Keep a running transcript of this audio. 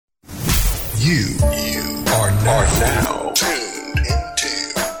You are now tuned into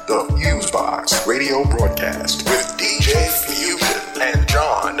the Fusebox radio broadcast with DJ Fusion and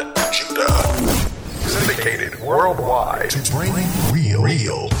John Judah. Syndicated worldwide to bring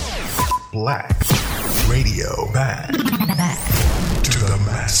real black radio back to the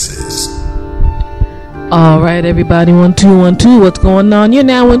masses. All right, everybody, 1 2 1 2. What's going on? You're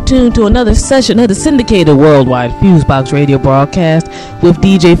now in tune to another session of the syndicated worldwide Fusebox radio broadcast with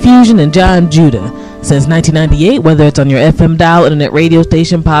DJ Fusion and John Judah. Since 1998, whether it's on your FM dial, internet radio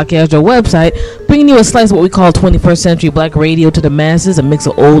station, podcast, or website, bringing you a slice of what we call 21st century black radio to the masses, a mix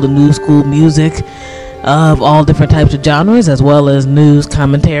of old and new school music of all different types of genres, as well as news,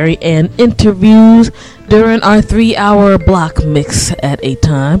 commentary, and interviews during our 3-hour block mix at a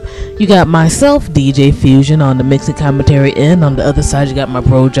time. You got myself, DJ Fusion, on the mix and commentary end. On the other side, you got my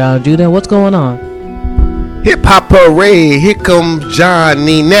bro, John Judah. What's going on? Hip Hop Parade, here comes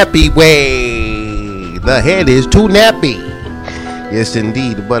Johnny Nappy Way. The head is too nappy. Yes,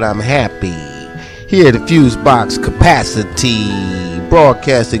 indeed, but I'm happy. Here at the Fusebox capacity,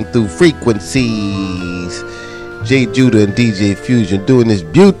 broadcasting through frequencies. J. Judah and DJ Fusion doing this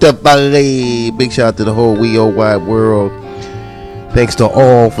beautifully. Big shout out to the whole wide world. Thanks to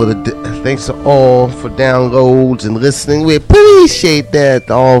all for downloads and listening. We appreciate that.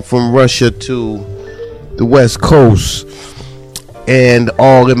 All from Russia to the West Coast and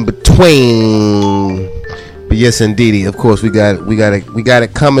all in between. But yes, indeed, of course, we got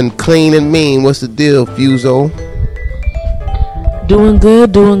it coming clean and mean. What's the deal, Fuso? Doing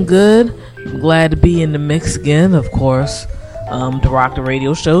good. I'm glad to be in the mix again, of course. To rock the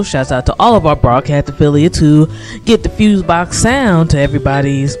radio show. Shouts out to all of our broadcast affiliates who get the Fusebox sound to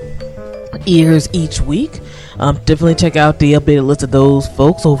everybody's ears each week. Definitely check out the updated list of those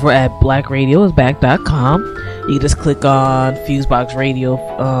folks over at blackradioisback.com. You can just click on Fusebox Radio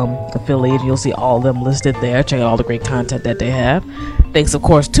affiliate. You'll see all of them listed there. Check out all the great content that they have. Thanks, of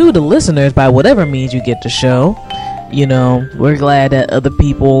course, to the listeners by whatever means you get the show. You know, we're glad that other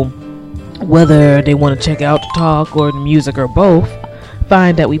people, whether they want to check out the talk or the music or both,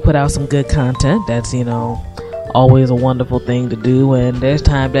 find that we put out some good content. That's, always a wonderful thing to do. And there's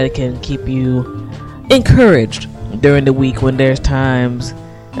time that it can keep you encouraged during the week when there's times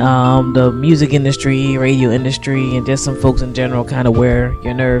the music industry, radio industry, and just some folks in general kind of wear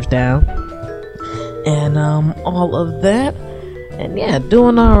your nerves down. And all of that. And yeah,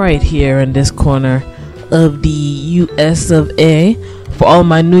 doing all right here in this corner of the US of A. For all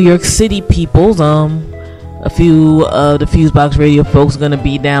my New York City peoples, a few of the Fusebox Radio folks are going to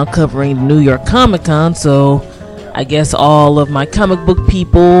be down covering New York Comic Con, so I guess all of my comic book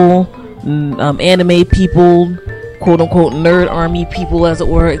people, anime people, quote-unquote nerd army people, as it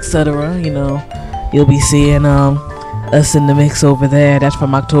were, etc., you'll be seeing us in the mix over there. That's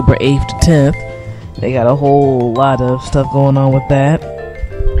from October 8th to 10th. They got a whole lot of stuff going on with that.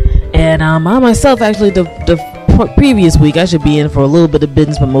 And I myself, actually, the previous week, I should be in for a little bit of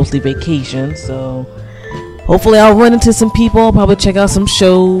business, but mostly vacation. So hopefully I'll run into some people. I'll probably check out some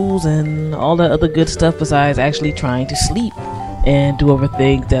shows and all that other good stuff besides actually trying to sleep and do other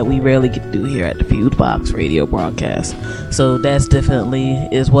things that we rarely get to do here at the Fusebox radio broadcast. So that's definitely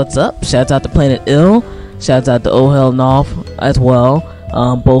is what's up. Shouts out to Planet Ill. Shouts out to Oh Hell North as well.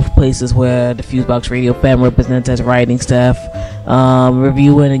 Both places where the Fusebox Radio family represents as writing staff,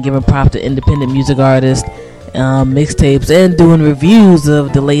 reviewing and giving props to independent music artists, mixtapes, and doing reviews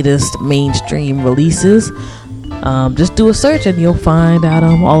of the latest mainstream releases. Just do a search and you'll find out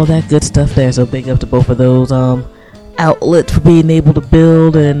all of that good stuff there. So big up to both of those outlets for being able to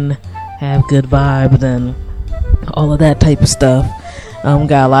build and have good vibes and all of that type of stuff.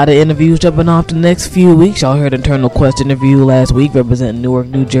 Got a lot of interviews jumping off the next few weeks. Y'all heard Internal Quest interview last week representing Newark,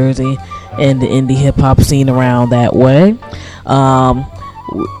 New Jersey and the indie hip-hop scene around that way. I'm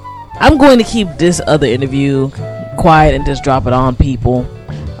going to keep this other interview quiet and just drop it on people.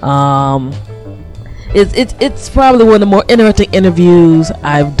 It's probably one of the more interesting interviews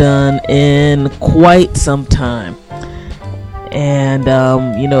I've done in quite some time. And,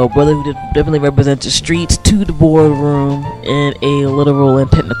 brother who definitely represents the streets to the boardroom in a literal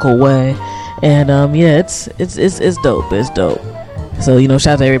and technical way. And, it's dope. It's dope. So, shout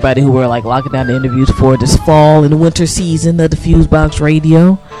out to everybody who were locking down the interviews for this fall and winter season of the Fusebox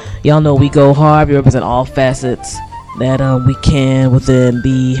Radio. Y'all know we go hard. We represent all facets that we can within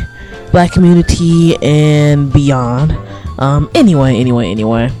the black community and beyond.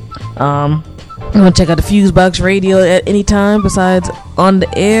 Anyway. You want to check out the Fusebox Radio at any time besides on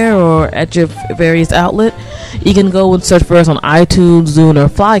the air or at your various outlet? You can go and search for us on iTunes, Zune, or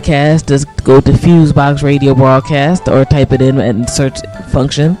Flycast. Just go to Fusebox Radio Broadcast or type it in and search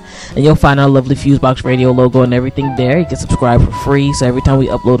function, and you'll find our lovely Fusebox Radio logo and everything there. You can subscribe for free, so every time we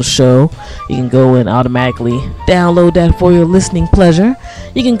upload a show, you can go and automatically download that for your listening pleasure.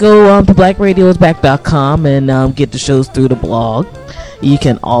 You can go to blackradiosback.com and get the shows through the blog. You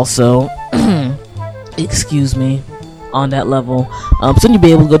can also excuse me, on that level. Soon you'll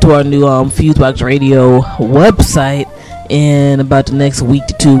be able to go to our new Fusebox Radio website in about the next week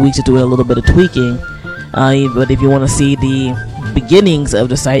to 2 weeks to do a little bit of tweaking. But if you want to see the beginnings of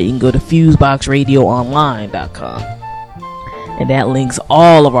the site, you can go to fuseboxradioonline.com. And that links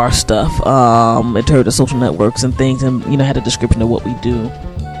all of our stuff in terms of social networks and things, and had a description of what we do.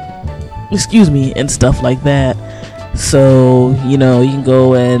 Excuse me, and stuff like that. So, you can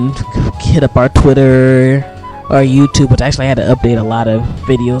go and hit up our Twitter, our YouTube, which actually I had to update a lot of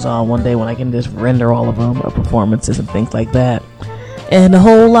videos on one day when I can just render all of them, our performances and things like that. And a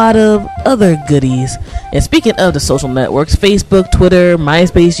whole lot of other goodies. And speaking of the social networks, Facebook, Twitter,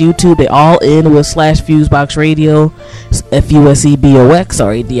 MySpace, YouTube, they all end with /Fusebox Radio,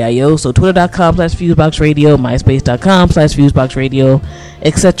 FUSEBOX, so twitter.com/Fusebox Radio, MySpace.com/Fusebox Radio,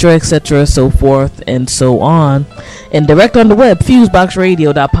 etc., so forth and so on. And direct on the web,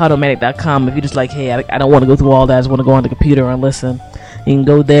 fuseboxradio.podomatic.com. If you're just like, hey, I don't want to go through all that, I just want to go on the computer and listen, you can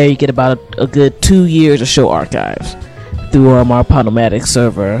go there. You get about a good 2 years of show archives through our Podomatic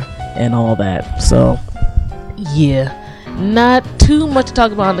server and all that. So yeah, not too much to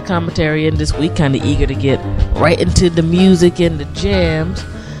talk about in the commentary in this week. Kind of eager to get right into the music and the jams,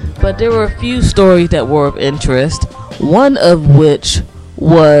 but there were a few stories that were of interest, one of which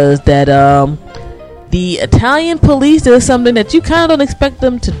was that the Italian police did something that you kind of don't expect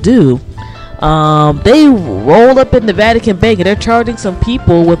them to do. They rolled up in the Vatican Bank and they're charging some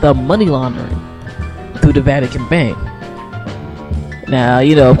people with money laundering through the Vatican Bank. Now,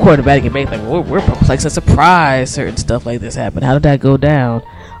 of course, the Vatican Bank, we're perplexed and surprised certain stuff like this happened. How did that go down?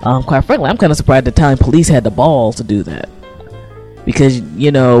 Quite frankly, I'm kind of surprised the Italian police had the balls to do that. Because,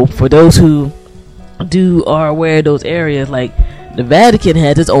 for those who are aware of those areas, like, the Vatican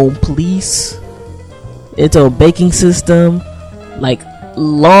has its own police, its own banking system, like,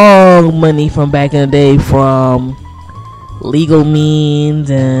 long money from back in the day from legal means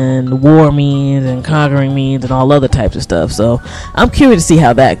and war means and conquering means and all other types of stuff. So I'm curious to see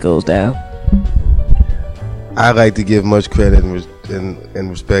how that goes down. I like to give much credit and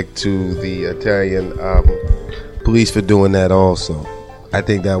respect to the Italian police for doing that also. I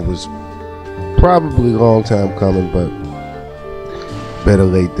think that was probably a long time coming, but better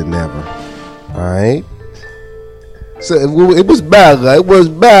late than never. Alright? So it was bella.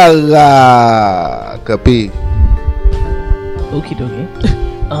 Capi? Okie dokie.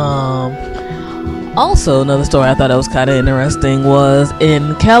 Also, another story I thought that was kind of interesting was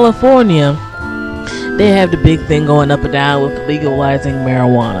in California, they have the big thing going up and down with legalizing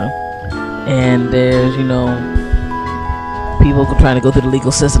marijuana. And there's, people trying to go through the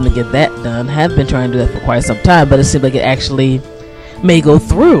legal system to get that done. Have been trying to do that for quite some time, but it seems like it actually may go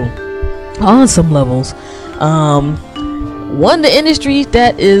through on some levels. One of the industries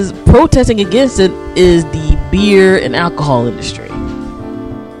that is protesting against it is the beer and alcohol industry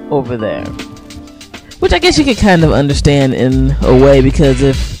over there, which I guess you could kind of understand in a way, because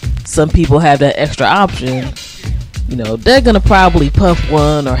if some people have that extra option, they're gonna probably puff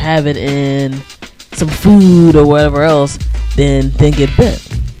one or have it in some food or whatever else, then get bent.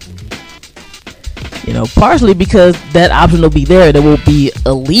 Partially because that option will be there, and it will be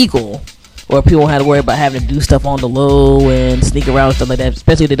illegal, or people won't have to worry about having to do stuff on the low and sneak around and stuff like that,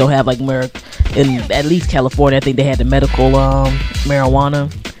 especially if they don't have, like, in at least California, I think they had the medical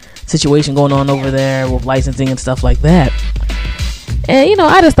marijuana situation going on over there with licensing and stuff like that. And,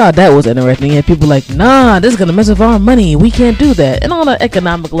 I just thought that was interesting. And people like, nah, this is going to mess with our money. We can't do that. And on an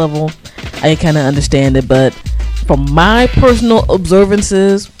economic level, I kind of understand it. But from my personal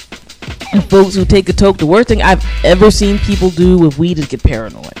observances and folks who take a toke, the worst thing I've ever seen people do with weed is get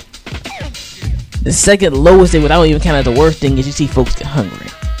paranoid. The second lowest thing, without even kind of the worst thing, is you see folks get hungry.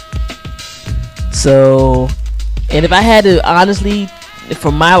 So, and if I had to honestly,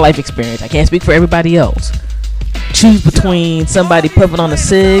 from my life experience, I can't speak for everybody else, choose between somebody puffing on a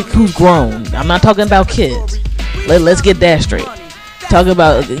cig who's grown. I'm not talking about kids. Let's get that straight. Talking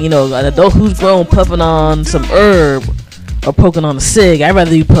about, an adult who's grown puffing on some herb or poking on a cig. I'd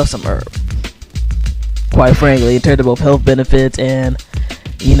rather you puff some herb. Quite frankly, in terms of both health benefits and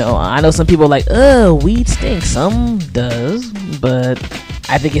You know, I know some people are like, oh, weed stinks. Some does, but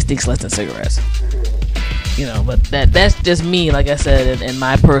I think it stinks less than cigarettes. You know, but that's just me, like I said, in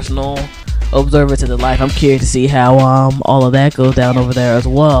my personal observance of the life. I'm curious to see how all of that goes down over there as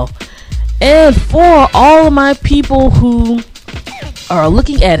well. And for all of my people who are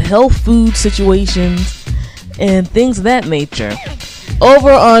looking at health food situations and things of that nature,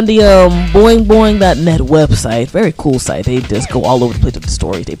 over on the boingboing.net website, very cool site, they just go all over the place with the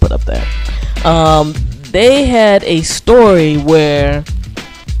stories they put up there. They had a story where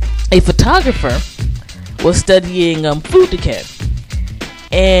a photographer was studying food decay,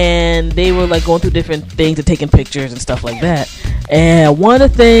 and they were like going through different things and taking pictures and stuff like that. And one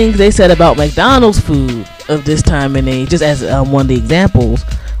of the things they said about McDonald's food of this time and age, just as one of the examples,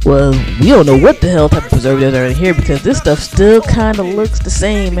 was we don't know what the hell type of preservatives are in here, because this stuff still kind of looks the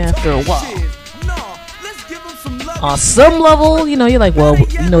same after a while. On some level, you know, you're like, well,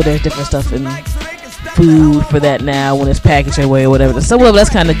 you know, there's different stuff in food for that now when it's packaged away or whatever. Some level that's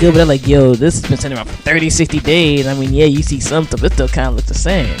kind of good, but they're like, yo, this has been sitting around for 30, 60 days. I mean, yeah, you see some stuff, it still kind of looks the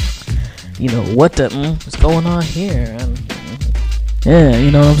same. You know, what's going on here? Yeah,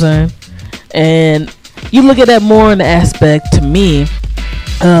 you know what I'm saying? And you look at that more in the aspect, to me,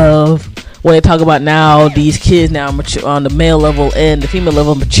 of when they talk about now these kids now mature on the male level and the female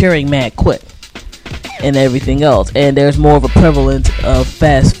level maturing mad quick and everything else, and there's more of a prevalence of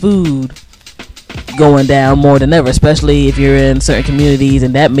fast food going down more than ever, especially if you're in certain communities,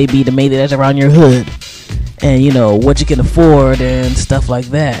 and that may be the main thing that's around your hood and you know what you can afford and stuff like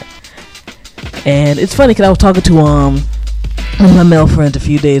that. And it's funny because I was talking to one of my male friends a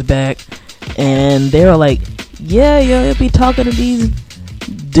few days back, and they were like, yeah, you'll be talking to these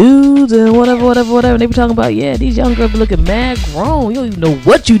dudes and whatever, and they be talking about, yeah, these young girls be looking mad grown. You don't even know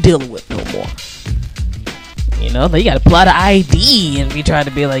what you dealing with no more. You know, like, you gotta pull out an ID and be trying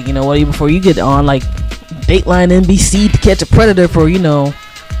to be like, you know what, even before you get on like Dateline NBC to catch a predator for, you know,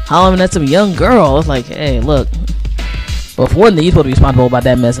 hollering at some young girl. It's like, hey, look, well, for one thing, you're supposed to be responsible about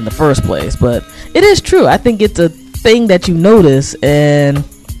that mess in the first place. But it is true. I think it's a thing that you notice, and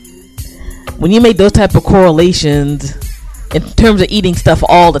when you make those type of correlations in terms of eating stuff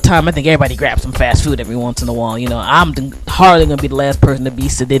all the time, I think everybody grabs some fast food every once in a while. You know, I'm hardly gonna be the last person to be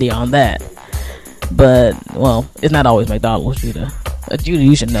sedity on that. But, well, it's not always McDonald's, Judah. Judah,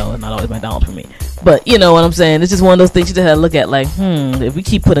 you should know it's not always McDonald's for me. But, you know what I'm saying? It's just one of those things you just have to look at, like, if we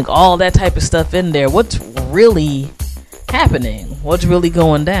keep putting all that type of stuff in there, what's really happening? What's really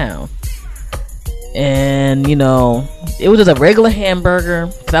going down? And, you know, it was just a regular hamburger.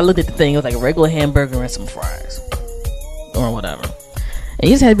 Because I looked at the thing, it was like a regular hamburger and some fries. Or whatever. And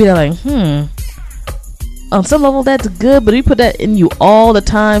you just had to be like, on some level that's good, but if you put that in you all the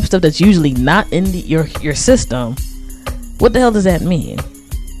time, stuff that's usually not in your system, what the hell does that mean?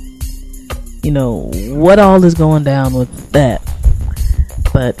 You know, what all is going down with that?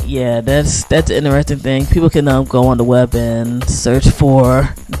 But yeah, that's an interesting thing. People can go on the web and search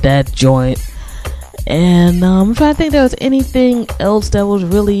for that joint. And I'm trying to think if there was anything else that was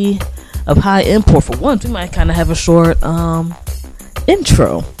really of high import. For once, we might kind of have a short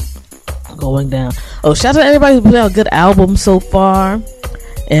intro going down. Oh, shout out to everybody who put out a good album so far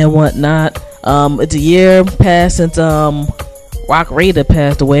and whatnot. It's a year past since Rock Raider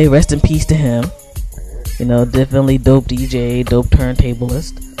passed away. Rest in peace to him. You know, definitely dope DJ, dope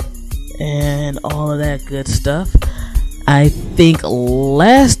turntablist, and all of that good stuff. I think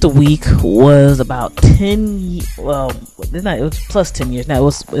last week was about 10. Well, it was plus 10 years now.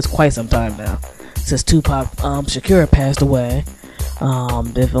 It's quite some time now since Tupac Shakur passed away.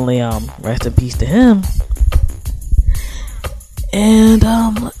 Definitely rest in peace to him. And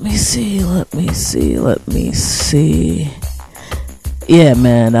let me see. Yeah,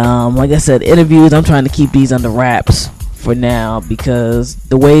 man, like I said, interviews, I'm trying to keep these under wraps for now because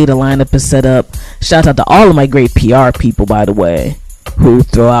the way the lineup is set up. Shout out to all of my great PR people, by the way, who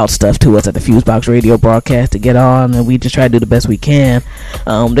throw out stuff to us at the Fusebox Radio broadcast to get on, and we just try to do the best we can.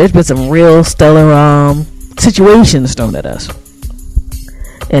 There's been some real stellar situations thrown at us.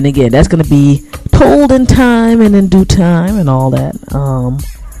 And again, that's going to be told in time and in due time and all that.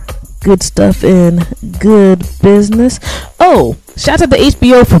 Good stuff in good business. Oh, shout out to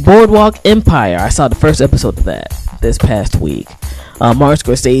HBO for Boardwalk Empire. I saw the first episode of that this past week.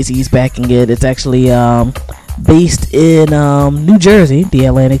 Martin Scorsese's backing it. It's actually based in New Jersey, the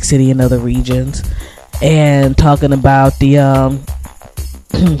Atlantic City and other regions. And talking about the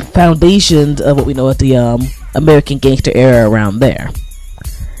foundations of what we know as the American gangster era around there.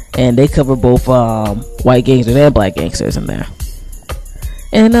 And they cover both white gangsters and black gangsters in there.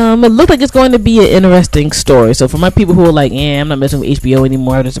 And it looked like it's going to be an interesting story. So for my people who are like, I'm not messing with HBO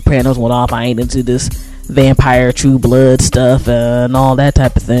anymore, The Sopranos went off, I ain't into this vampire True Blood stuff and all that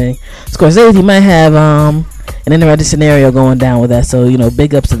type of thing. Scorsese might have an interesting scenario going down with that. So,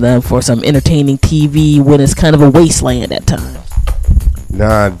 big ups to them for some entertaining TV when it's kind of a wasteland at times.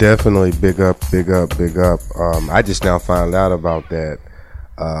 Nah, definitely big up. I just now found out about that.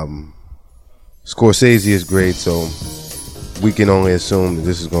 Scorsese is great, so we can only assume that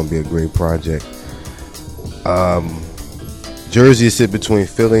this is going to be a great project. Jersey is sit between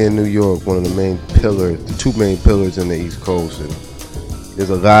Philly and New York, one of the two main pillars in the East Coast, and there's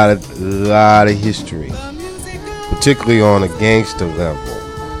a lot of history, particularly on a gangster level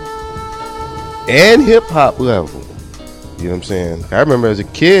and hip hop level. You know what I'm saying? I remember as a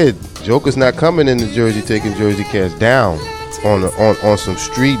kid, Joker's Not Coming into Jersey, taking Jersey cats down on some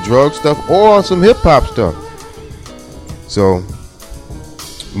street drug stuff or on some hip hop stuff. So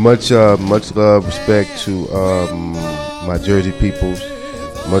much love, respect to my Jersey peoples.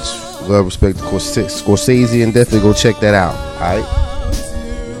 Much love, respect to Scorsese, and definitely go check that out. All right.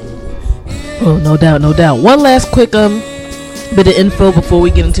 Oh, no doubt. One last quick bit of info before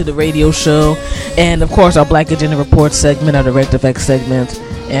we get into the radio show, and of course our Black Agenda Report segment, our Direct Effects segment,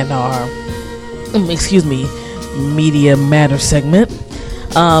 and our Media Matter segment.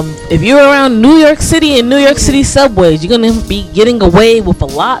 If you're around New York City and New York City subways, you're gonna be getting away with a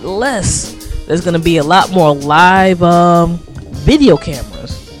lot less. There's gonna be a lot more live video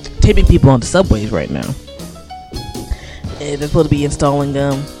cameras taping people on the subways right now. And they're supposed to be installing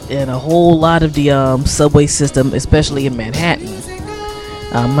them in a whole lot of the subway system, especially in Manhattan.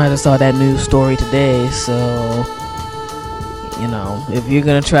 I might have saw that news story today, so if you're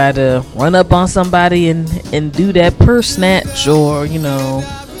gonna try to run up on somebody and do that purse snatch, or you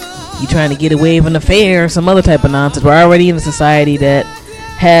trying to get away with an affair or some other type of nonsense, we're already in a society that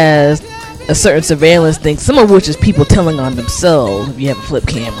has a certain surveillance thing, some of which is people telling on themselves if you have a flip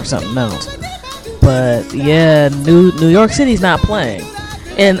cam or something else. But yeah, New York City's not playing.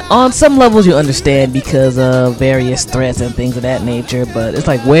 And on some levels you understand because of various threats and things of that nature, but it's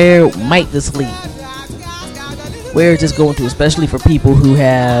like, where might this lead? Where is this going to, especially for people who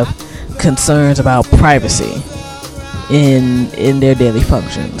have concerns about privacy in their daily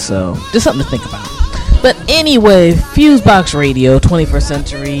functions? So just something to think about. But anyway, Fusebox Radio, 21st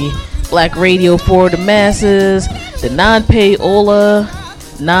century black radio for the masses, the non-payola,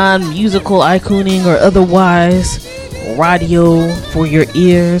 non-musical icooning or otherwise radio for your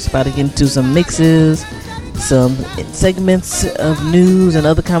ears. About to get into some mixes, some segments of news and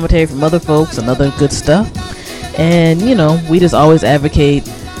other commentary from other folks and other good stuff. And we just always advocate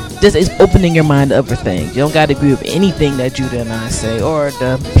just opening your mind to other things. You don't got to agree with anything that Judah and I say, or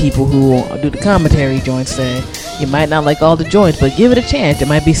the people who do the commentary joints say. You might not like all the joints, but give it a chance. It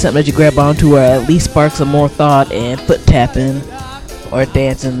might be something that you grab onto, or at least spark some more thought and foot tapping or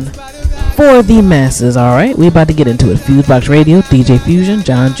dancing for the masses. Alright, we about to get into it. Fusebox Radio, DJ Fusion,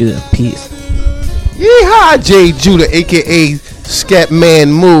 John Judah. Peace. Yeehaw, J. Judah, aka Scatman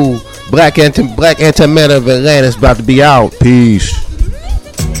Moo. Black Antimatter of Atlantis about to be out. Peace.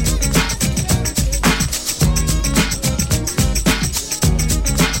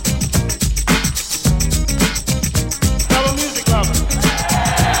 Fellow music lovers,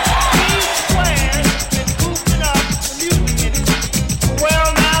 P-Square been boosting up the music industry for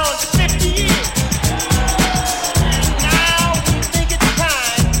well now 50 years. And now we think it's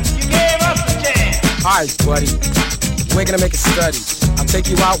time you gave us a chance. Alright, buddy, we're gonna make a study. I'll take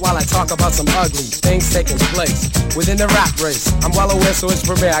you out while I talk about some ugly things taking place within the rap race. I'm well aware, so it's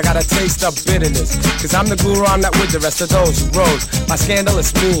premier. I got a taste of bitterness, cause I'm the guru, I'm not with the rest of those who rose by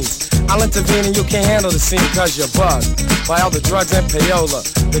scandalous means. I'll intervene and you can't handle the scene cause you're bugged by all the drugs and payola.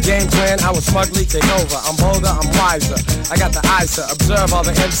 The game plan, I will smugly take over. I'm bolder, I'm wiser. I got the eyes to observe all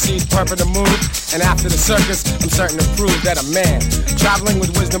the MCs purping to move. And after the circus, I'm certain to prove that a man traveling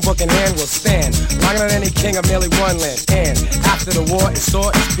with wisdom book in hand will stand longer than any king of merely one land. And after the war, it's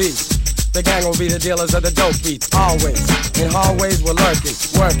sword, it's peace. The gang will be the dealers of the dope beats, always. In hallways we're lurking,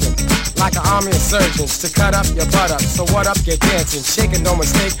 working like an army of surgeons to cut up your butt up. So what up, get dancing, shaking, don't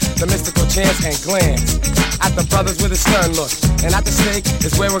mistake the mystical chance and glance at the brothers with a stern look. And at the stake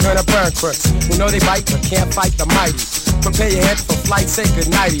is where we're gonna burn crooks who know they bite but can't fight the mighty. Prepare your head for flight, say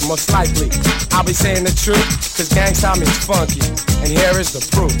goodnighty, most likely I'll be saying the truth, cause gang style means funky. And here is the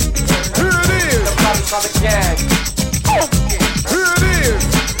proof. Here it is, the brothers of the gang. Here it is.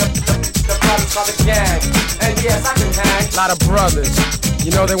 The brothers brothers call the gang. And yes, I can hang. A lot of brothers,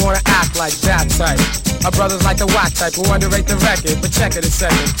 you know they wanna act like that type. Our brothers like the whack type who underrate the record. But check it a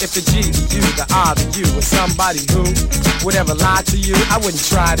second. If the G, the U, the R, the U was somebody who would ever lie to you, I wouldn't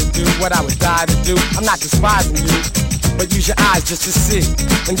try to do what I would die to do. I'm not despising you, but use your eyes just to see.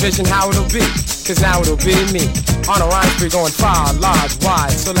 Envision how it'll be, cause now it'll be me. On a rhyme spree going far, large,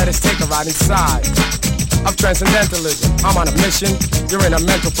 wide. So let us take a ride inside of transcendentalism. I'm on a mission, you're in a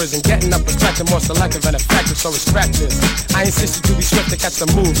mental prison. Getting up perspective more selective and effective, so respect this. I insist you to be swift to catch the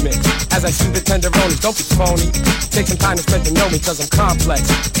movement. As I soothe the tenderonis, don't be phony. Take some time to spend to know me, cause I'm complex.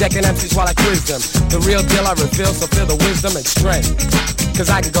 Decking MCs while I quiz them. The real deal I reveal, so feel the wisdom and strength. Cause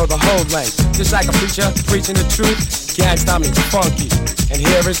I can go the whole length. Just like a preacher, preaching the truth. Gangsta me funky, and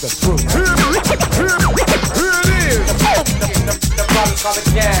here is the proof. Here it is. The brothers call the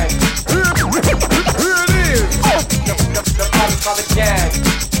gang. Here it is. The brothers call the gang.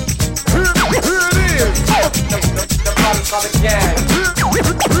 Here it is. The brothers call the gang. Here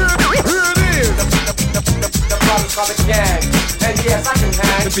it is. The brothers call the gang. And yes, I can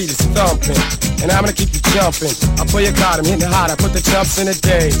hang. The beat is thumping, and I'm gonna keep you jumping. I pull your card, I'm hitting it hard. I put the chumps in a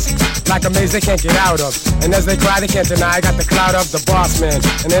daze, like a maze they can't get out of. And as they cry, they can't deny. I got the clout of the boss man.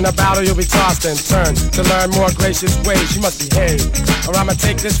 And in a battle, you'll be tossed and turned to learn more gracious ways. You must behave, or I'ma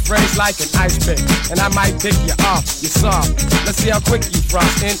take this phrase like an ice pick, and I might pick you off. You're soft. Let's see how quick you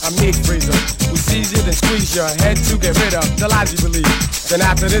frost in a meat freezer. Who sees you, then squeeze your head to get rid of the lies you believe. Then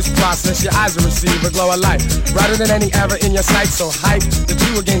after this process, your eyes will receive a glow of light, brighter than any error in your sight. So hype that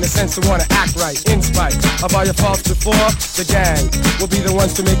you will gain the sense to wanna act right. In spite of all your faults before, the gang will be the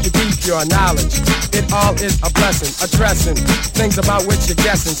ones to make you be pure knowledge. It all is a blessing, addressing things about which you're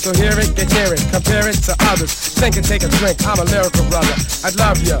guessing. So hear it, get near it, compare it to others. Think and take a drink, I'm a lyrical brother. I'd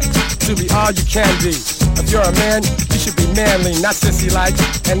love you to be all you can be. If you're a man, you should be manly, not sissy-like,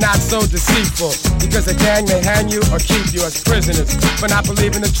 and not so deceitful. Because the gang may hang you or keep you as prisoners for not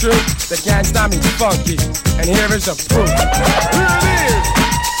believing the truth. The gangsta means funky, and here is the proof. Here it is.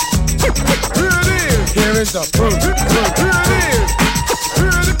 Here it is. Here is the proof. Here it is. Here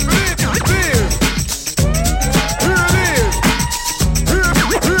it is. Here it is. Here it is. Here it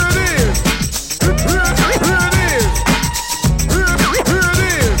is. Here it is. Here it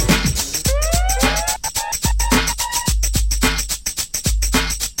is.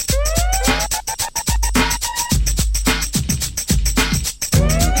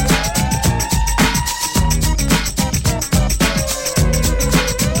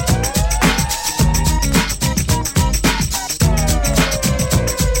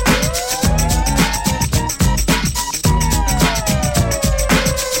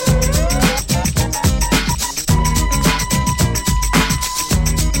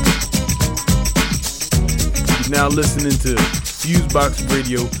 Now listening to Fusebox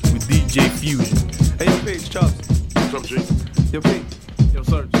Radio with DJ Fusion. Hey, yo, Pete, Chubbs. What's up, G? Yo, Pete. Yo,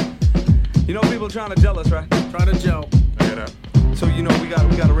 Serge. You know people trying to gel us, right? Trying to gel. I hear that. So you know we gotta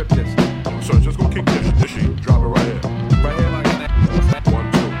rip this. Serge, let's go kick this sheet. Drop it right here. Right here like that.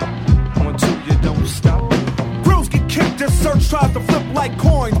 1, 2. 1, 2, you don't stop. Grills get kicked as Serge tries to flip like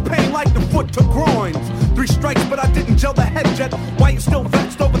coins. Pain like the foot to groins. 3 strikes, but I didn't gel the head jet. Why you still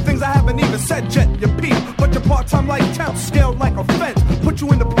vexed over things I haven't even said yet? You peep, but your part-time like temp, scaled like a fence. Put you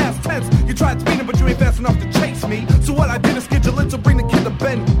in the past tense. You tried speeding, but you ain't fast enough to chase me. So what I did is schedule it to bring the kid to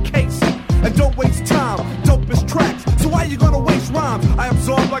Ben Casey. And don't waste time, dopest tracks. So why you gonna waste rhymes? I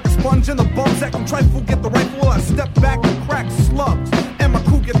absorb like a sponge in the bumps. Acting trifle, get the rifle. I step back and crack slugs. And my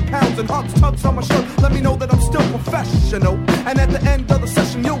crew gets pounds and hubs, tugs on my shirt. Let me know that I'm still professional. And at the end of the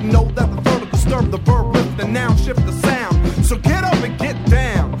session, you'll know that the third will disturb the verb, lift the noun, shift the sound. So get up and get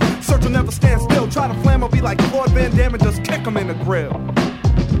down. Search will never stand still. Try to flam, I'll be like Claude Van Damme and just kick him in the grill.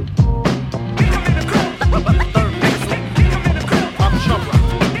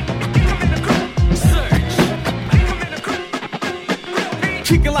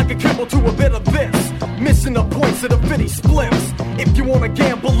 Kicking like a Kimball to a bit of this. Missing the points of the 50 splits. If you wanna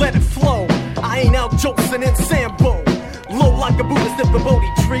gamble, let it flow. I ain't out Jolson and Sambo. Low like a Buddhist at the Bodhi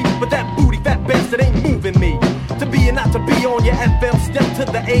tree. But that booty, fat bastard ain't moving me. To be and not to be on your FM. Step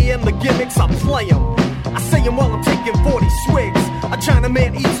to the AM, the gimmicks, I play them. I say them while I'm taking 40 swigs. A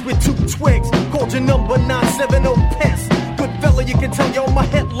Chinaman eats with 2 twigs. Called your number 970 piss. Good fella, you can tell you're on my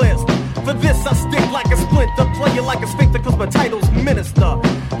hit list. For this, I stick like a splinter. Play you like a sphincter, cause my title's minister.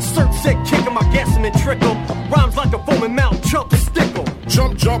 Search said kickin' my gasoline trickle. Rhymes like a foaming mouth, chump to stickle.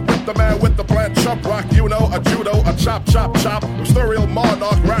 Jump with the man with the plan. Chump rock, you know, a judo, a chop. Mysterial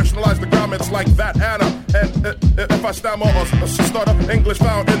monarch, rationalize the comments like that, Anna. And if I stammer or stutter, English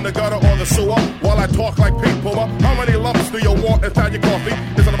found in the gutter or the sewer, while I talk like Pete Puma. How many lumps do you want Italian coffee?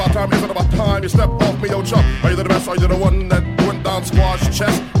 Is it about time? time you step off me, yo, chump. Are you the best? Are you the one that went down squash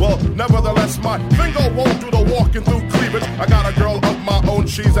chest? Well, nevertheless, my finger won't do the walking through cleavage. I got a girl of my own,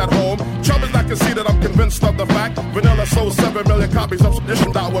 she's at home. Chum is not conceited, I'm convinced of the fact. Vanilla sold 7 million copies of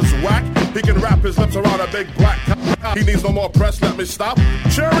edition that was whack. He can wrap his lips around a big black cock. He needs no more press, let me stop.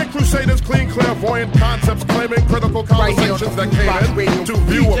 Sharing Crusaders, clean, clairvoyant concepts, claiming critical conversations that came in to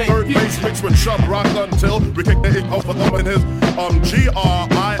view a third base mixed with Chub Rock until we kick the off of them in his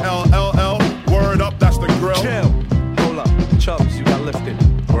G-R-I-L-L-L. Word up, that's the grill. Chill. Hold up. Chubbs, you got lifted.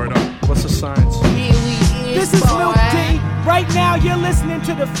 Word up. What's the science? This is Milk D. Right now you're listening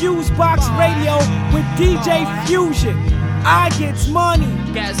to the Fusebox Radio with DJ Fusion. I gets money.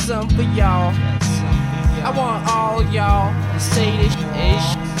 Got something for y'all. I want all y'all to say this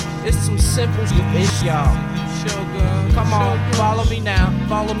ish. It's some simple ish, y'all. Come on, follow me now,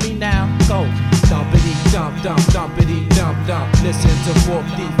 go. Dumpity dump, dump, dumpity dump, dump. Listen to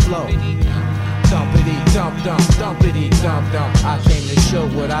 4D flow. Dumpity dump, dump, dumpity dump, dump. I came to show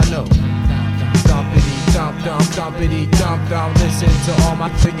what I know. Dumpity dump, dump, dumpity dump, dump. Listen to all my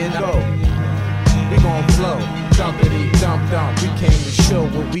friggin' go. We gon' flow. Dumpity dump, dump. We came to show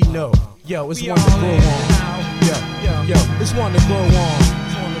what we know. Yo, it's one to grow on. Yo, it's one to grow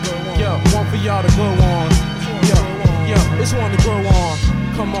on. Yo, one for y'all to grow on. Yo, it's one to grow on.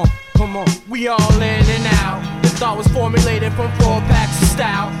 Come on, we all in and out. The thought was formulated from 4 packs of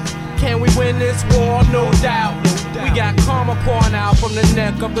stout. Can we win this war? No doubt. We got karma pouring out from the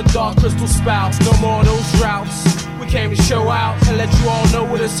neck of the dark crystal spouts. No more of those droughts. We came to show out and let you all know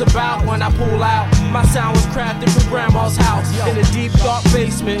what it's about. When I pull out, my sound was crafted from grandma's house. In the deep dark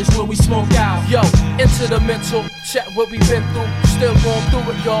basement is where we smoke out. Yo, into the mental, check what we been through. Still going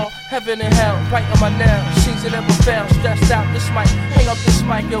through it, y'all. Heaven and hell, right on my nail. She's it never fail. Stressed out this mic, hang up this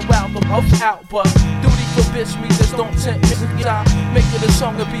mic and wow, the mouth out. But duty forbids me, just don't tempt me. Make it a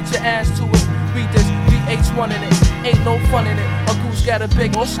song and beat your ass to it. Read this, VH1 in it. Ain't no fun in it. A goose got a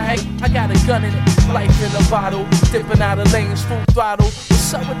big ocean, hey, I got a gun in it. Life in a bottle, dipping out of lanes, full throttle.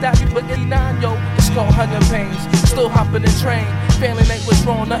 What's up with that? We put 89, yo. It's called hunger pains. Still hopping the train. Failing ain't what's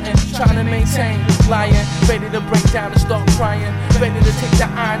wrong, nothing. Trying to maintain. Lying, ready to break down and start crying. Ready to take the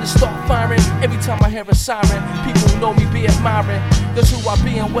iron and start firing. Every time I hear a siren, people who know me be admiring. That's who I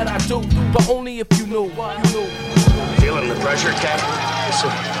be and what I do. But only if you knew. Feeling the pressure, Captain? Yes,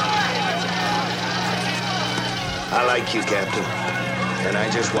 sir. I like you, Captain. And I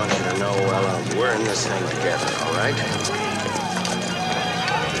just want you to know, well, we're in this thing together, all right?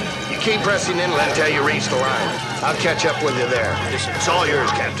 You keep pressing inland until you reach the line. I'll catch up with you there. It's all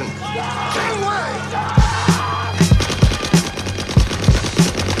yours, Captain. Same way.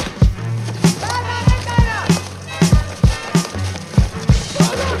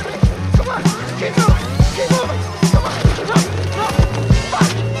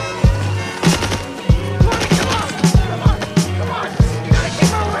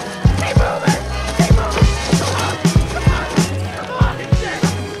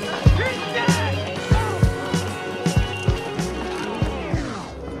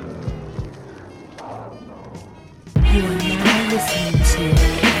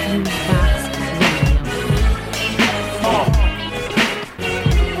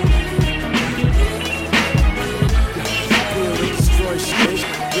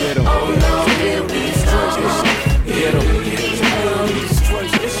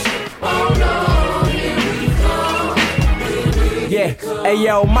 Hey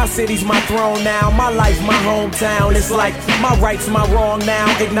yo, my city's my throne now, my life my hometown. It's like my right's my wrong now.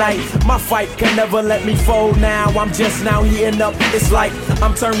 Ignite, my fight can never let me fold now. I'm just now heating up, it's like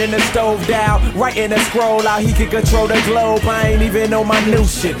I'm turning the stove down. Writing a scroll out, he can control the globe. I ain't even know my new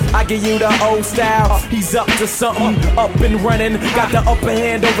shit, I give you the old style. He's up to something, up and running. Got the upper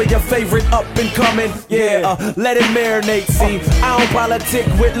hand over your favorite up and coming. Yeah, let it marinate, see. I don't politic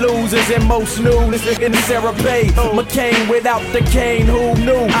with losers and most news. In Sarah Bay, McCain without the cane. Who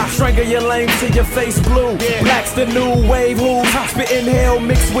knew? Strangle your lanes till your face blue. Black's the new wave. Who's spitting hell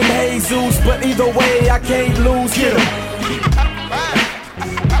mixed with Jesus? But either way, I can't lose. Get him.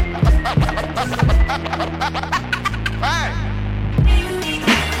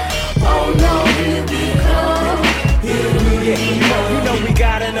 Oh no, here we come. Here we come. You know we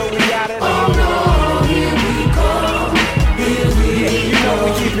gotta. Oh no, here we come. Here we come. You know we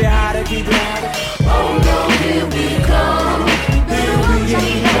keep it hotter. Oh no, here we come.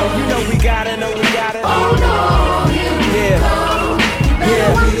 You know we gotta. Oh no, here we come.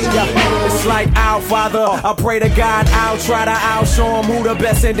 Yeah. It's like Alpha Father, I pray to God I'll try to show him who the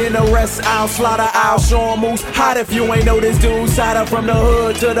best, and then the rest I'll slaughter. I'll show him who's hot. If you ain't know this dude, side up from the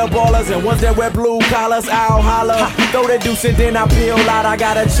hood to the ballers and ones that wear blue collars, I'll holler. Throw the deuce and then I peel out. I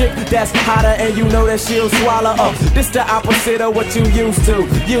got a chick that's hotter and you know that she'll swallow up. This the opposite of what you used to.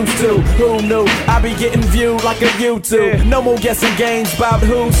 Who knew? I be getting viewed like a YouTube. No more guessing games about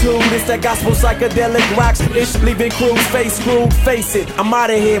who's who. This that gospel psychedelic rocks. Ish leaving crews face screwed. Face it, I'm out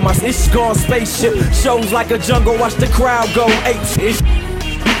of here. My ish gone spaceship. Shows like a jungle. Watch the crowd go ape.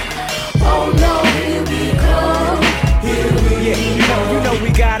 Oh no, here we come. Here we come. You know we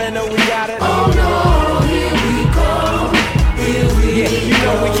got it. Oh no, here we come. Here we come. You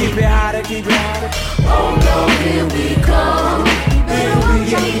know we keep it hotter. Oh no, here we come. Here we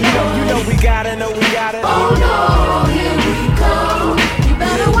come. You know we got it. Oh no, here we come. You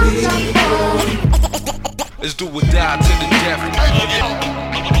better watch out for. Let's do or die to the death.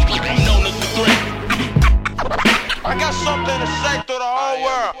 Known as the threat. I got something to say to the whole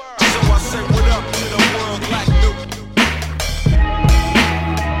world. So I say what up to the world like new.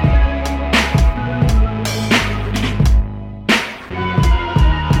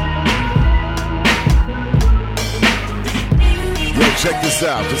 Yo, check this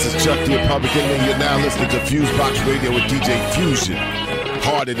out. This is Chuck the Republican, and you're now listening to Fusebox Radio with DJ Fusion.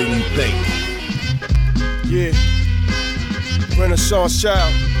 Harder than you think. Yeah. Renaissance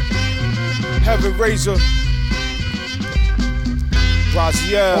Child. Heaven Razor.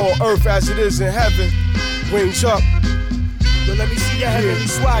 Raziel. On earth as it is in heaven. Wings up. Yo, let me see your heavenly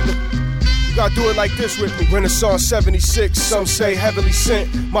swagger. You gotta do it like this with me. Renaissance 76, some say heavily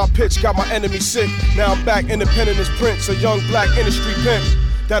sent. My pitch got my enemy sick. Now I'm back independent as Prince, a young black industry pimp.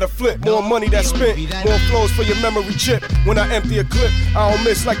 That'll flip, more money that's spent, more flows for your memory chip. When I empty a clip, I don't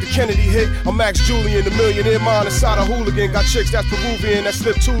miss like the Kennedy hit. I'm Max Julian, the millionaire mind inside a hooligan. Got chicks that's Peruvian that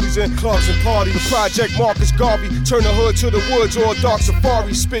slip toolies in clubs and parties. The Project Marcus Garvey, turn the hood to the woods or a dark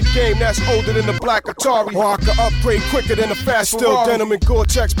safari. Spit game that's older than the black Atari. Or I can upgrade quicker than a fast still denim and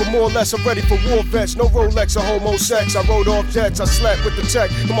Gore-Tex, but more or less I'm ready for war vets. No Rolex or homo sex. I rode off jets, I slept with the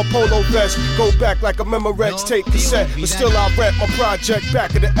tech in my polo vest. Go back like a Memorex tape cassette, but still I rap my project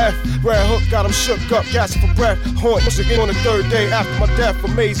back at the F. Red Hook got him shook up, gasping for breath. Haunt once again on the third day after my death.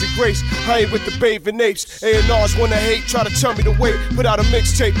 Amazing grace, I ain't with the bathing apes. A&Rs wanna hate, try to tell me to wait. Put out a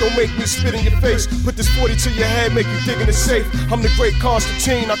mixtape, don't make me spit in your face. Put this 40 to your head, make you dig in the safe. I'm the great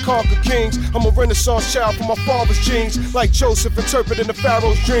Constantine, I conquer kings. I'm a Renaissance child from my father's genes. Like Joseph interpreting the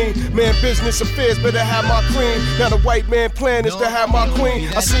Pharaoh's dream. Man, business affairs better have my cream. Now the white man plan is to have my queen.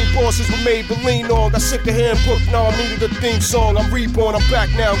 I seen bosses with Maybelline on. Got sick of hearing Book, now I needed a theme song. I'm reborn, I'm back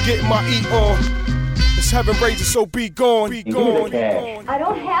now, getting my eat on. It's Heaven Razor, so be gone. I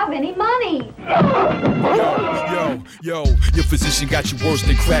don't have any money. Yo, your physician got you worse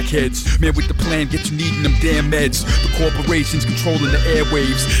than crackheads. Man with the plan, get you needing them damn meds. The corporations controlling the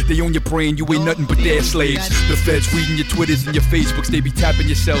airwaves. They own your brain, you ain't nothing but their slaves. The feds reading your Twitters and your Facebooks. They be tapping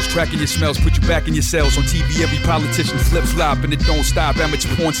your cells, tracking your smells, put you back in your cells. On TV, every politician flip-flop and it don't stop. Amateur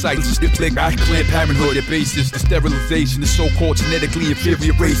porn sites, just click Planned Parenthood at basis. The sterilization of so-called genetically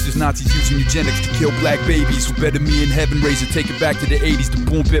inferior races. Nazis using eugenics to kill black babies. Who better me and Heaven Razor, take it back to the 80s. The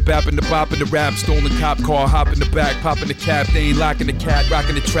boom, bip, bapping, the bop, and the rap. Stolen cop car, hop in the back, popping the cap. They ain't locking the cat,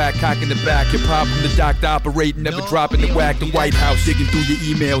 rocking the track, cocking the back. Hip hop from the doctor operating, never dropping the whack. The White House digging through your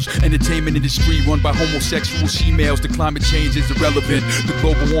emails. Entertainment industry run by homosexual she-males. The climate change is irrelevant. The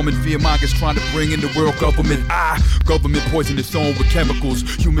global warming fearmongers trying to bring in the world government. Government poison its own with chemicals.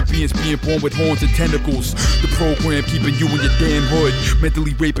 Human beings being born with horns and tentacles. The program keeping you in your damn hood.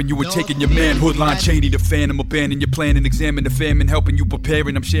 Mentally raping you and taking your manhood. Lon Chaney, the phantom, abandon your plan and examine the famine. Helping you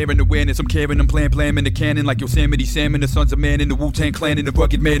preparing, I'm sharing awareness. I'm caring, I'm blam in the cannon like Yosemite Salmon. The sons of man in the Wu-Tang Clan and the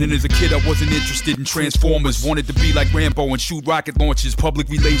rugged man. And as a kid I wasn't interested in Transformers. Wanted to be like Rambo and shoot rocket launches. Public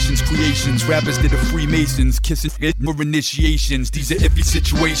relations, creations. Rappers that are Freemasons. Kissing more initiations. These are iffy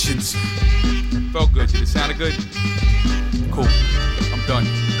situations. Felt good, did it sound good? Cool, I'm done.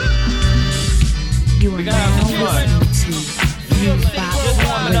 You are now listening to Fusebox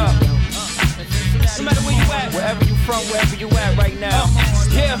Radio. No matter where you at, wherever you from, wherever you at right now.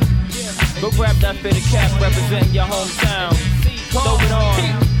 Yeah. Go grab that fitted cap representing your hometown. Throw it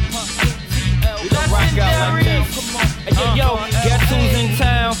on. We gon' rock out like this. Hey, yo, guess who's in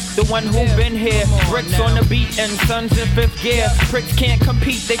town? The one who been here. Bricks on the beat and sons in fifth gear. Pricks can't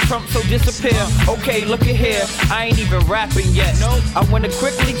compete, they trump so disappear. Okay, look at here, I ain't even rapping yet. I wanna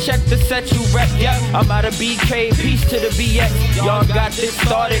quickly check the set you rep. Yeah, I'm out of BK, peace to the BX. Y'all got this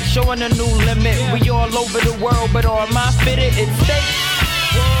started, showing a new limit. We all over the world, but on my fitted, it stays.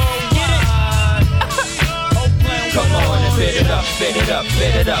 Come on and fit it up, fit fit it up,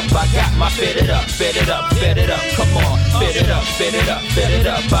 fit it up. I got my fit it up, fit it up, fit it up. Come on, fit it up, fit it up, fit it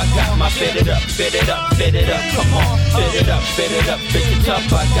up. I got my fit it up, fit it up, fit it up. Come on, fit it up, fit it up, fit it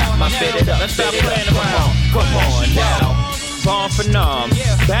up. I got my fit it up, fit it up. Come on now. Born for numb,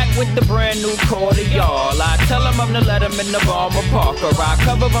 back with the brand new quarter, y'all. I tell them I'm the Letterman, the Bomber Parker. I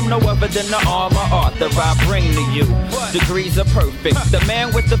cover them no other than the armor Arthur. I bring to you degrees of perfect. The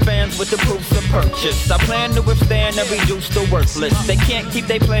man with the fans with the proofs of purchase. I plan to withstand every juice the worthless. They can't keep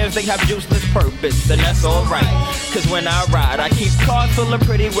their plans, they have useless purpose. And that's alright, cause when I ride, I keep cars full of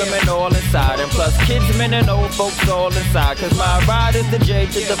pretty women all inside. And plus kids, men, and old folks all inside. Cause my ride is the J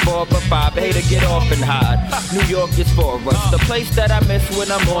to the 4 for 5. Hey, to get off and hide. New York is for us. The place that I miss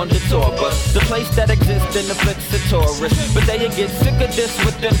when I'm on the tour bus. The place that exists in the flicks of tourists. But they get sick of this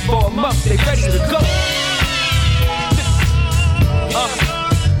within 4 months. They ready to go.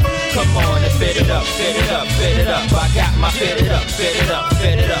 Come on and fit it up, fit it up, fit it up. I got my fit it up, fit it up,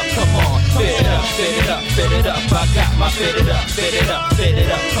 fit it up. Come on, fit it up, fit it up, fit it up. I got my fit it up, fit it up, fit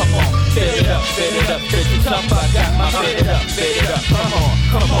it up. Come on, fit it up, fit it up, fit it up. I got my fit it up, fit it up.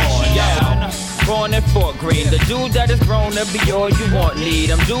 Come on, yeah. Born in Fort Greene, the dude that is grown to be all you want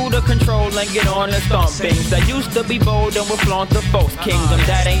need. I'm due to control and get on and stomp things. I used to be bold and would flaunt the false kingdom.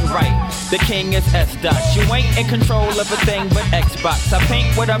 That ain't right. The king is S-Dot. You ain't in control of a thing but Xbox. I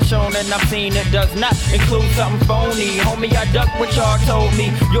paint what I've shown and I've seen. It does not include something phony. Homie, I duck what y'all told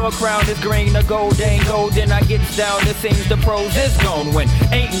me. Your crown is green, the gold ain't golden. I gets down, it seems the pros is gon' win.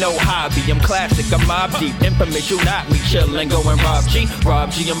 Ain't no hobby, I'm classic, I'm mob deep. Infamous, you not me chillin', going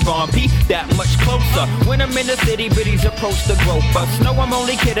Rob G and Von P. That much closer. When I'm in the city, biddies approach the gropers. No, I'm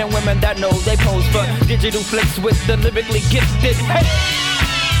only kidding women that know they pose for digital flicks with the lyrically gifted. Hey!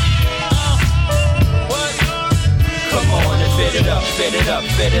 Come on and fit it up, fit it up,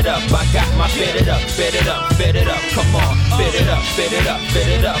 fit it up. I got my fit it up, fit it up, fit it up. Come on, fit it up, fit it up, fit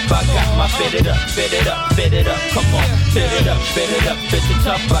it up. I got my fit it up, fit it up, fit it up. Come on, fit it up, fit it up, fit it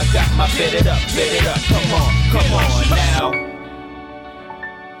up. I got my fit it up, fit it up. Come on now.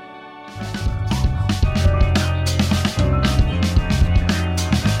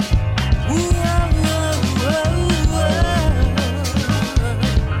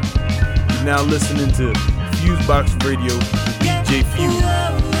 Now listening to Fusebox Radio with DJ Fuse.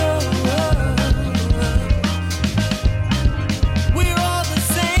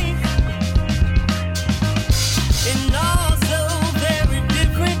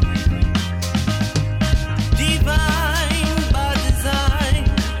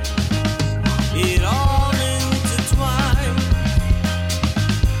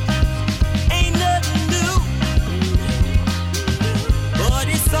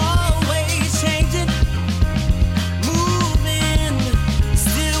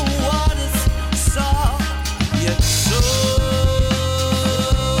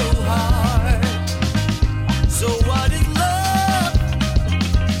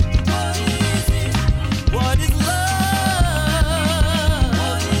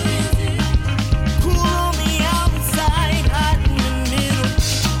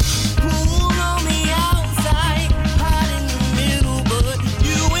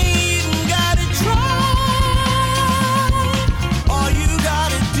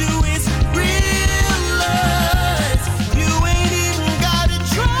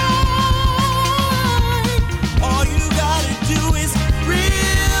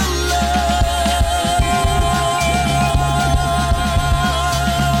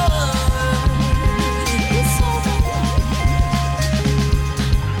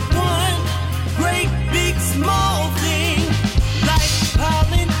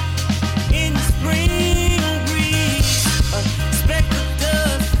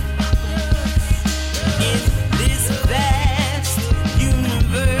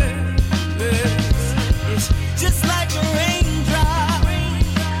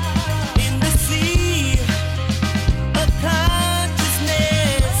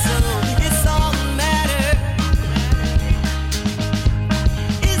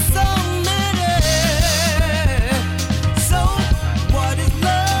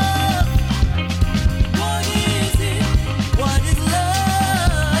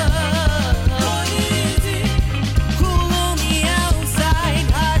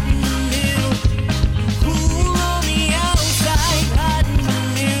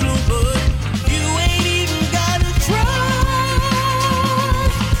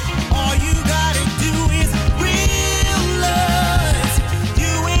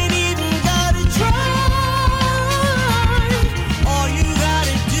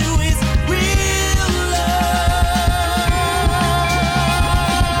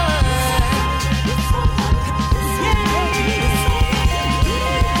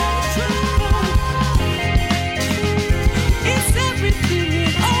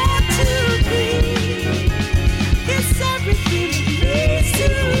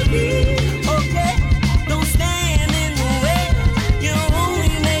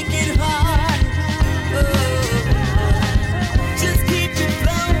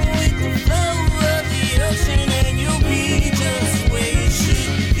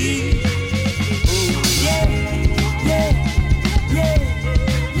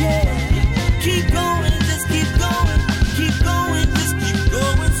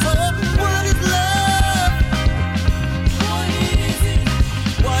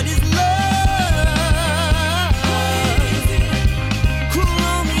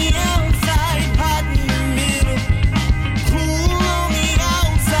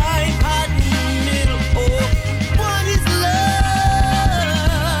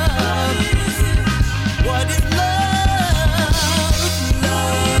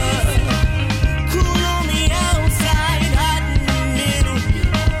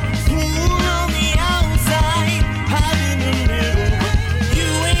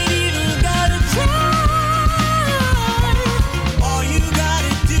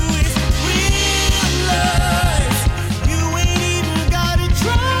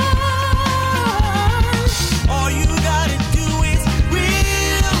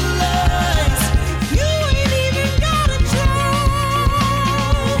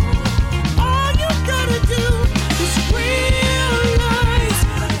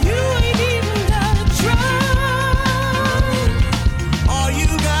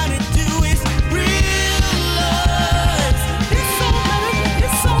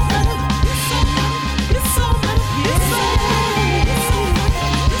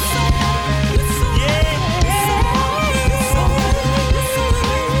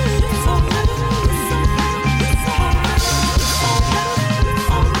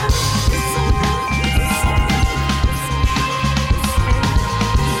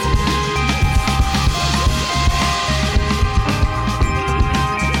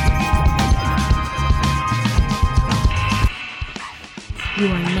 You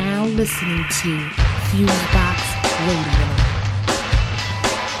are now listening to Fusebox Radio.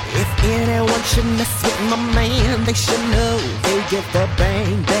 If anyone should mess with my man, they should know they get the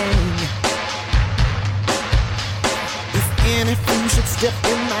bang bang. If any fool should step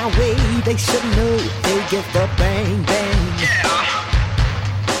in my way, they should know they get the bang bang. Yeah.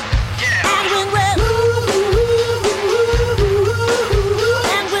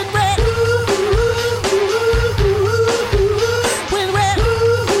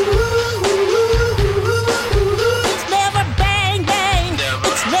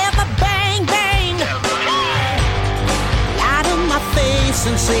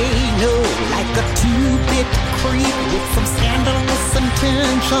 And say no like a two-bit creep with some scandalous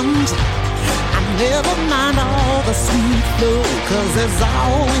intentions. I never mind all the sweet flow, cause there's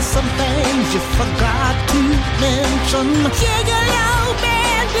always some things you forgot to mention. Gigolo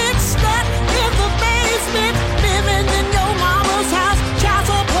bandit stuck in the basement, living in your mama's house, child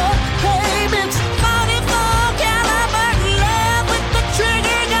support payments, 44 caliber love with the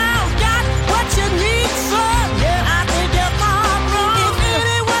trigger down. Got what you need, son. Yeah, I think you're far wrong. If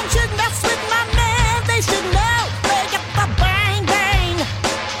anyone should mess with my man, they should know they get the bang bang.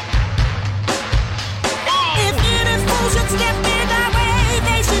 If any fool should step in our way,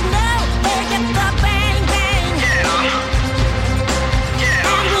 they should know they get the bang bang.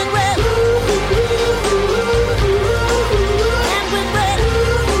 And when we're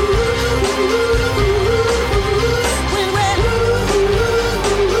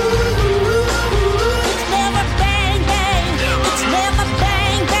it's never bang bang. It's never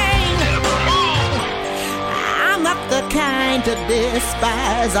bang bang. I'm not the kind to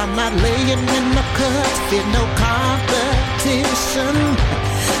despise. I'm not laying in the cut, fear no competition.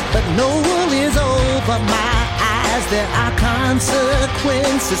 But no wool is over my eyes. There are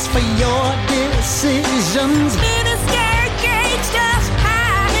consequences for your decisions. Miniskirt, gauge dust,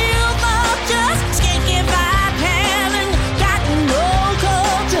 high heel vultures, skinky vibe having got no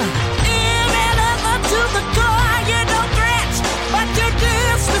culture. Irrelevant to the core, you don't threat, but you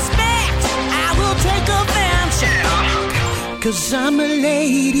disrespect. I will take offense. Cause I'm a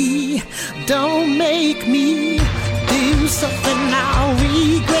lady, don't make me do something I'll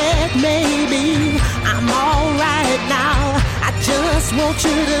regret. Maybe I'm alright now, I just want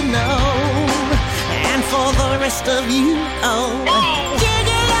you to know. And for the rest of you,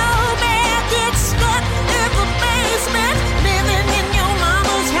 Gigolo bandit stuck in the basement, living in your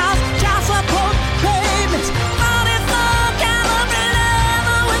mama's house, child support payments, 44 caliber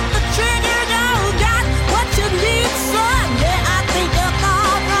leather with the trigger down. Got what you need, son. Yeah, I think you're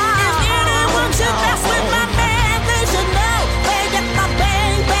far wrong. If anyone should mess with my man, they should know they get the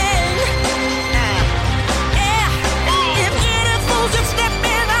bang bang. Yeah. If any fool should step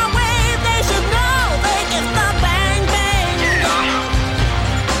in our way, they should know they get the bang bang.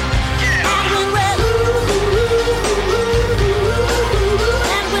 And when we're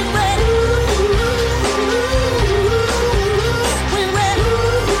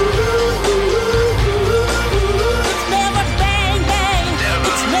it's never bang bang.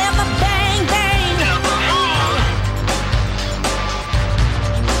 It's never bang bang.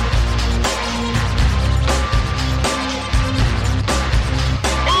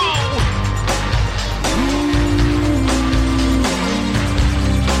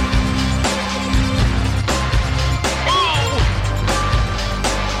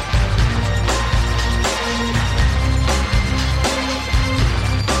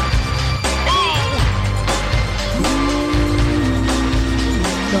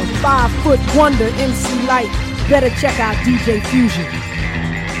 The 5-foot wonder MC Light. Better check out DJ Fusion.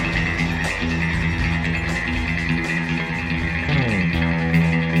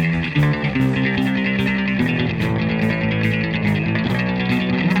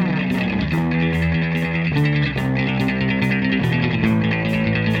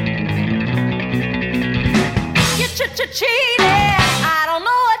 You cheated. I don't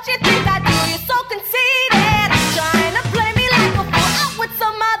know what you think I do. You're so conceited. Trying to play me like a fool out with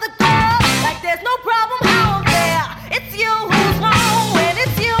some other girl. Like there's no problem how I'm there. It's you who's wrong.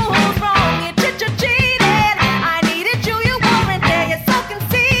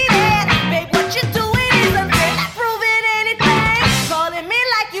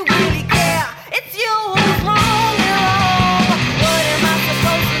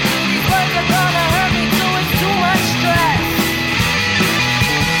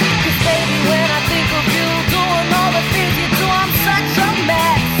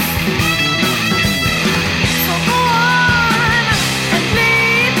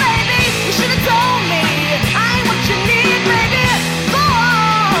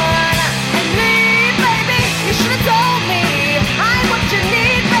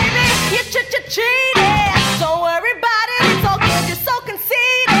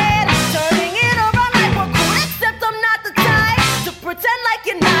 like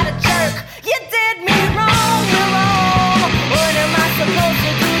you're not a jerk. You did me wrong, you're wrong. What am I supposed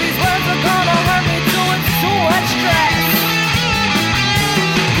to do? These words are gonna hurt me too. It's too much stress.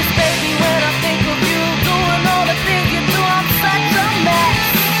 'Cause baby, when I think of you doing all the things you do, I'm such a mess.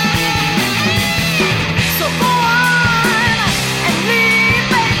 So go on and leave,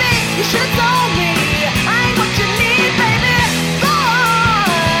 baby. You should've told me I ain't what you need, baby. Go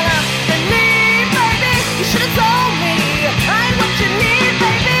on and leave, baby. You should've told me I ain't what you need,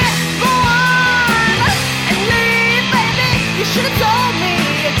 baby. Go on and leave, baby. You should've told me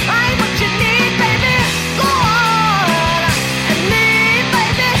I ain't what you need, baby. Go on and leave,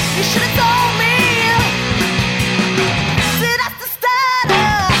 baby. You should've told me. See, that's the starter,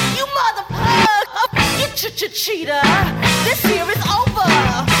 you motherfucker. You cheater. This here is over.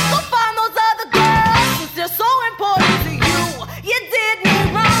 Go find those other girls, 'cause they're so important to you. You did me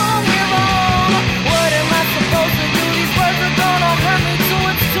wrong, you're wrong. What am I supposed to do? These words are gonna hurt me too.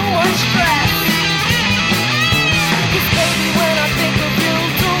 It's too much stress. 'Cause baby, when I think of you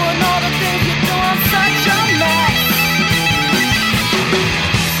doing all the things you do, I'm such a mess.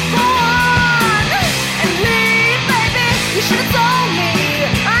 Go on and leave, baby. You should've told me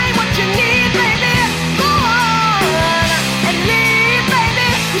I ain't what you need, baby. Go on and leave, baby.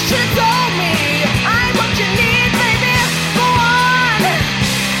 You should've told me I ain't what you need, baby. Go on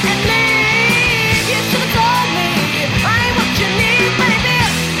and leave. You should've told me I ain't what you need, baby.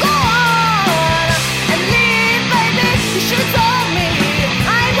 Go on and leave, baby. You should've told me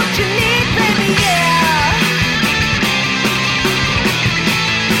I ain't what you need, baby. Yeah.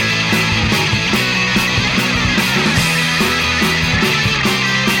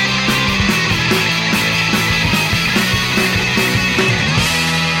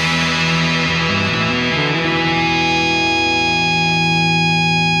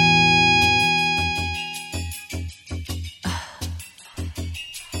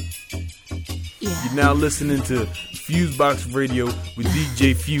 You're now listening to Fusebox Radio with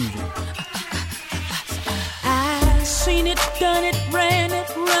DJ Fusion. I seen it, done it, ran it,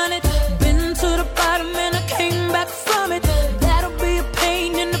 run it, been to the bottom and I came back from it. That'll be a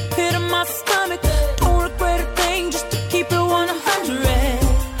pain in the pit of my stomach. Don't regret a thing just to keep it 100.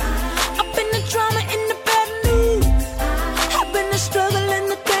 I've been the drama in the bad news. I've been the struggle in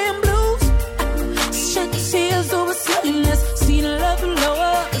the damn blues. Shed tears over silliness. Seen love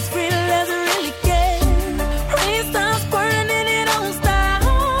lower as real as it really gets. Rain starts burning and it don't stop.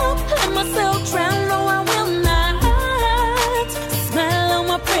 Let myself drown, no I will not. Smile on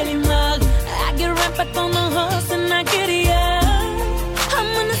my pretty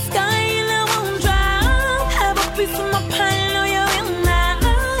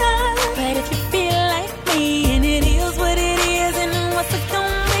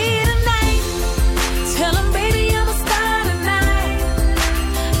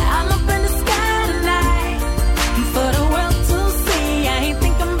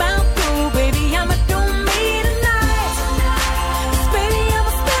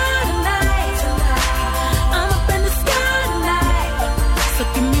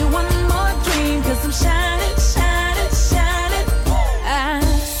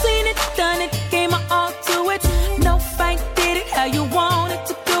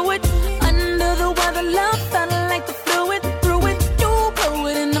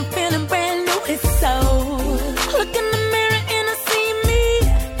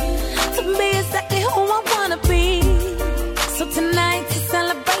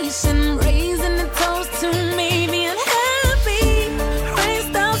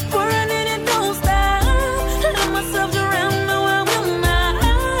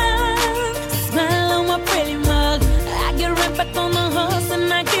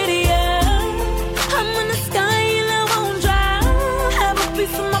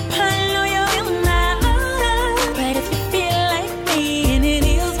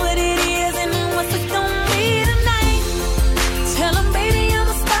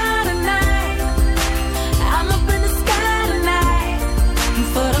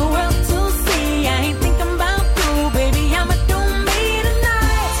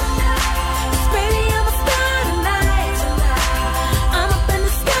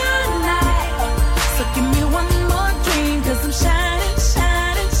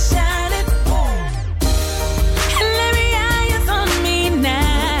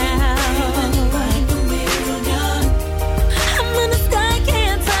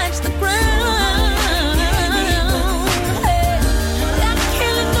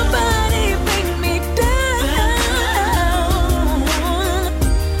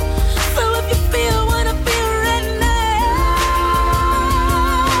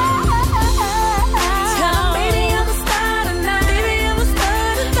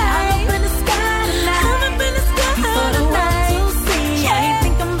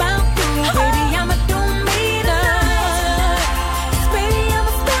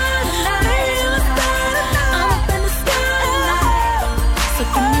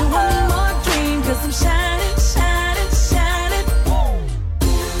 'cause I'm shining, shining, shining.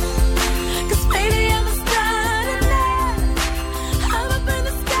 'Cause maybe I'm a star tonight. I'm up in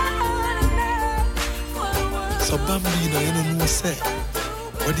the sky tonight for the world. So Bambino, you don't know say.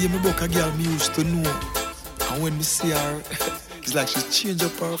 But the book a girl me used to know. And when me see her, it's like she's changed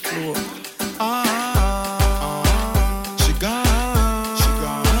up her flow. She gone.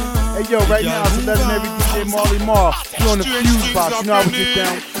 Hey yo, right now it's the legendary DJ Marley Marl. You on the fuse box, you know how we get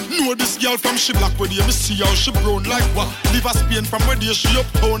down. Know this girl from she black where they me see how she brown like what. Live a Spain from where they she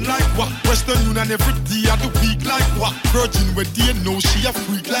uptown like what. Western Union every day of the week like what. Virgin where they know she a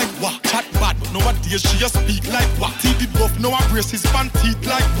freak like what. Chat bad but nowadays she a speak like what. Teeth buff now her braces pan teeth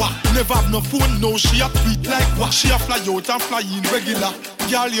like what. Never have no phone now she a tweet like what. She a fly out and fly in regular.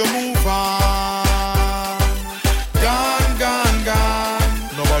 Girl you move on. Gone, gone, gone.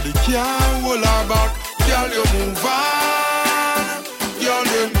 Nobody can hold her back. Girl you move on. Girl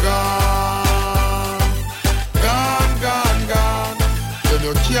them gone. Gone, gone, gone. Then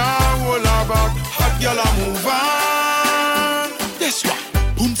you can't hold her back. Hot girl a move on. Guess what?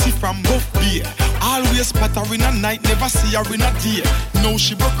 Boomsy from both beer. Always pat her in a night, never see her in a day. Now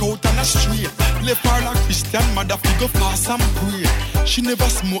she broke out on a street. Left her like Christian mother figure fast and pray. She never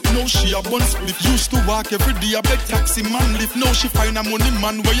smoke, now she a bun split. Used to walk every day, a beg taxi man lift. Now she find a money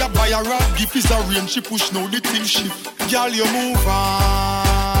man where you buy a rap gift. Is a rain, she push now the thing shift. Girl you move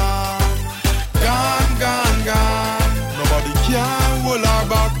on. Gone, gone, gone. Nobody can hold her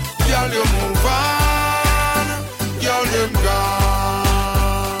back. Girl you move on. Girl them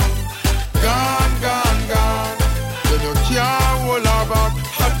gone. Gone, gone, gone. Then you can't hold her back.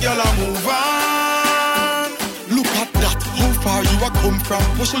 Hot girl a move on. Look at that, how far you a come from.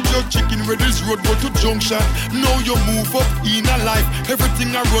 Muscle jerk chicken where this road go to junction. Now you move up in a life.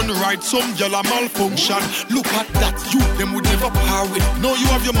 Everything I run right, some girl a malfunction. Look at that, you them would never par with. Now you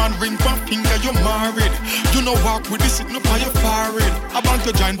have your man ring from finger, you're married. You know walk with this sitting up on your forehead. A bank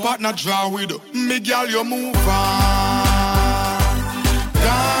to join partner draw with. Me girl you move on.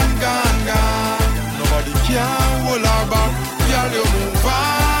 Gone, gone, gone. Nobody can hold her back. Girl you move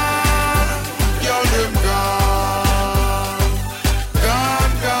on. Girl them gone.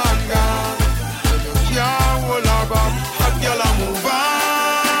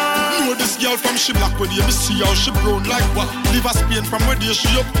 Girl from she black where they me see how she brown like what. Live a Spain from where they she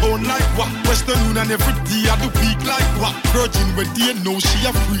uptown like what. Western Union every day of the week like what. Virgin where they know she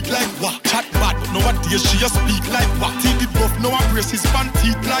a freak like what. Chat bad but nowadays she a speak like what. Teeth buff now her braces pan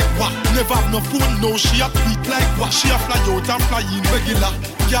teeth like what. Never have no phone now she a tweet like what. She a fly out and fly in regular.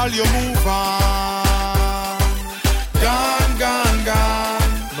 Girl you move on. Gone, gone, gone.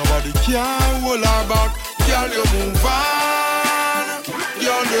 Nobody can hold her back. Girl you move on.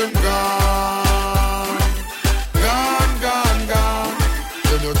 Girl them gone. Gone, gone, gone.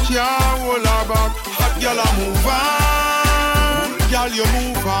 Then you can't hold her back. Hot girl a move on. Girl you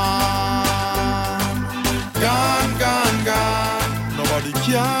move on. Gone, gone, gone. Nobody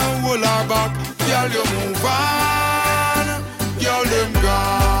can hold her back. Girl you move on. Girl them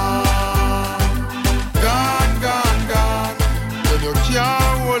gone. Gone, gone, gone. Then you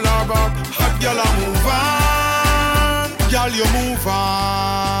can't hold her back. Hot girl a move on. Girl you move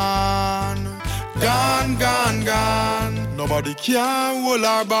on. Gone, gone, gone. Nobody can hold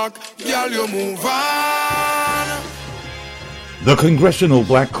her back. Girl you move on. The Congressional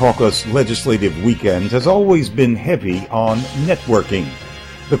Black Caucus Legislative Weekend has always been heavy on networking.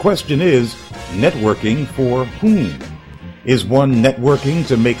 The question is, networking for whom? Is one networking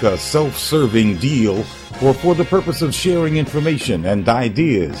to make a self-serving deal, or for the purpose of sharing information and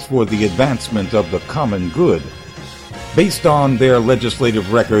ideas for the advancement of the common good? Based on their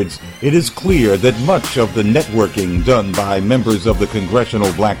legislative records, it is clear that much of the networking done by members of the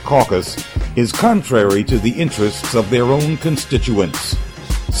Congressional Black Caucus is contrary to the interests of their own constituents.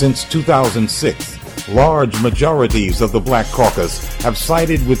 Since 2006, large majorities of the Black Caucus have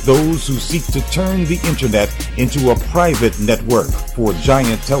sided with those who seek to turn the Internet into a private network for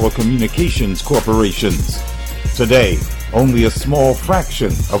giant telecommunications corporations. Today, only a small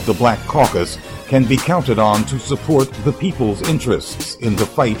fraction of the Black Caucus can be counted on to support the people's interests in the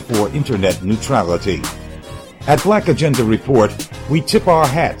fight for Internet neutrality. At Black Agenda Report, we tip our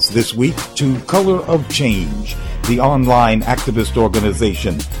hats this week to Color of Change, the online activist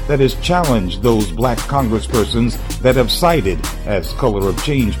organization that has challenged those black congresspersons that have sided, as Color of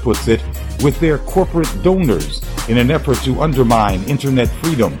Change puts it, with their corporate donors in an effort to undermine Internet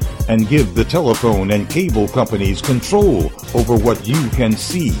freedom and give the telephone and cable companies control over what you can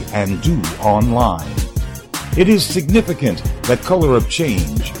see and do online. It is significant that Color of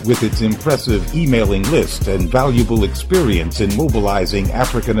Change, with its impressive emailing list and valuable experience in mobilizing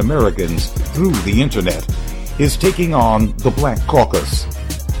African Americans through the internet, is taking on the Black Caucus.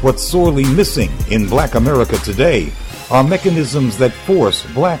 What's sorely missing in Black America today are mechanisms that force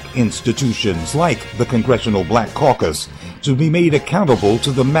black institutions like the Congressional Black Caucus to be made accountable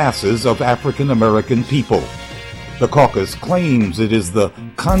to the masses of African American people. The caucus claims it is the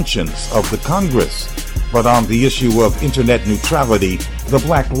conscience of the Congress, but on the issue of internet neutrality, the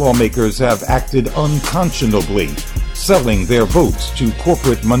black lawmakers have acted unconscionably, selling their votes to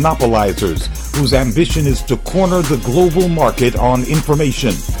corporate monopolizers whose ambition is to corner the global market on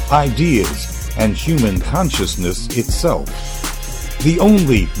information, ideas, and human consciousness itself. The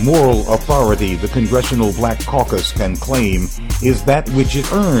only moral authority the Congressional Black Caucus can claim is that which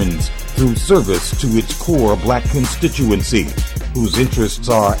it earns through service to its core black constituency, whose interests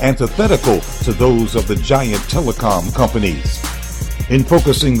are antithetical to those of the giant telecom companies. In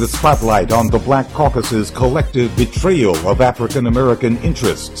focusing the spotlight on the Black Caucus's collective betrayal of African American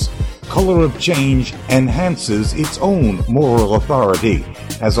interests, Color of Change enhances its own moral authority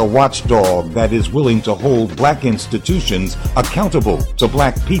as a watchdog that is willing to hold black institutions accountable to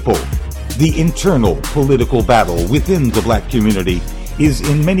black people. The internal political battle within the black community is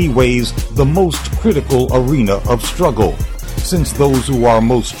in many ways the most critical arena of struggle, since those who are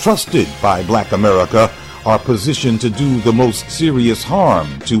most trusted by Black America are positioned to do the most serious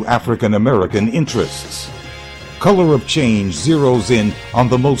harm to African American interests. Color of Change zeroes in on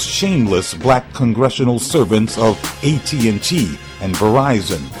the most shameless black congressional servants of AT&T and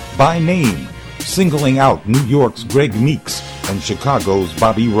Verizon by name, singling out New York's Greg Meeks and Chicago's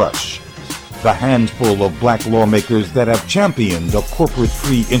Bobby Rush. The handful of black lawmakers that have championed a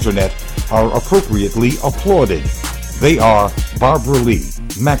corporate-free internet are appropriately applauded. They are Barbara Lee,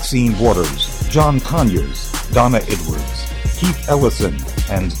 Maxine Waters, John Conyers, Donna Edwards, Keith Ellison,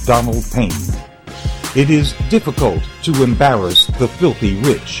 and Donald Payne. It is difficult to embarrass the filthy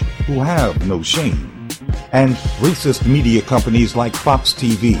rich who have no shame. And racist media companies like Fox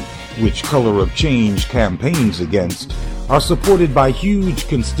TV, which Color of Change campaigns against, are supported by huge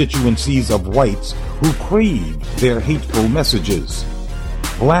constituencies of whites who crave their hateful messages.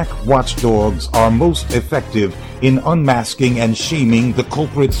 Black watchdogs are most effective in unmasking and shaming the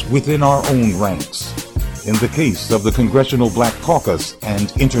culprits within our own ranks. In the case of the Congressional Black Caucus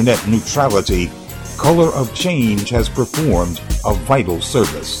and internet neutrality, Color of Change has performed a vital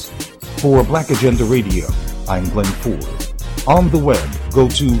service. For Black Agenda Radio, I'm Glenn Ford. On the web, go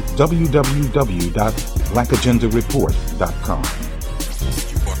to www.blackagendareport.com.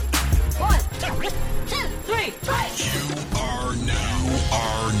 1, 2, 3, 4. You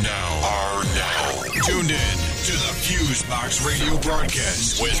are now tuned in to the Fusebox Radio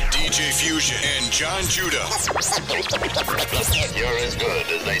broadcast with DJ Fusion and John Judah. You're as good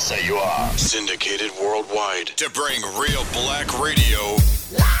as they say you are. Syndicated worldwide to bring real black radio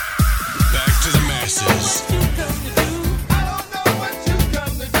back to the masses.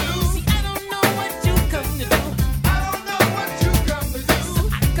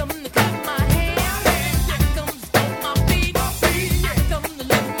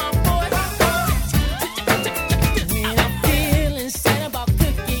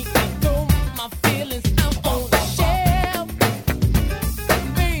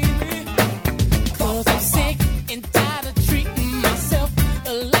 Cause I'm sick and tired of treating myself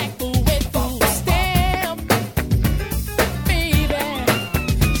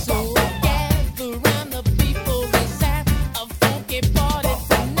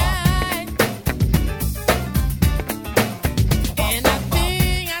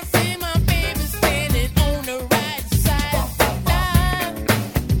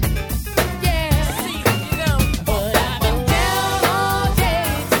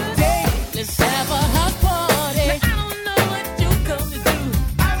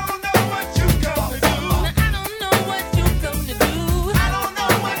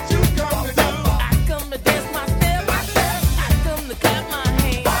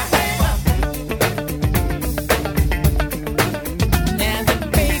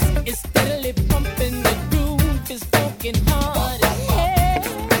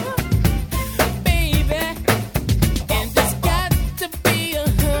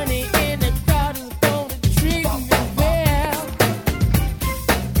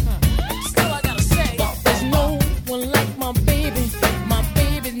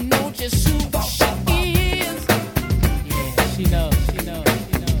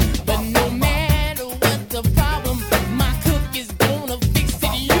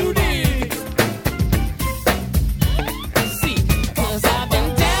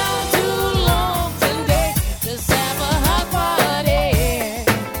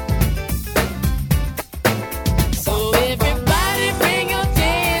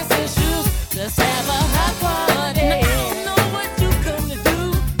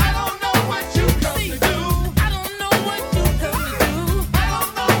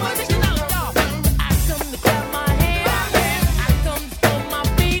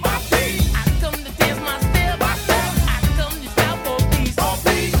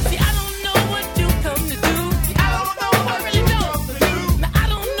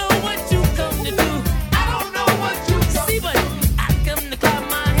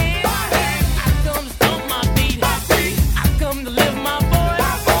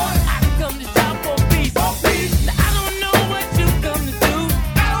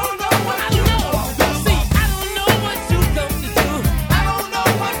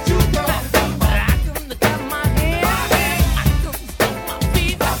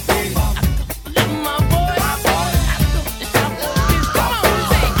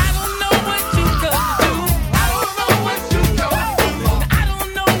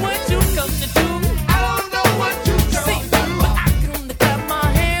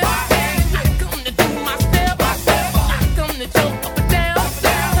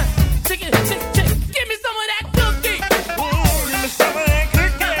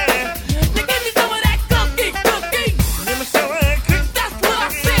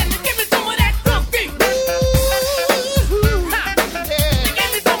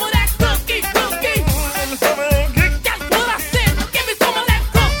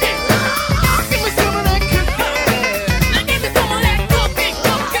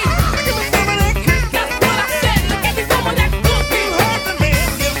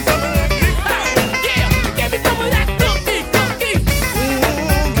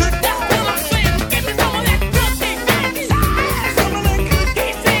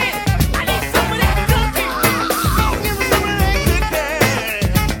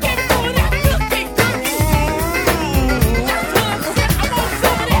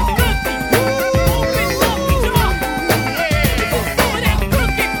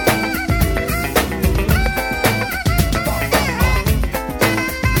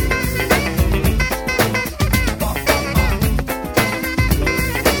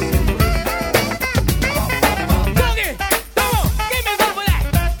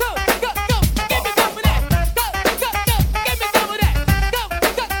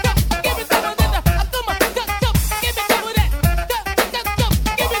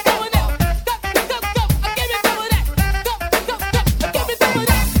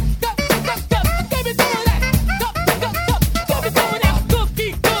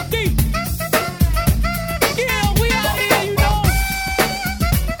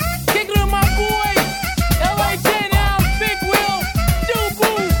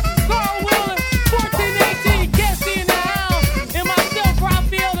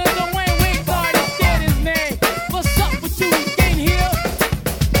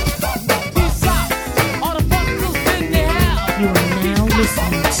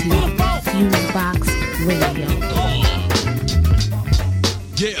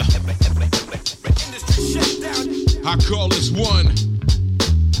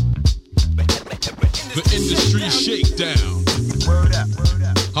The industry shakedown.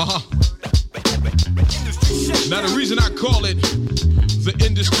 Now the reason I call it the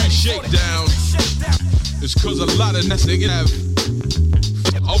industry shakedown is cause a lot of niggas have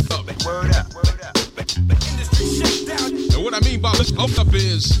up. And what I mean by this up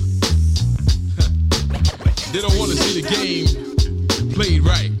is they don't want to see the game played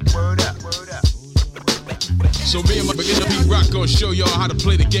right. So me and my beginner Pete Rock gonna show y'all how to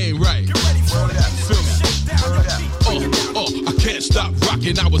play the game right. Feel me? I can't stop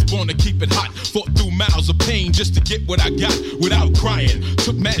rocking. I was born to keep it hot. Fought through miles of pain just to get what I got without crying.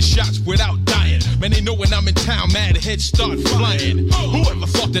 Took mad shots without dying. Man, they know when I'm in town, mad heads start flying. Whoever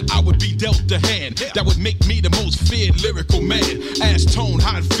thought that I would be dealt a hand that would make me the most feared lyrical man? Ass tone,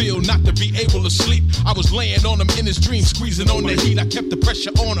 how it feel not to be able to sleep. I was laying on him in his dream, squeezing on the heat. I kept the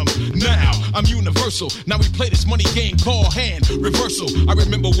pressure on him. Now I'm universal. Now we play this money game called hand reversal. I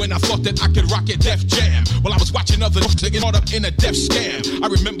remember when I thought that I could rock it Def Jam while I was watching other niggas get caught up in a death scam. I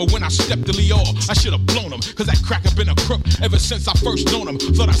remember when I stepped to Leo, I should have blown him, cause that cracker been a crook ever since I first known him.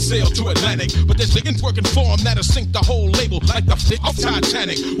 Thought I sailed to Atlantic, but there's niggas working for him that'll sink the whole label like the fit of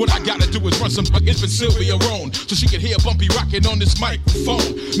Titanic. What I gotta do is run some buckets with Sylvia Roan so she can hear Bumpy rocking on this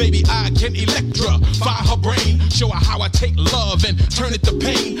microphone. Maybe I can electrify her brain, show her how I take love and turn it to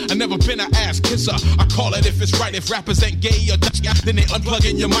pain. I never been an ass kisser, I call it if it's right. If rappers ain't gay or Dutch, then they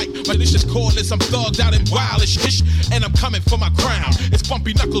unplugging your mic. Malicious cordless, I'm thugged out and wildish, and I'm coming for my crown. It's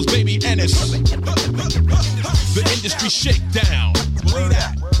Bumpy Knuckles, baby, and it's the industry shakedown. Believe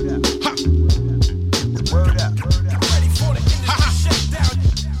that. Ha. Word up. Ready for it. Ha ha.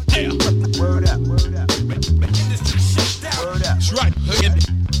 Yeah. Word up. Industry shakedown. Word up. That's right.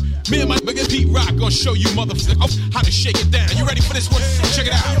 Me and my nigga Pete Rock gonna show you motherfuckers how to shake it down. You ready for this one? Check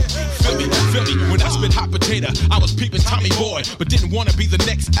it out. Feel me? When I spit hot potato, I was peeping Tommy Boy, but didn't want to be the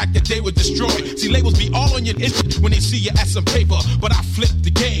next act that they would destroy. See, labels be all on your itch when they see you at some paper, but I flipped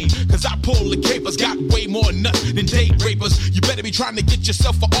the game, cause I pull the capers, got way more nuts than date rapers. You better be trying to get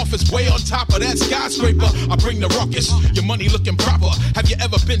yourself for office way on top of that skyscraper. I bring the ruckus, your money looking proper. Have you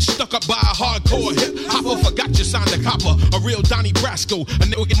ever been stuck up by a hardcore hip hopper? Forgot you signed a copper, a real Donnie Brasco, a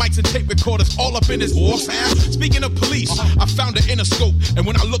nigga get mics and tape recorders all up in his horse ass. Speaking of police, I found an Interscope, and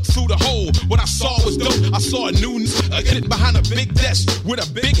when I looked through the hole, what I saw was dope. I saw a Newton's sitting behind a big desk with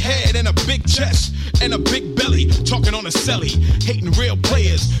a big head and a big chest and a big belly, talking on a celly, hating real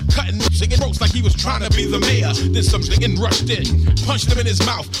players, cutting chicken throats like he was trying to be the mayor. Then some chicken rushed in, punched him in his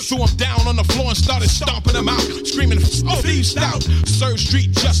mouth, threw him down on the floor and started stomping him out, screaming, "Oh, Steve Stout, serve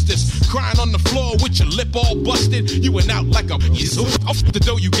street justice," crying on the floor with your lip all busted. You went out like a off the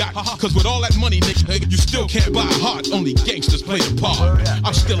dough you got, cause with all that money, nigga, you still can't buy a heart. Only gangsters play the part.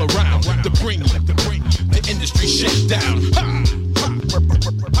 I'm still around to bring the industry shakedown.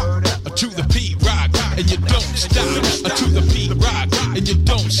 To the Pete Rock, and you don't stop. To the Pete Rock, and you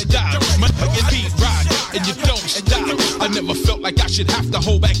don't stop. My Pete Rock, and you don't stop. I never felt like I should have to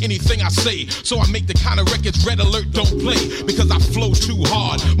hold back anything I say, so I make the kind of records Red Alert don't play, because I flow too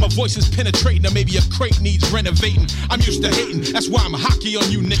hard. My voice is penetrating, or maybe a crate needs renovating. I'm used to hating, that's why I'm hockey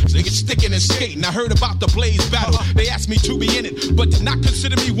on you niggas. They get sticking and skating. I heard about the Blaze battle, they asked me to be in it, but did not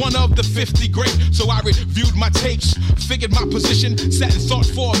consider me one of the 50 great. So I reviewed my tapes, figured my position, sat and thought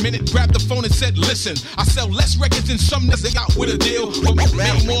for a minute, grabbed the phone and said, listen, I sell less records than some niggas got with a deal, but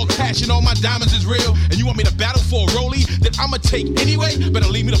made more cash and all my diamonds is real, and you want me to battle for a rollie that I'ma take anyway? Better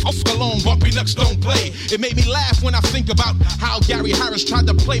leave me the fuck alone, Bumpy Knucks don't play. It made me laugh when I think about how Gary Harris tried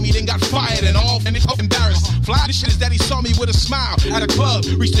to play me, then got fired and all, and embarrassed. Fly this shit is that he saw me with a smile at a club,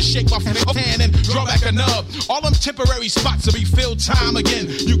 reached to shake my hand and draw back a nub. All them temporary spots will be filled time again.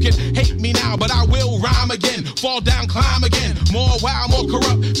 You can hate me now, but I will rhyme again. Fall down, climb again. More wild, more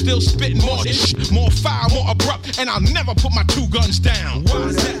corrupt, still spitting more ish, more foul, more abrupt, and I'll never put my two guns down. Why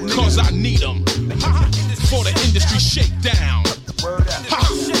is that? Cause I need them for the industry shakedown.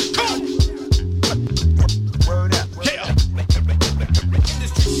 Yeah.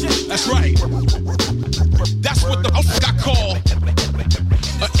 That's right. That's what the fuck I call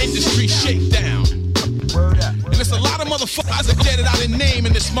an industry shakedown. And there's a lot of motherfuckers that get it out in name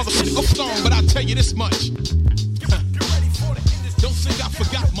in this motherfucking song, but I'll tell you this much. Don't think I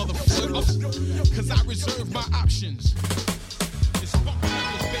forgot, motherfucker, cause I reserve my options.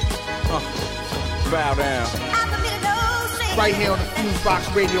 Bow down. Right here on the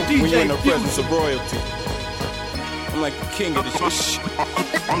Fusebox Radio. DJ when you're in the presence of royalty. I'm like the king of this shit.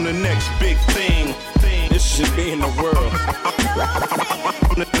 I'm the next big thing. This should be in the world.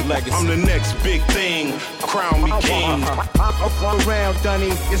 I'm the next big thing. Crown me king. Around,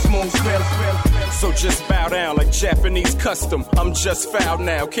 Dunny, it's more real. So just bow down like Japanese custom. I'm just foul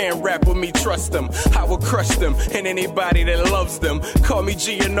now, can't rap with me, trust them. I will crush them and anybody that loves them. Call me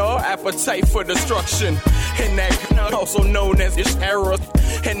GNR, appetite for destruction. And that also known as this era.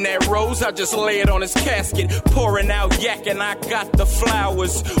 And that rose, I just lay it on his casket. Pouring out yak and I got the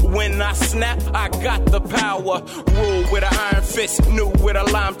flowers. When I snap, I got the power. Rule with an iron fist, new with a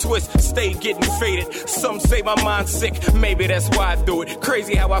lime twist. Stay getting faded. Some say my mind's sick, maybe that's why I do it.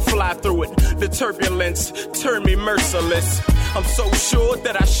 Crazy how I fly through it. The turbulence turn me merciless. I'm so sure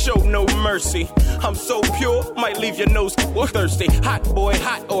that I show no mercy. I'm so pure, might leave your nose thirsty. Hot boy,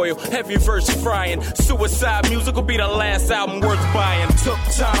 hot oil, heavy verse frying. Suicide music will be the last album worth buying. Took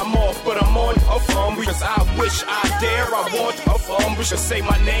time off, but I'm on a phone because I wish I dare. I want a phone. We should say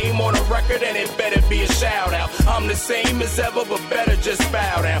my name on a record and it better be a shout out. I'm the same as ever, but better just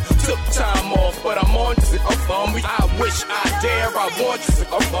bow down. Took time off, but I'm on a phone. I wish I dare. I want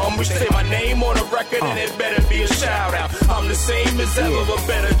a phone. We should say my name on a record and it better be a shout out. I'm the same as ever, but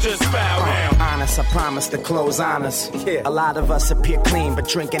better just bow down. Honest, I promise to close honest. A lot of us appear clean, but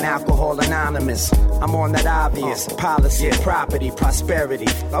drinking alcohol anonymous. I'm on that obvious policy, property, prosperity.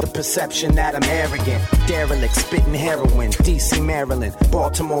 The perception that I'm arrogant, derelict, spitting heroin. DC, Maryland,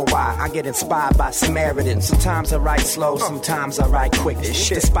 Baltimore, why? I get inspired by Samaritans. Sometimes I write slow, sometimes I write quick.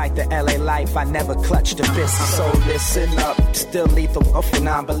 Despite the LA life, I never clutched a biscuit. So listen up, still lethal for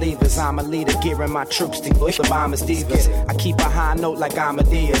non-believers. I'm a leader, gearing my troops to push the bombers divas. I keep a high note like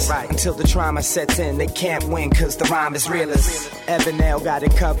Amadeus. Until the trauma sets in, they can't win cause the rhyme is realist. Evanel got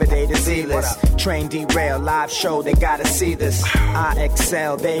it covered, they the zealous. Train derail, live show, they gotta see this. I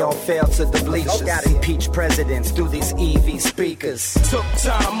excel, they all fail to the bleachers. Impeach presidents through these EV speakers. Took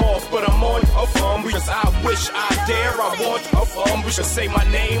time off, but I'm on a phone because I wish I dare. I want a phone. We should say my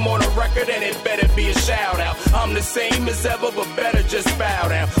name on a record and it better be a shout out. I'm the same as ever, but better just bow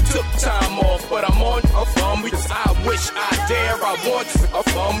down. Took time off, but I'm on a phone because I wish I dare. I want a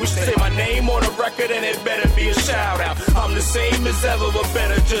phone. We should say my name on a record and it better be a shout out. I'm the same as ever, but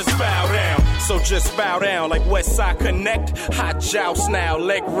better just bow down. So just bow down like Westside Connect. Hot joust now,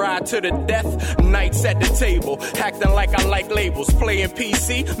 leg ride to the death. Nights at the table, acting like I like labels. Playing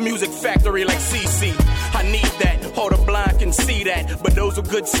PC, music factory like CC. I need that, all the blind can see that. But those who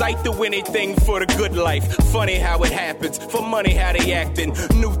good sight do anything for the good life. Funny how it happens, for money how they acting.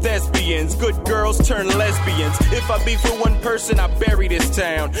 New thespians, good girls turn lesbians. If I be for one person, I bury this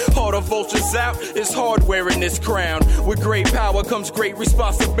town. All the vultures out, it's hard wearing this crown. With great power comes great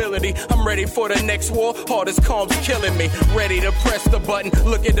responsibility. I'm ready for the next war, all this calm's killing me. Ready to press the button,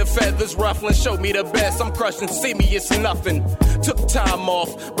 look at the feathers ruffling. Show me the best, I'm crushing, see me, it's nothing. Took time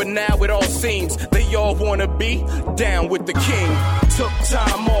off, but now it all seems they all wanna be down with the king. Took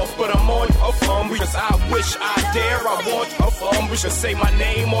time off, but I'm on a phone because I wish I dare. I want a phone. We should say my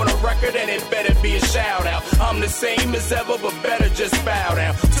name on a record and it better be a shout out. I'm the same as ever, but better just bow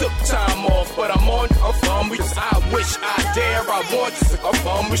down. Took time off, but I'm on a phone because I wish I dare. I want a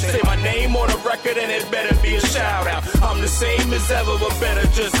phone. We should say my name on a record and it better be a shout out. I'm the same as ever, but better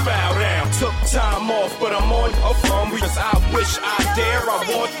just bow down. Took time off, but I'm on a phone because I wish I dare. I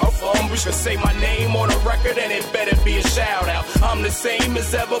want a phone. We should say my name on a record and it better be a shout out. I'm the same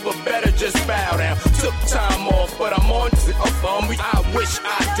as ever, but better just bow down. Took time off, but I'm on a phone. I wish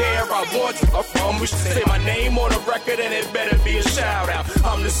I dare. I want a phone. We should say my name on a record and it better be a shout out.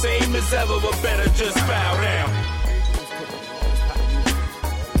 I'm the same as ever, but better just bow down.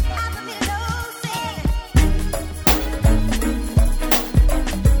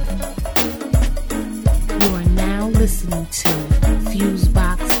 Listening to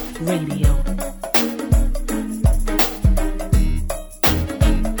Fusebox Radio.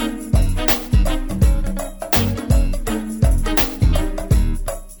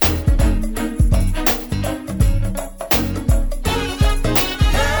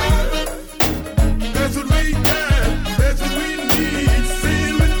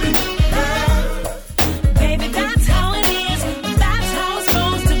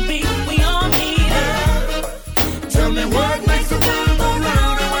 Tell me what makes the world go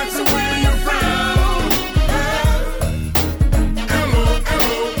round and what's the way you find.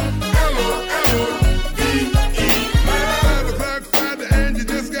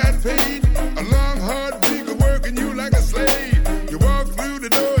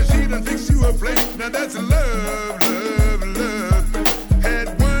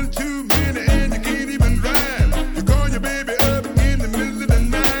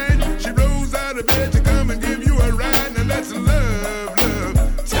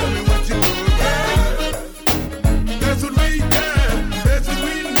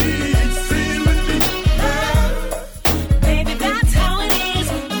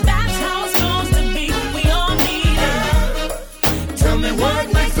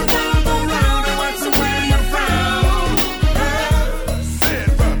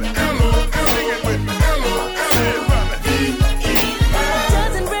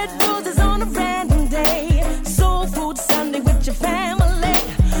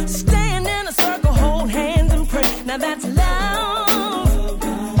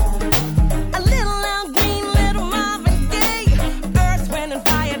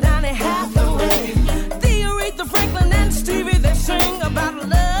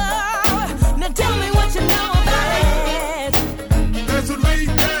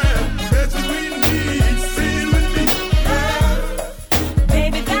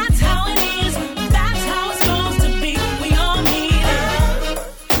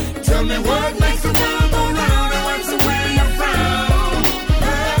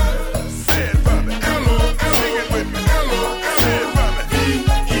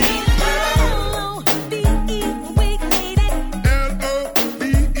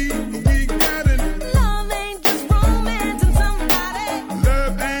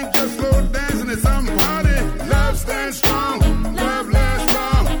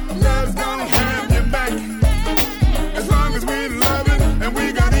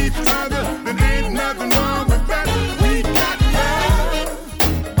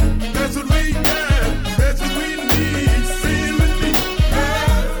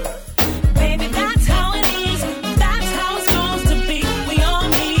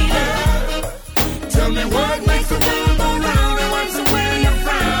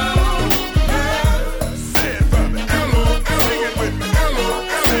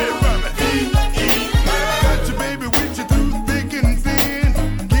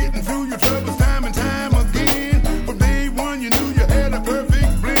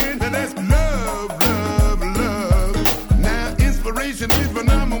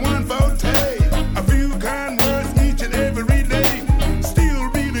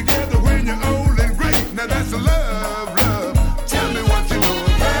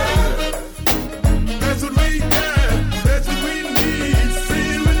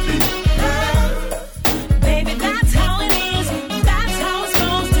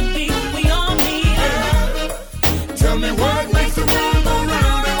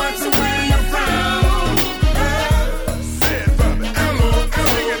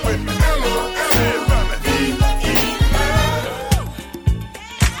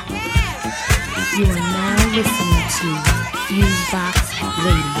 You are now listening to Fusebox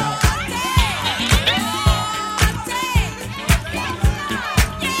Radio.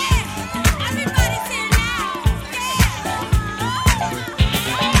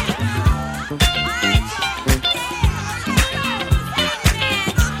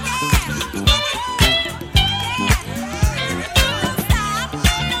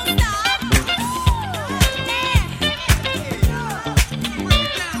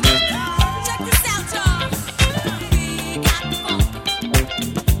 Check this out, y'all. We got the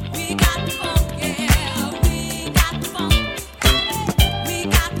funk.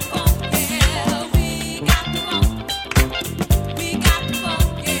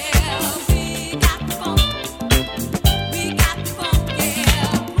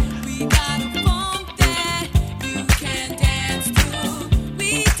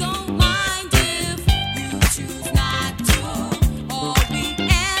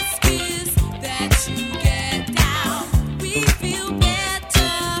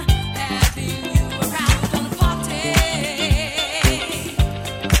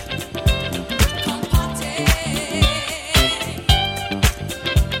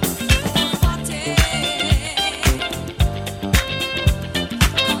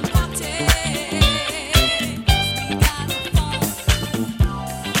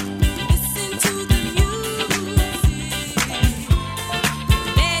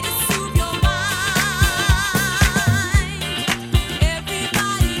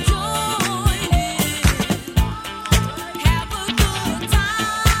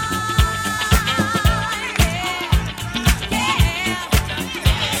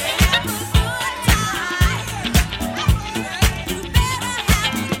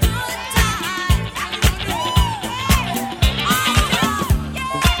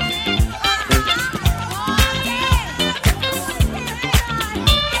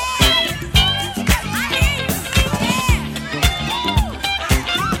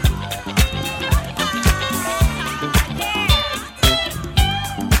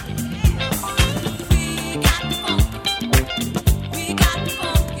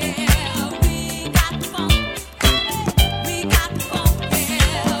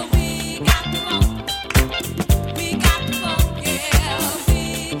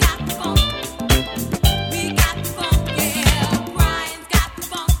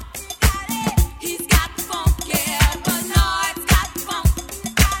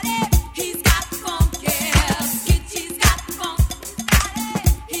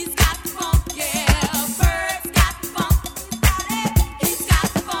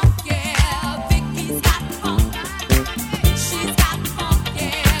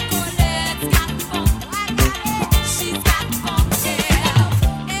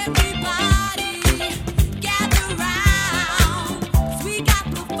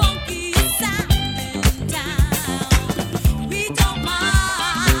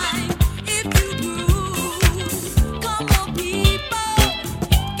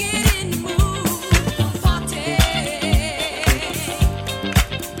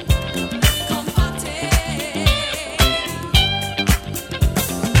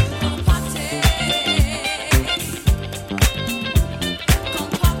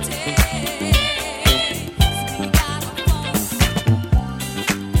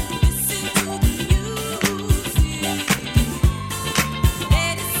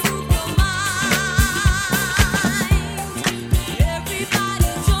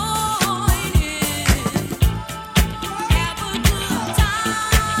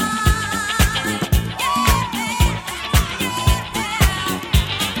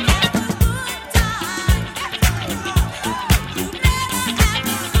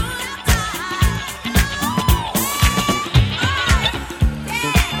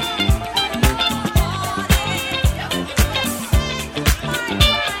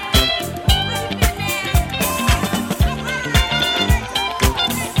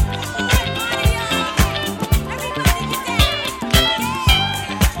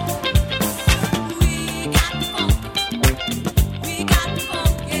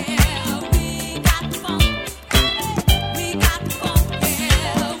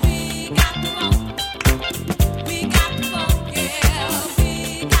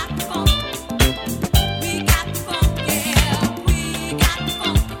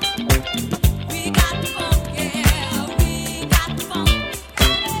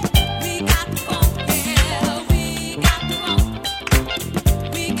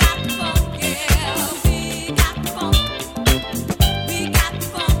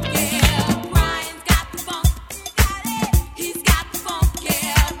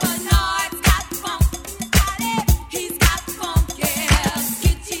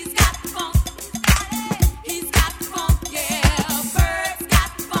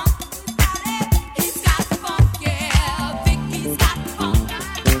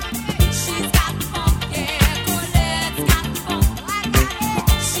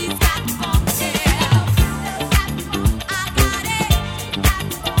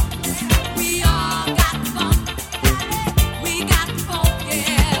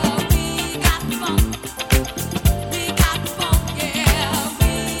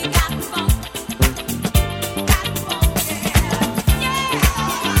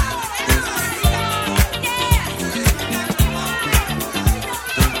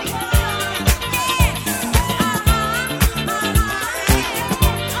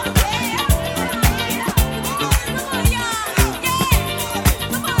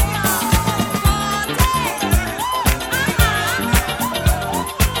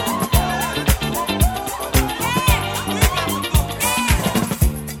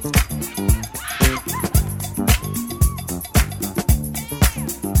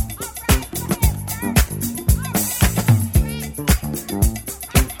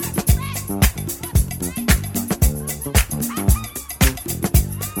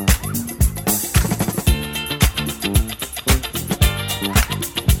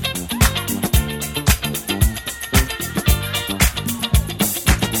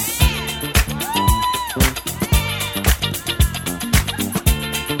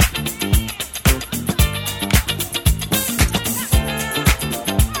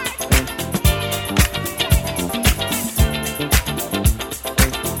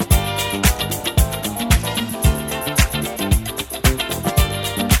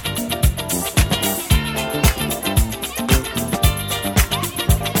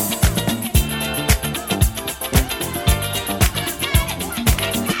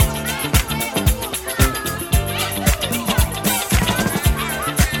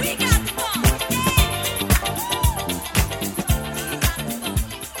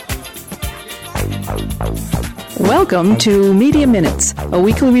 Welcome to Media Minutes, a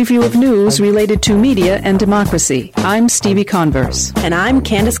weekly review of news related to media and democracy. I'm Stevie Converse. And I'm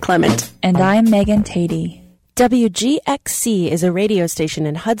Candace Clement. And I'm Megan Tatey. WGXC is a radio station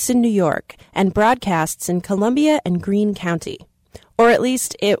in Hudson, New York, and broadcasts in Columbia and Greene County. Or at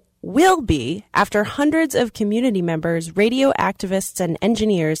least it will be after hundreds of community members, radio activists, and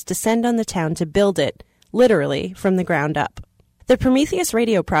engineers descend on the town to build it, literally, from the ground up. The Prometheus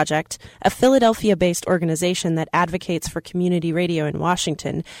Radio Project, a Philadelphia-based organization that advocates for community radio in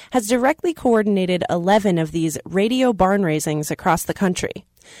Washington, has directly coordinated 11 of these radio barn raisings across the country.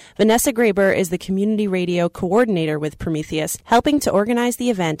 Vanessa Graber is the community radio coordinator with Prometheus, helping to organize the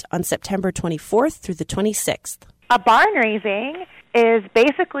event on September 24th through the 26th. A barn raising is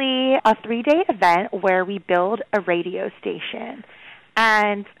basically a 3-day event where we build a radio station.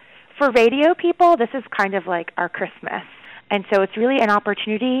 And for radio people, this is kind of like our Christmas. And so it's really an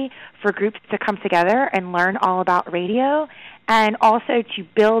opportunity for groups to come together and learn all about radio, and also to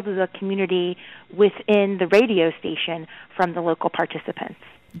build the community within the radio station from the local participants.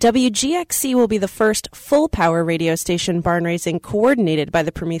 WGXC will be the first full-power radio station barn raising coordinated by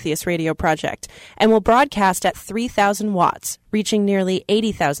the Prometheus Radio Project, and will broadcast at 3,000 watts, reaching nearly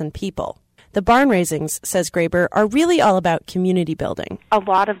 80,000 people. The barn raisings, says Graber, are really all about community building. A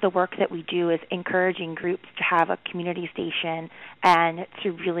lot of the work that we do is encouraging groups to have a community station and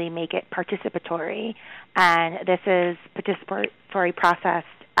to really make it participatory. And this is participatory process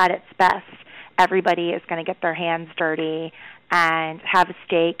at its best. Everybody is going to get their hands dirty and have a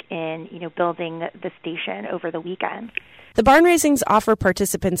stake in, building the station over the weekend. The barn raisings offer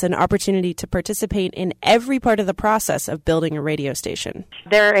participants an opportunity to participate in every part of the process of building a radio station.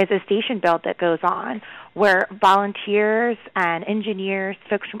 There is a station build that goes on where volunteers and engineers,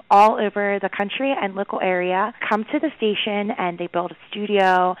 folks from all over the country and local area, come to the station and they build a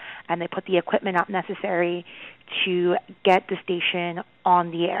studio and they put the equipment up necessary to get the station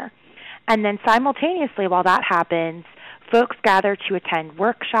on the air. And then simultaneously, while that happens, folks gather to attend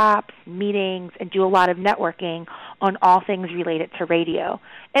workshops, meetings, and do a lot of networking on all things related to radio.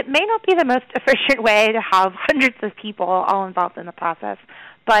 It may not be the most efficient way to have hundreds of people all involved in the process,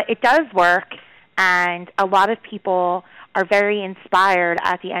 but it does work, and a lot of people are very inspired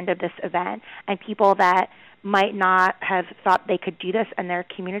at the end of this event, and people that might not have thought they could do this in their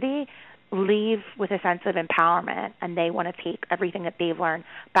community leave with a sense of empowerment, and they want to take everything that they've learned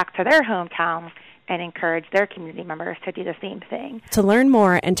back to their hometown and encourage their community members to do the same thing. To learn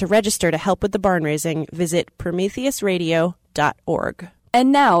more and to register to help with the barn raising, visit prometheusradio.org.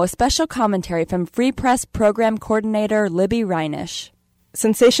 And now, a special commentary from Free Press Program Coordinator Libby Reinisch.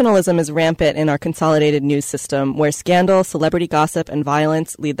 Sensationalism is rampant in our consolidated news system, where scandal, celebrity gossip, and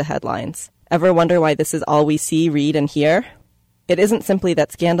violence lead the headlines. Ever wonder why this is all we see, read, and hear? It isn't simply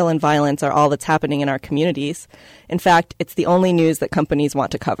that scandal and violence are all that's happening in our communities. In fact, it's the only news that companies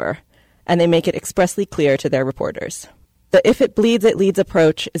want to cover, and they make it expressly clear to their reporters. The If It Bleeds, It Leads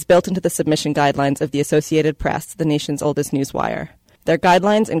approach is built into the submission guidelines of the Associated Press, the nation's oldest newswire. Their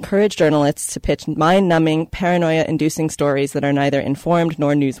guidelines encourage journalists to pitch mind-numbing, paranoia-inducing stories that are neither informed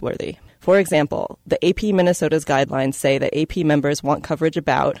nor newsworthy. For example, the AP Minnesota's guidelines say that AP members want coverage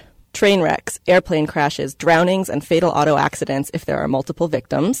about train wrecks, airplane crashes, drownings, and fatal auto accidents if there are multiple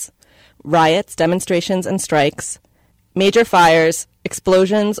victims, riots, demonstrations, and strikes, major fires,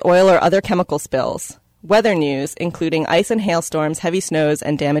 explosions, oil or other chemical spills, weather news, including ice and hailstorms, heavy snows,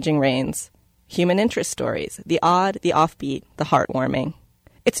 and damaging rains, human interest stories, the odd, the offbeat, the heartwarming.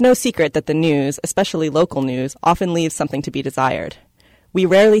 It's no secret that the news, especially local news, often leaves something to be desired. We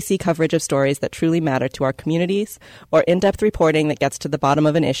rarely see coverage of stories that truly matter to our communities, or in-depth reporting that gets to the bottom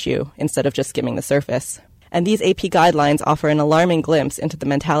of an issue instead of just skimming the surface. And these AP guidelines offer an alarming glimpse into the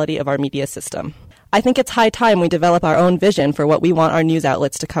mentality of our media system. I think it's high time we develop our own vision for what we want our news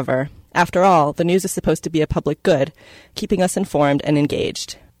outlets to cover. After all, the news is supposed to be a public good, keeping us informed and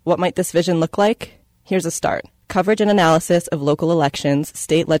engaged. What might this vision look like? Here's a start. Coverage and analysis of local elections,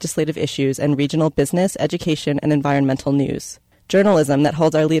 state legislative issues, and regional business, education, and environmental news. Journalism that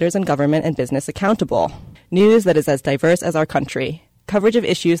holds our leaders in government and business accountable. News that is as diverse as our country. Coverage of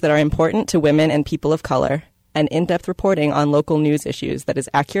issues that are important to women and people of color. And in-depth reporting on local news issues that is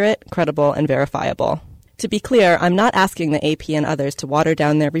accurate, credible, and verifiable. To be clear, I'm not asking the AP and others to water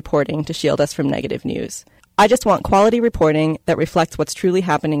down their reporting to shield us from negative news. I just want quality reporting that reflects what's truly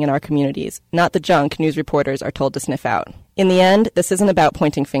happening in our communities, not the junk news reporters are told to sniff out. In the end, this isn't about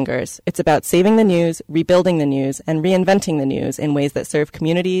pointing fingers. It's about saving the news, rebuilding the news, and reinventing the news in ways that serve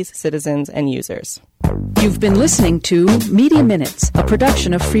communities, citizens, and users. You've been listening to Media Minutes, a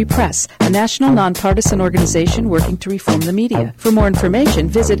production of Free Press, a national nonpartisan organization working to reform the media. For more information,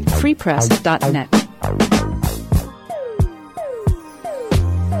 visit freepress.net.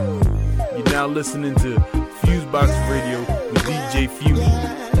 now listening to Fusebox Radio with DJ Fuse.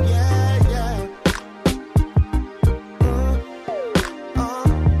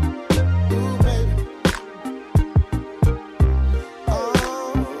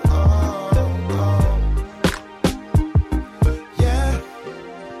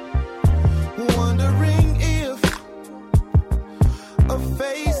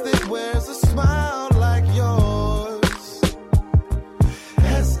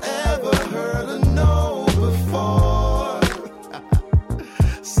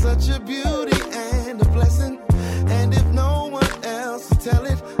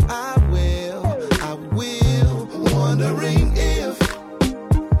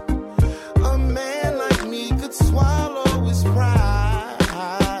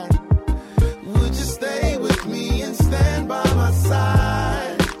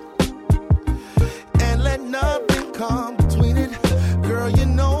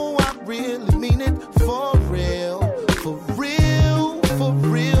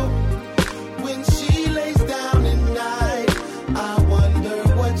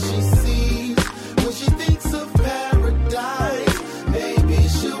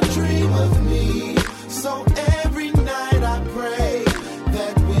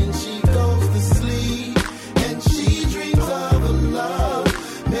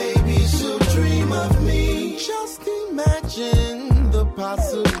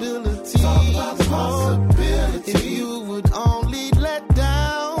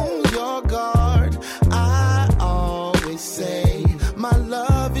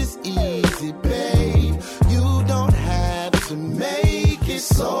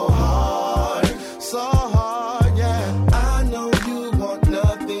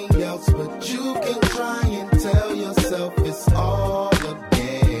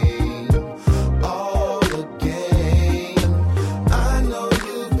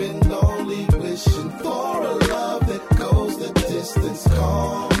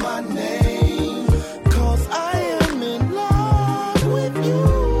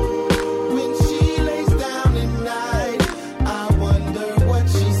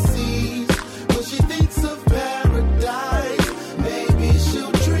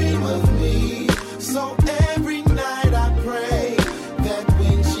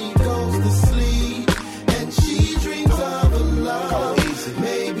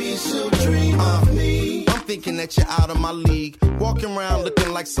 That you're out of my league, walking around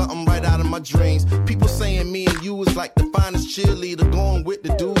looking like something right out of my dreams. People saying me and you was like the finest cheerleader, going with the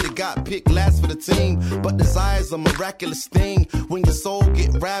dude that got picked last for the team. But desire's a miraculous thing. When your soul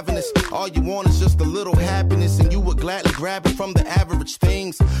get ravenous, all you want is just a little happiness, and you would gladly grab it from the average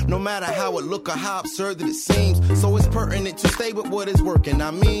things, no matter how it look or how absurd that it seems. So it's pertinent to stay with what is working.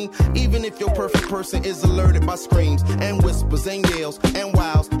 I mean, even if your perfect person is alerted by screams and whispers and yells and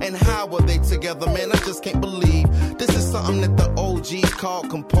wows, and how are they together, man? I just can't believe this is something that the OGs call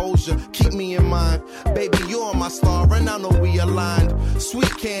composure. Keep me in mind, baby, you're my star, and I know we aligned.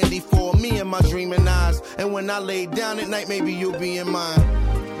 Sweet candy for me and my dreaming eyes. And when I lay down at night, maybe you'll be in mine. You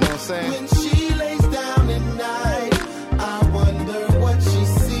know what I'm saying? When she lays down at night, I wonder what she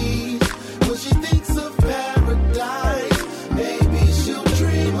sees. When she thinks of paradise, maybe she'll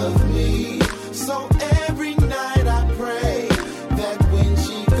dream of me. So every night I pray that when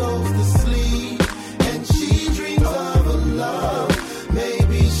she goes to sleep and she dreams of a love,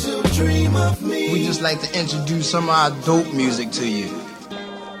 maybe she'll dream of me. We just like to introduce some of our dope music to you.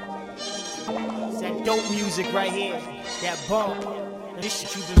 It's that dope music right here, that bump. This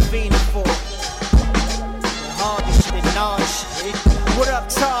shit you've been fiending for. The hardest shit, the non shit. What up,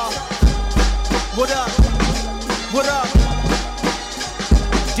 Tom? What up? What up?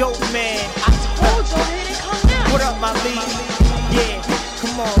 Dope man. I told you, here they come now. What up, my lead? Yeah,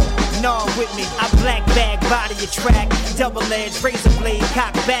 come on. Gnaw with me, I black bag, body your track. Double edge, razor blade,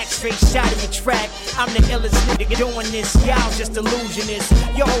 cock back, straight shot of your track. I'm the illest nigga doing this, y'all just illusionists.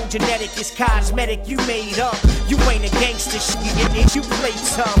 Your whole genetic is cosmetic, you made up. You ain't a gangster shit, you play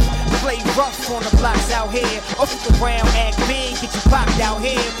tough. Play rough on the blocks out here. Or fuck around, act big, get you popped out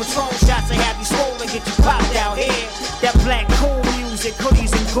here. Patron shots that have you swollen, get you popped out here. That black cool music,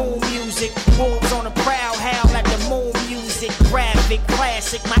 hoodies and goon music. Wolves on the prowl, howl at the moon music. Graphic,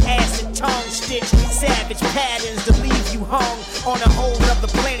 classic, my ass and tongue stitch. Savage patterns to leave you hung. On a whole other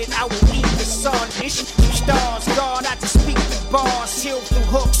planet, I will eat the sun. Issue stars, guard out to speak the bars. Chill through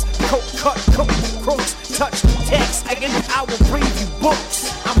hooks, coat cut, cook crooks. Touch text, again, I will bring you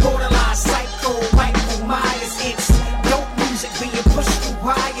books. I'm borderline psycho, Michael Myers. It's dope music being pushed through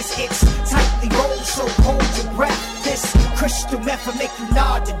wires. It's tightly rolled, so hold your breath. This crystal meth will make you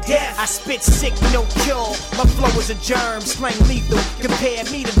nod to death. I spit sick, no cure. My flow is a germ, slang lethal. Compare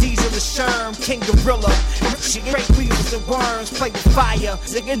me to Diesel the Sherm, King Gorilla. Great weevils and worms, play with fire.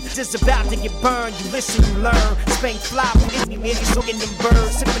 It's about to get burned. You listen, you learn. Spank fly with any soaking them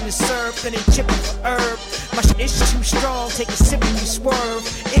birds, sipping the syrup, then they chipping for herb. My shit is too strong, take a sip and you swerve.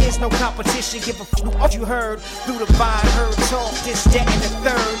 It is no competition, give a f what you heard. Through the vine, heard talk, this, that, and the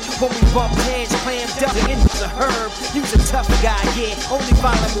third. When we bump heads, clammed up into the herb. Use a tough guy, yeah, only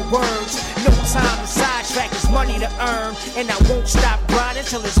violent with words. No time to sidetrack, it's money to earn. And I won't stop grinding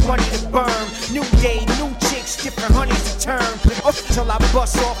till it's money to burn. New day, new chicks, different honeys to turn. Up till I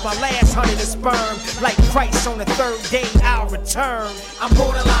bust off my last honey to sperm. Like Christ on the third day, I'll return. I'm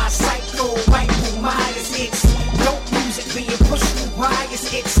borderline psycho, Michael Myers. It's dope music being pushed through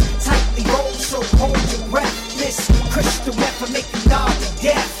wires. It's tightly rolled, so hold your breath. This crystal meth will make you nod to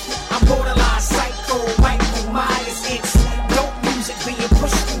death. I'm borderline psycho, Michael Myers. It's dope music being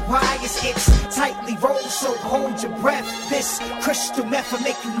pushed through wires. It's tightly rolled, so hold your breath. This crystal meth will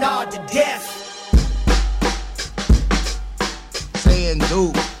make you nod to death. Saying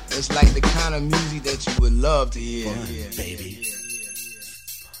dope, it's like the kind of music that you would love to hear. Baby.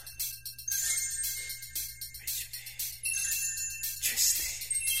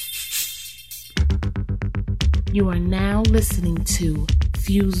 You are now listening to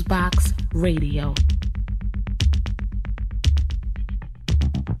Fusebox Radio.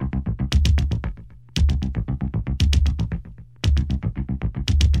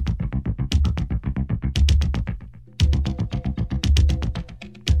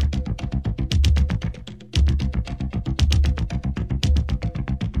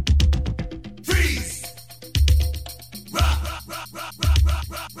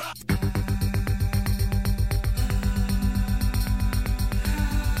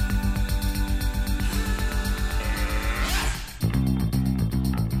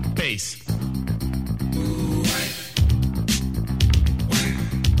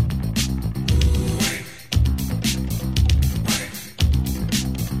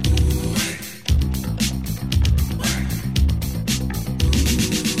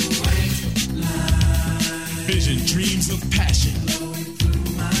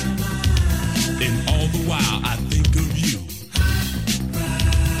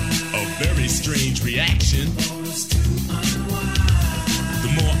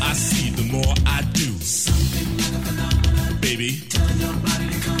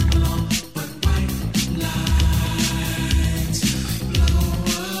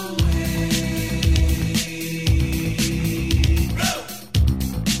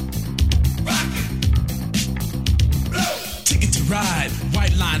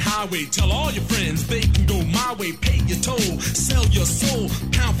 Tell all your friends they can go my way, pay your toll, sell your soul,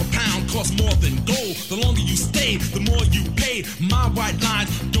 pound for pound, cost more than gold. The longer you stay, the more you pay. My white lines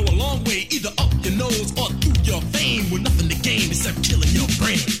go a long way, either up your nose or through your vein, with nothing to gain except killing your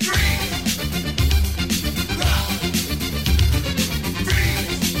brain.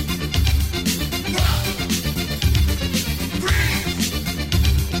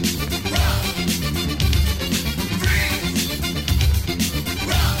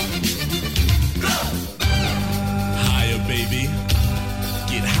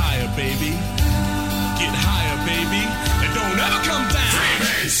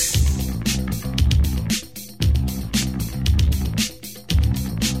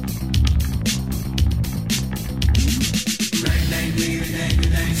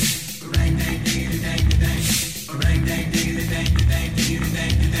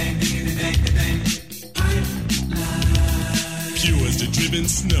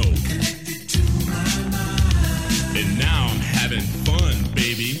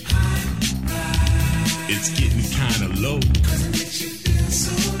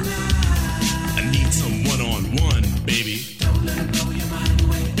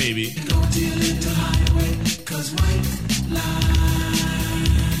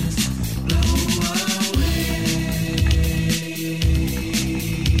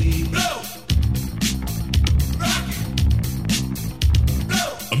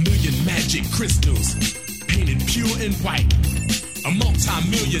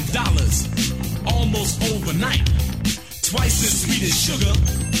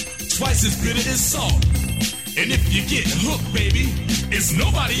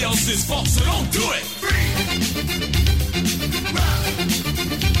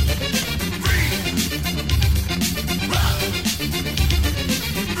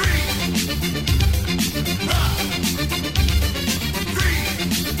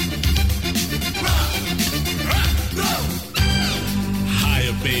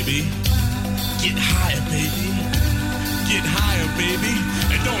 baby,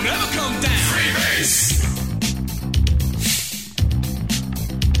 and don't ever come down. Freebase.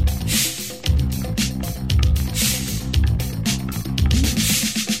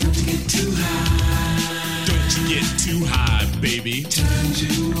 Get too high, baby. Turn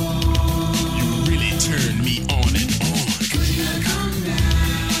you on. You really turn me on and on. Come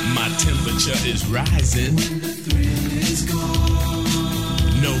down. My temperature is rising. When the thrill is gone.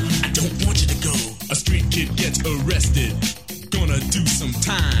 No, I don't want you to go. A street kid gets arrested. Gonna do some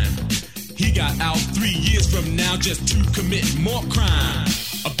time. He got out 3 years from now just to commit more crime.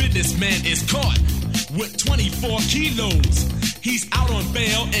 A businessman is caught with 24 kilos. He's out on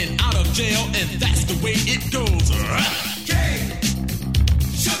bail and out of jail, and that's the way it goes. Cane,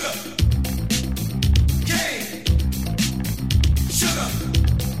 sugar. Cane, sugar.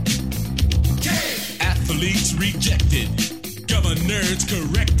 Cane. Athletes rejected, governors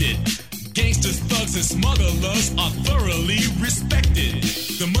corrected. Gangsters, thugs, and smugglers are thoroughly respected.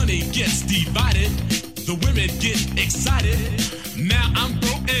 The money gets divided, the women get excited. Now I'm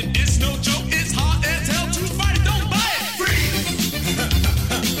broke and it's no joke. It's hard as hell to fight it. Don't buy it.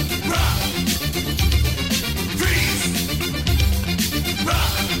 Rock. Freeze.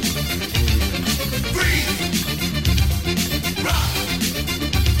 Rock. Freeze. Rock.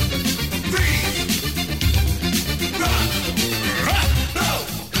 Freeze. Rock. No.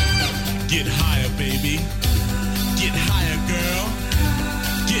 Get higher, baby. Get higher, girl.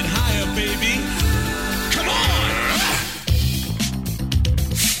 Get higher, baby. Come on.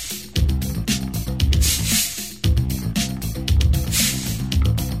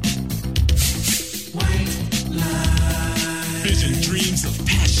 Vision, dreams of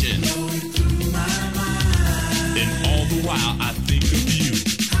passion. And all the while I think of you.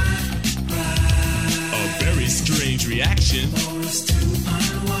 A very strange reaction.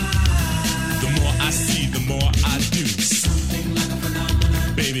 The more I see, the more I do. Something like a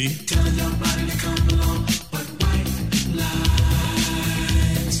phenomenon. Baby. Telling your body to come along. But white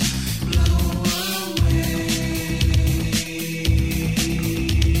lines blow away.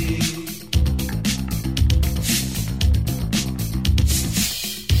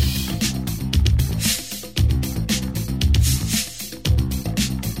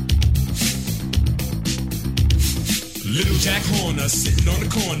 Little Jack Horner sitting on the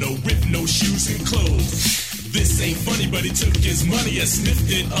corner with no shoes and clothes. This ain't funny, but he took his money and sniffed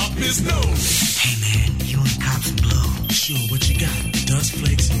it up his nose. Hey man, you want cops and blow? Sure, what you got? Dust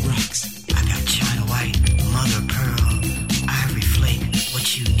flakes and rocks. I got China White, Mother of Pearl, Ivory Flake. What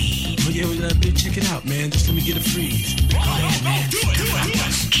you need? Oh yeah, well, check it out, man. Just let me get a freeze. Oh yeah, man. Do it.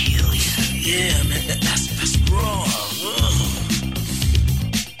 Kill you. Yeah, man. That's raw. Ugh.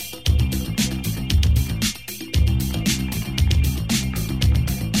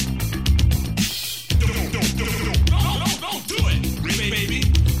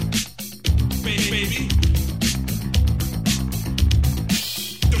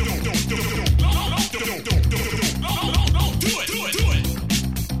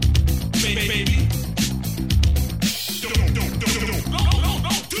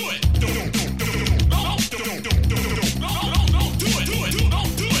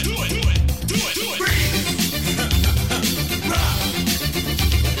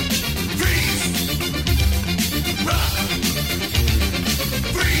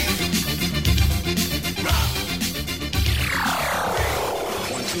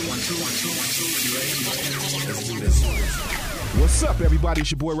 What's up, everybody?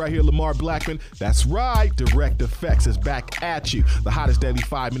 It's your boy right here, Lamar Blackman. That's right, Direct Effects is back at you. The hottest daily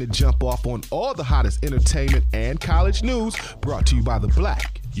 5-minute jump off on all the hottest entertainment and college news, brought to you by the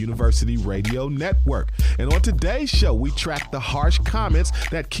Black University Radio Network. And on today's show, we track the harsh comments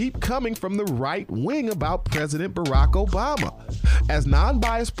that keep coming from the right wing about President Barack Obama. As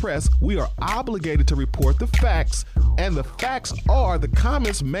non-biased press, we are obligated to report the facts, and the facts are the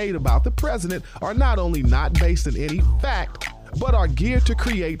comments made about the president are not only not based in any fact, but are geared to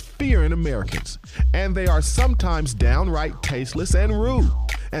create fear in Americans. And they are sometimes downright tasteless and rude.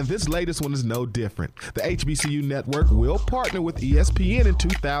 And this latest one is no different. The HBCU network will partner with ESPN in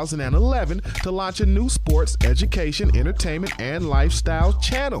 2011 to launch a new sports, education, entertainment, and lifestyle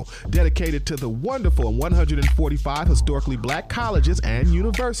channel dedicated to the wonderful 145 historically black colleges and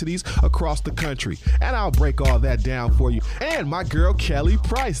universities across the country. And I'll break all that down for you. And my girl, Kelly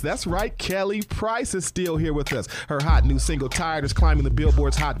Price. That's right, Kelly Price is still here with us. Her hot new single, Tired, is climbing the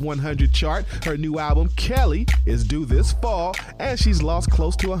Billboard's Hot 100 chart. Her new album, Kelly, is due this fall, and she's lost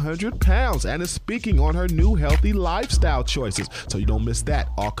close to 100 pounds and is speaking on her new healthy lifestyle choices. So you don't miss that.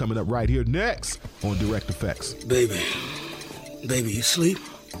 All coming up right here next on Direct Effects. Baby, you sleep?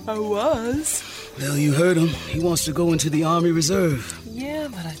 I was. Well, you heard him. He wants to go into the Army Reserve. Yeah,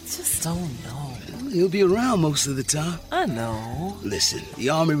 but I just don't know. He'll be around most of the time. I know. Listen, the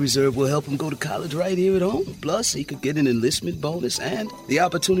Army Reserve will help him go to college right here at home. Plus, he could get an enlistment bonus and the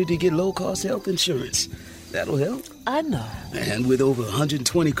opportunity to get low-cost health insurance. That'll help. I know. And with over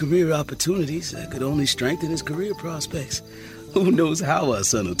 120 career opportunities, that could only strengthen his career prospects. Who knows how our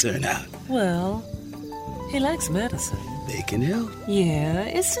son will turn out? Well, he likes medicine. They can help. Yeah,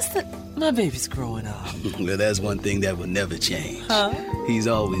 it's just that my baby's growing up. Well, that's one thing that will never change. Huh? He's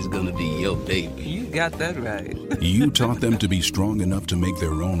always gonna be your baby. You got that right. You taught them to be strong enough to make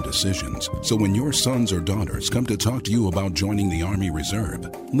their own decisions. So when your sons or daughters come to talk to you about joining the Army Reserve,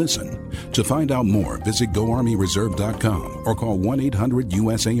 listen. To find out more, visit GoArmyReserve.com or call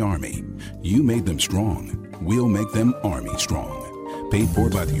 1-800-USA-ARMY. You made them strong. We'll make them Army strong. Paid for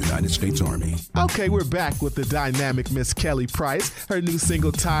by the United States Army. Okay, we're back with the dynamic Miss Kelly Price. Her new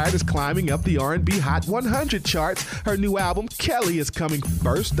single, Tired, is climbing up the R&B Hot 100 charts. Her new album, Kelly, is coming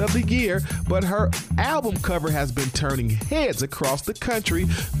first of the year, but her album cover has been turning heads across the country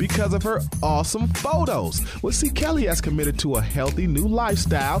because of her awesome photos. Well, see, Kelly has committed to a healthy new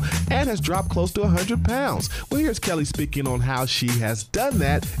lifestyle and has dropped close to 100 pounds. Well, here's Kelly speaking on how she has done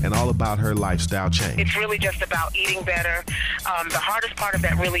that and all about her lifestyle change. It's really just about eating better. The hardest part of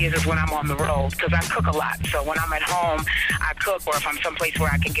that really is when I'm on the road, because I cook a lot. So when I'm at home, I cook, or if I'm someplace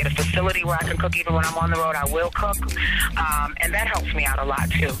where I can get a facility where I can cook, even when I'm on the road, I will cook. And that helps me out a lot,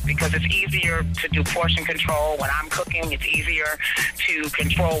 too, because it's easier to do portion control when I'm cooking. It's easier to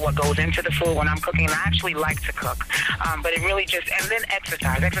control what goes into the food when I'm cooking. And I actually like to cook. But it really just, and then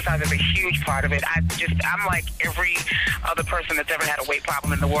exercise. Exercise is a huge part of it. I'm like every other person that's ever had a weight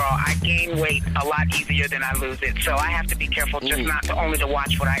problem in the world. I gain weight a lot easier than I lose it. So I have to be careful just not to only to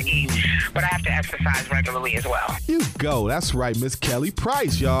watch what I eat, but I have to exercise regularly as well. You go. That's right, Miss Kelly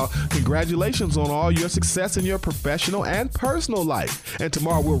Price, y'all. Congratulations on all your success in your professional and personal life. And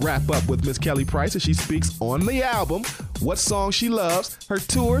tomorrow we'll wrap up with Miss Kelly Price as she speaks on the album, what song she loves, her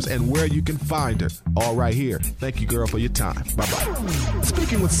tours, and where you can find her. All right here. Thank you, girl, for your time. Bye-bye.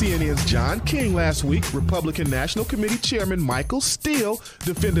 Speaking with CNN's John King last week, Republican National Committee Chairman Michael Steele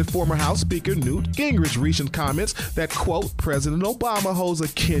defended former House Speaker Newt Gingrich's recent comments that, quote, President Obama holds a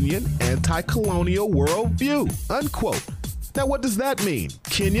Kenyan anti-colonial worldview, unquote. Now, what does that mean?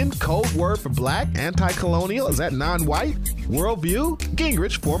 Kenyan, code word for black, anti-colonial, is that non-white? Worldview?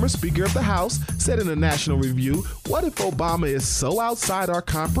 Gingrich, former Speaker of the House, said in a National Review, what if Obama is so outside our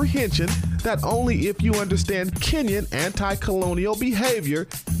comprehension that only if you understand Kenyan anti-colonial behavior,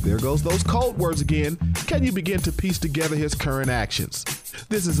 there goes those code words again, can you begin to piece together his current actions?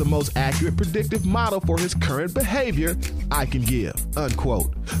 This is the most accurate predictive model for his current behavior I can give,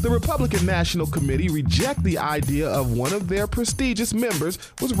 unquote. The Republican National Committee reject the idea of one of their prestigious members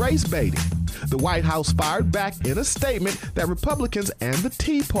was race baiting. The White House fired back in a statement that Republicans and the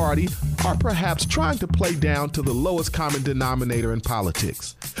Tea Party are perhaps trying to play down to the lowest common denominator in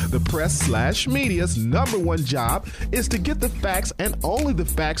politics. The press/media's number one job is to get the facts and only the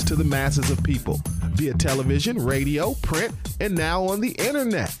facts to the masses of people, via television, radio, print, and now on the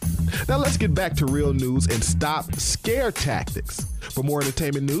internet. Now let's get back to real news and stop scare tactics. For more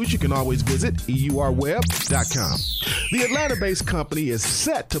entertainment news, you can always visit EURweb.com. The Atlanta-based company is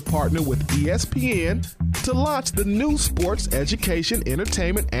set to partner with ESPN to launch the new sports, education,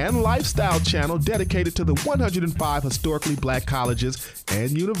 entertainment, and lifestyle channel dedicated to the 105 historically black colleges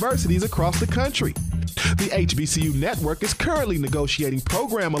and universities across the country. The HBCU network is currently negotiating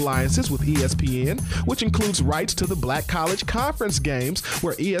program alliances with ESPN, which includes rights to the Black College Conference games,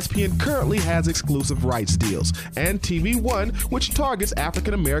 where ESPN currently has exclusive rights deals, and TV One, which targets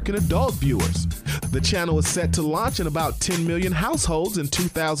African American adult viewers. The channel is set to launch in about 10 million households in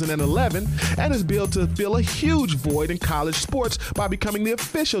 2011 and is billed to fill a huge void in college sports by becoming the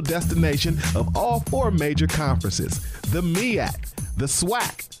official destination of all four major conferences: the MEAC, the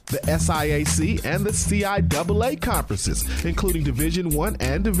SWAC, the SIAC, and the CIAA conferences, including Division I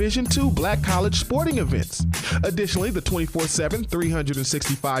and Division II black college sporting events. Additionally, the 24/7,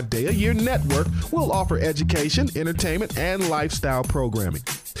 365-day-a-year network will offer education, entertainment, and lifestyle programming.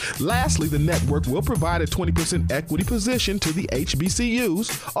 Lastly, the network will provide a 20% equity position to the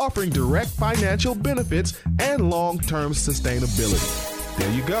HBCUs, offering direct financial benefits and long-term sustainability.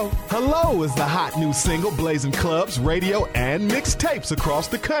 There you go. Hello is the hot new single blazing clubs, radio, and mixtapes across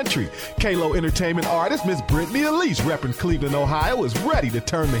the country. K-Lo entertainment artist Miss Brittany Elise, repping Cleveland, Ohio, is ready to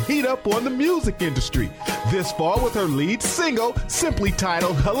turn the heat up on the music industry this fall with her lead single, simply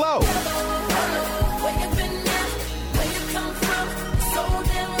titled Hello. Where you been at? Where you come from? So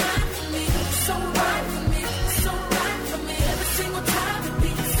damn right for me. So right for me. So right for me. Every single time it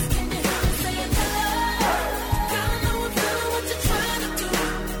beats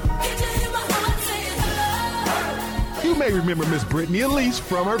may remember Miss Brittany Elise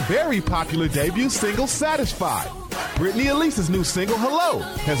from her very popular debut single, Satisfied. Brittany Elise's new single, Hello,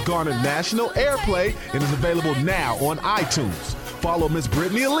 has garnered national airplay and is available now on iTunes. Follow Miss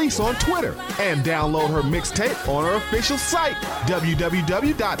Brittany Elise on Twitter and download her mixtape on her official site,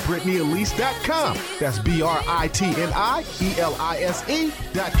 www.brittanyelise.com. That's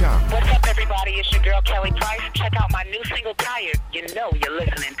BRITNIELISE.com. What's up, everybody? It's your girl, Kelly Price. Check out my new single, Tired. You know you're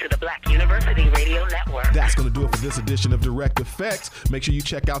listening to the Black University Radio Network. That's going to do it for this edition of Direct Effects. Make sure you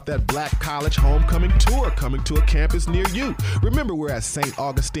check out that Black College Homecoming Tour coming to a campus near you. Remember, we're at St.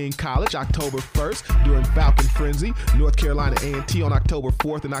 Augustine College October 1st during Falcon Frenzy, North Carolina A&T on October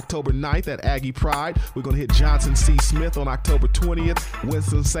 4th and October 9th at Aggie Pride. We're going to hit Johnson C. Smith on October 20th,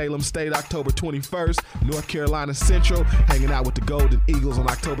 Winston-Salem State October 21st, North Carolina Central, hanging out with the Golden Eagles on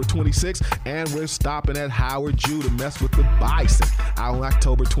October 26th, and we're stopping at Howard Jew to mess with the Bison out on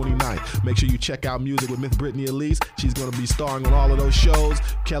October 29th. Make sure you check out Music with Miss Brittany Elise. She's going to be starring on all of those shows.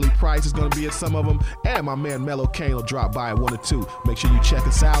 Kelly Price is going to be at some of them, and my man Mellow Kane will drop by at one or two. Make sure you check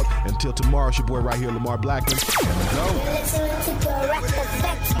us out. Until tomorrow, it's your boy right here, Lamar Blackman. And we go.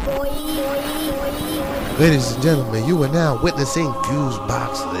 Ladies and gentlemen, you are now witnessing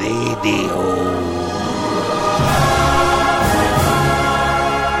Fusebox Radio.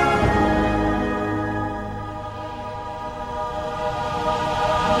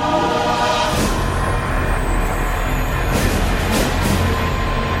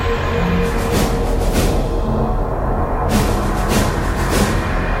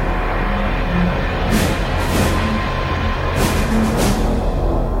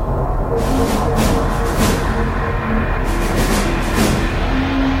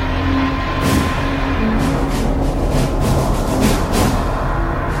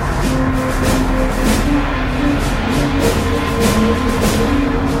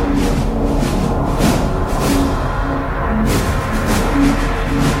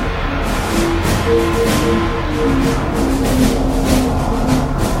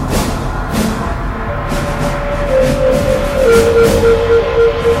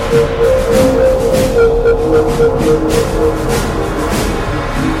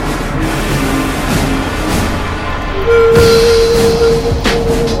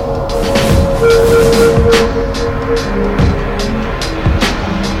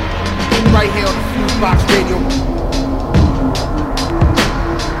 Right here on the Fusebox Radio.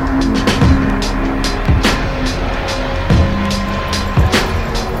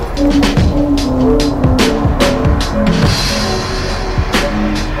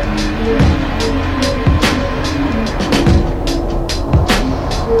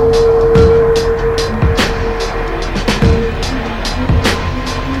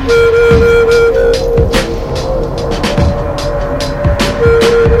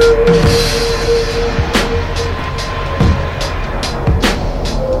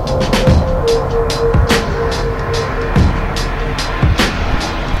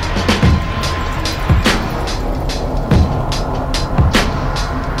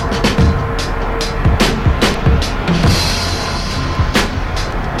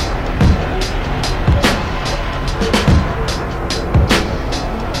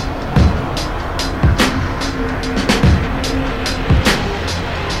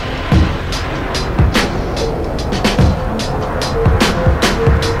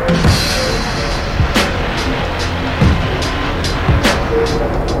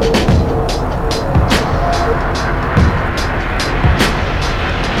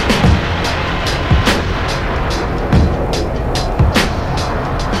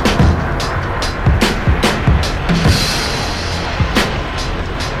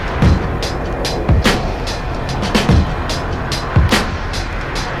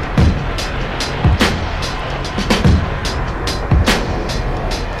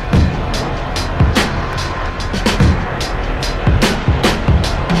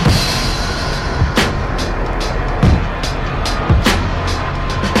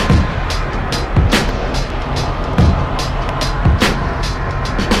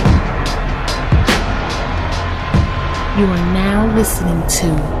 You are now listening to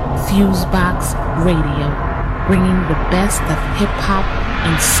Fusebox Radio, bringing the best of hip-hop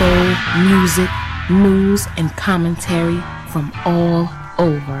and soul music, news, and commentary from all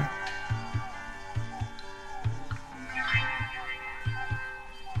over.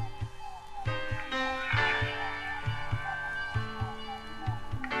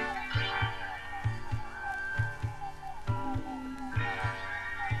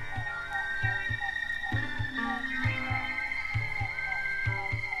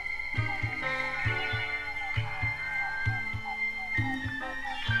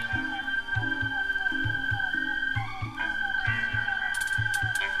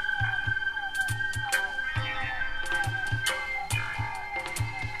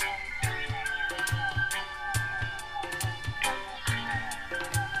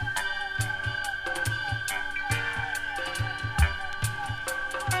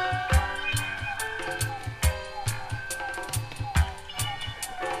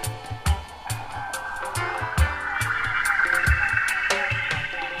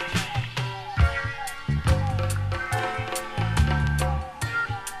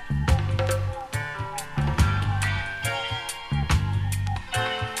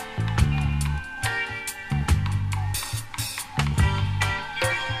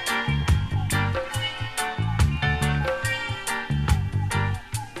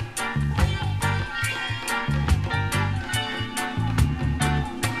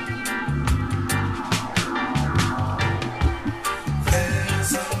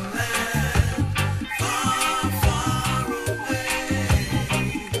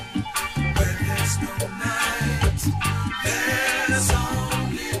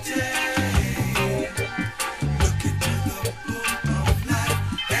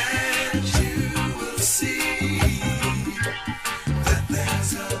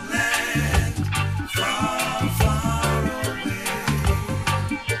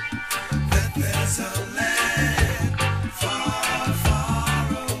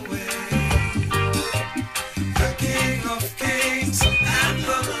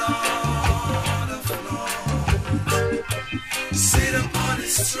 upon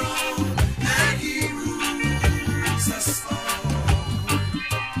his throne, and he rules us all.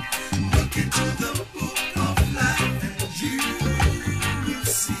 Look into the book of life, and you will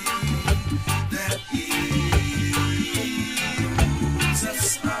see that he rules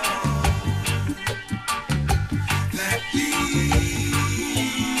us all. That he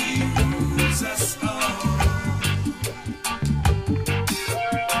rules us all.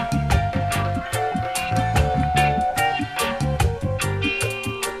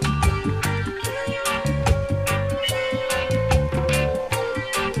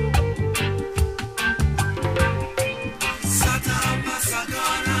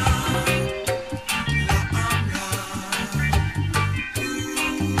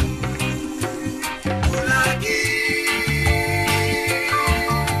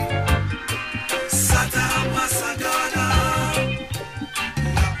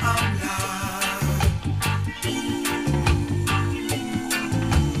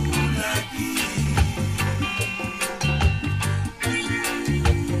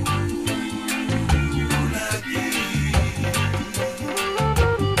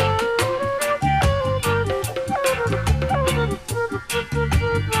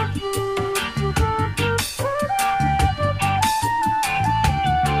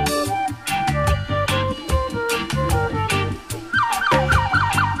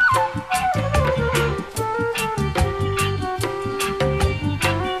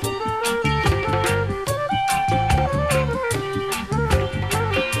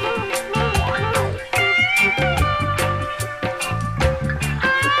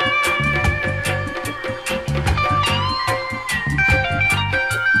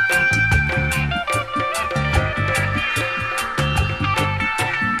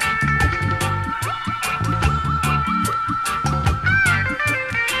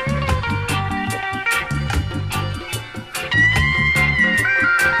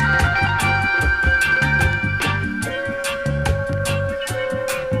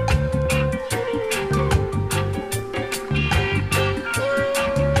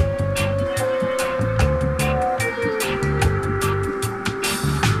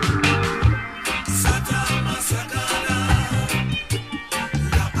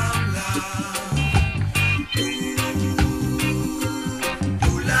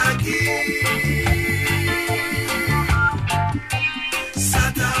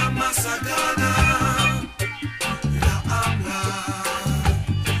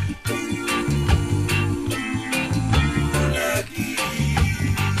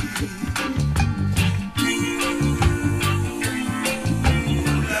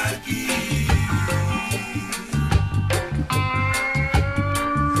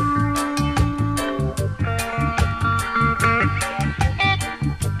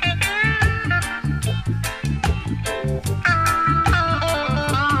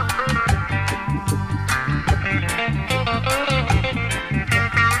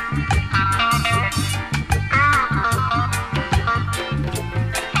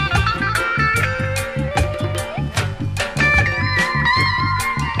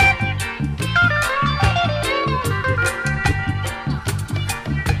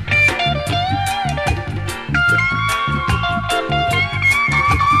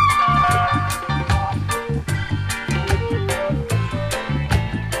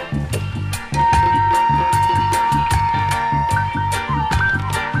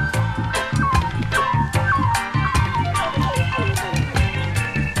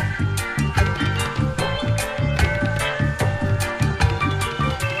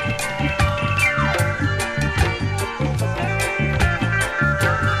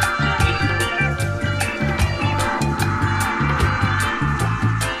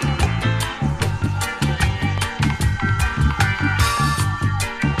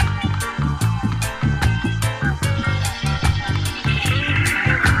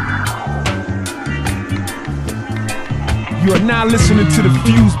 You are now listening to the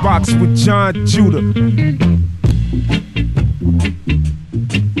Fuse Box with John Judah.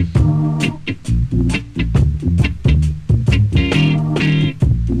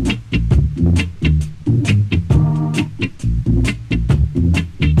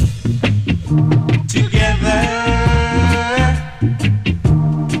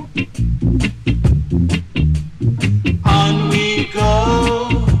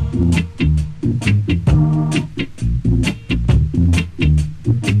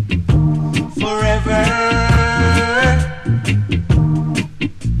 Forever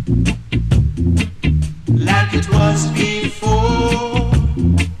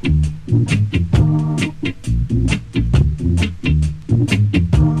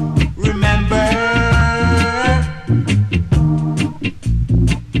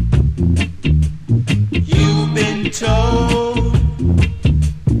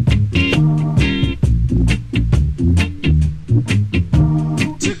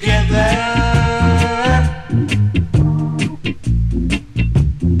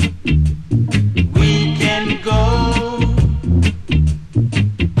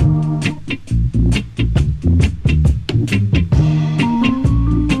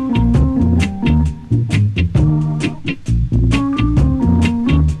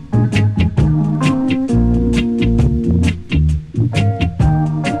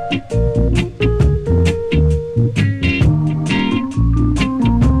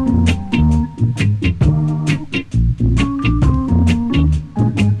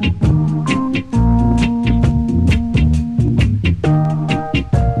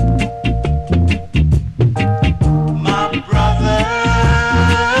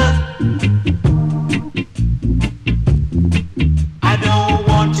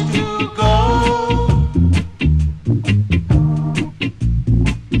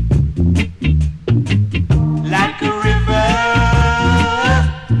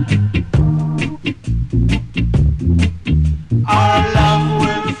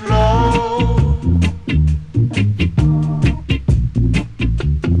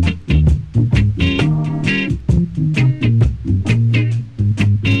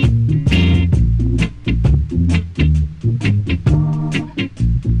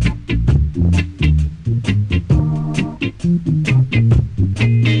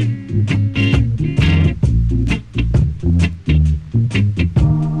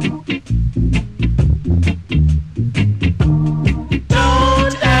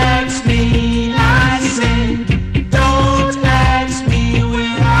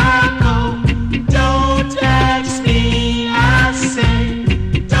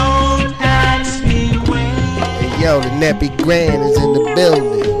Happy Grand is in the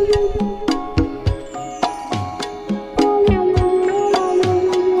building.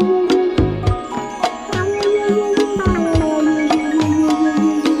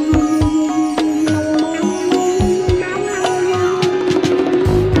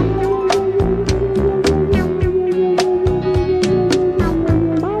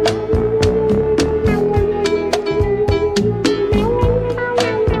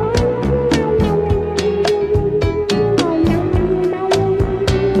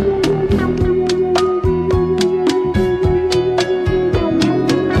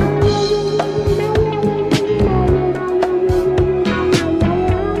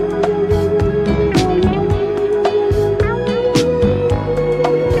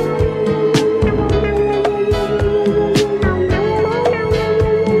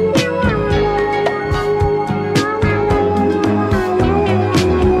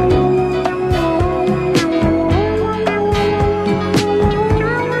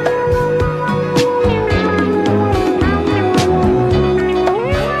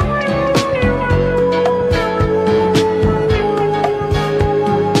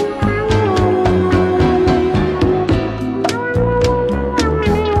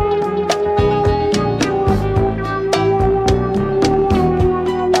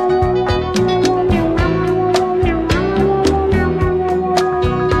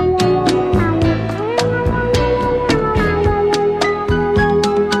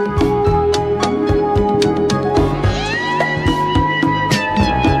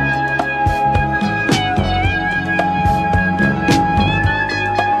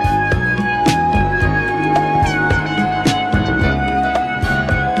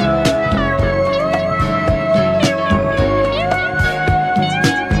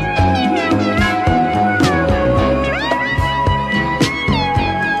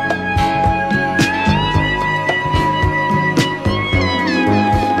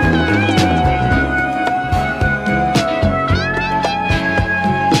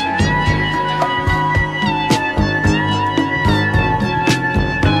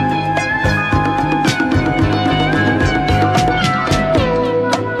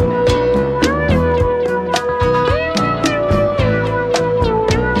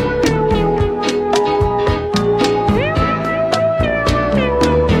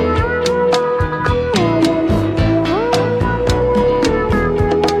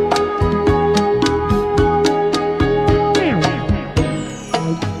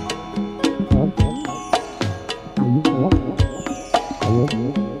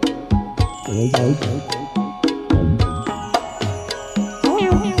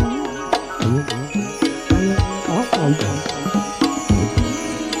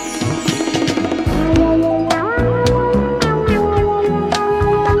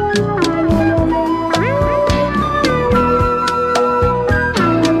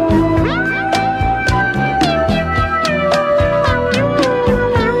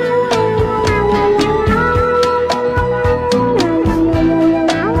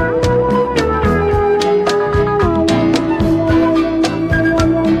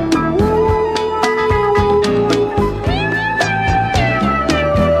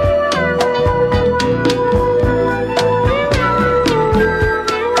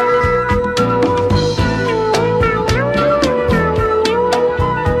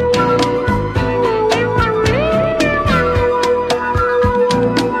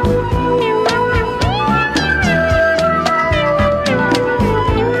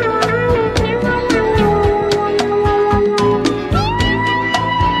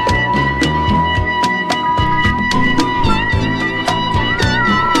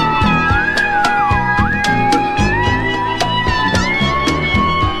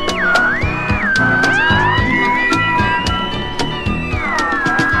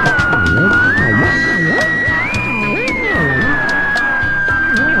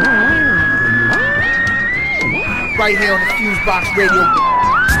 Right here on the Fusebox Radio.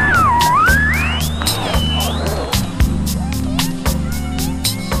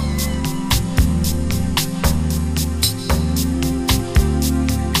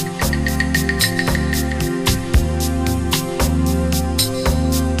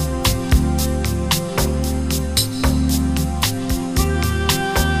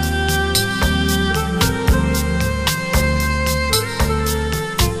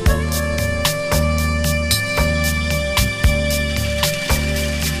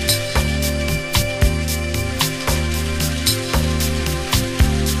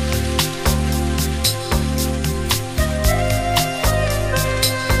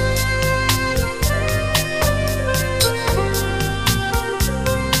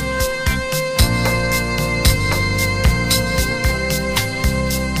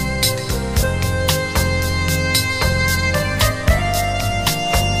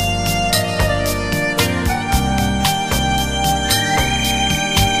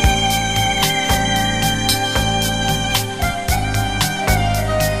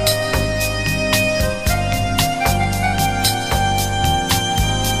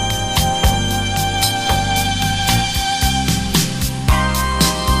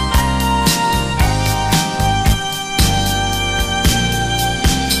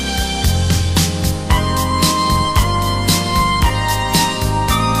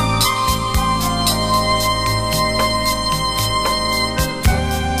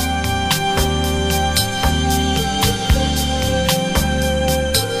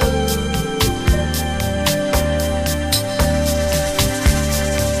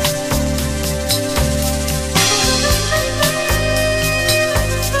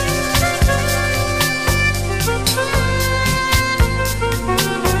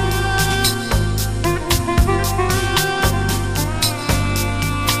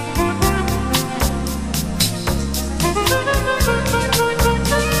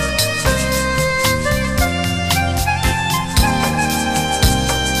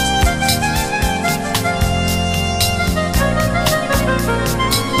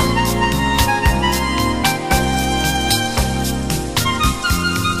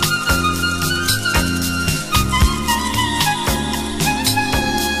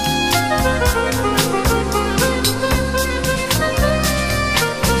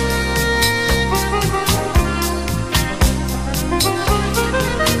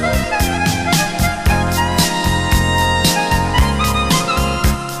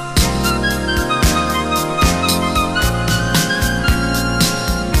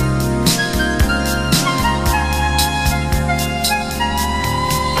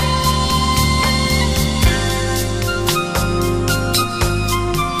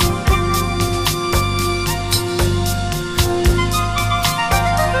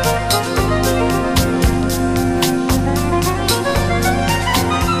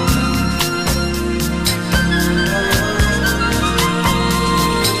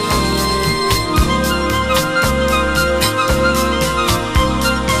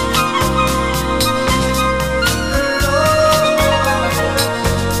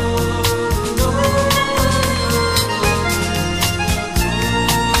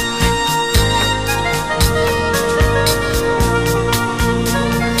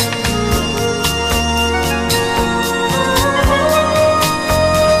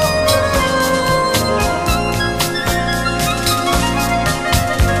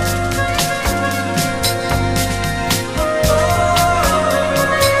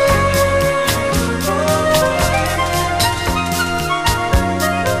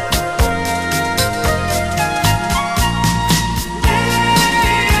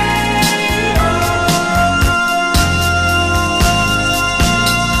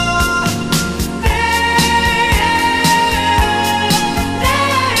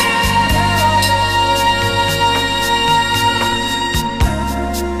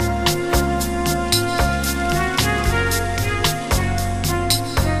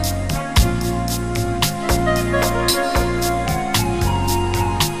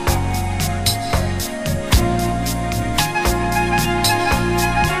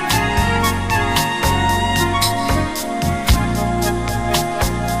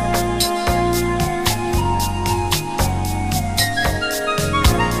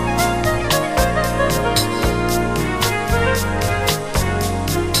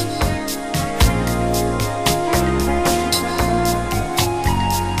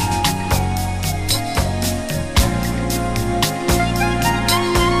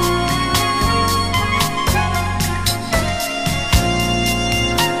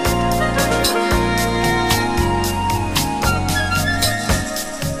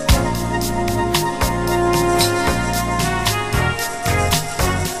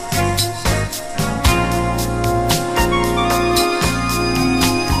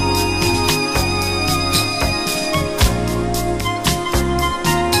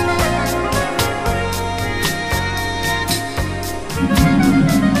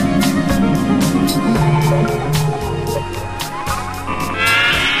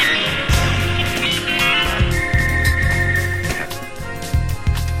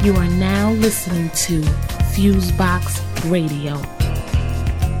 You are now listening to Fusebox Radio.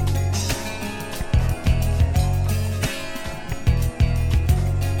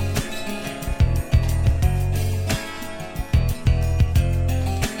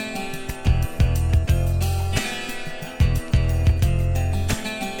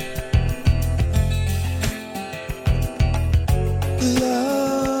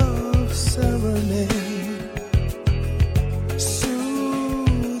 Love serenade,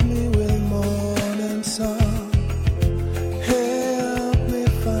 soothe me with morning song, help me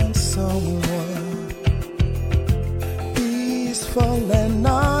find someone peaceful and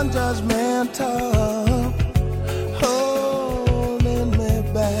non-judgmental, holding me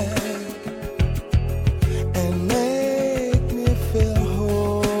back and make me feel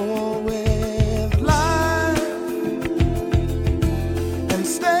whole with life. And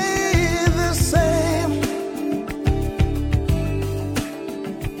stay the same.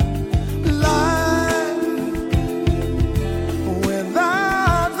 Life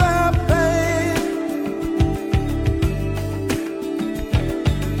without the pain.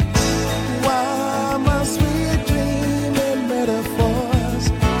 Why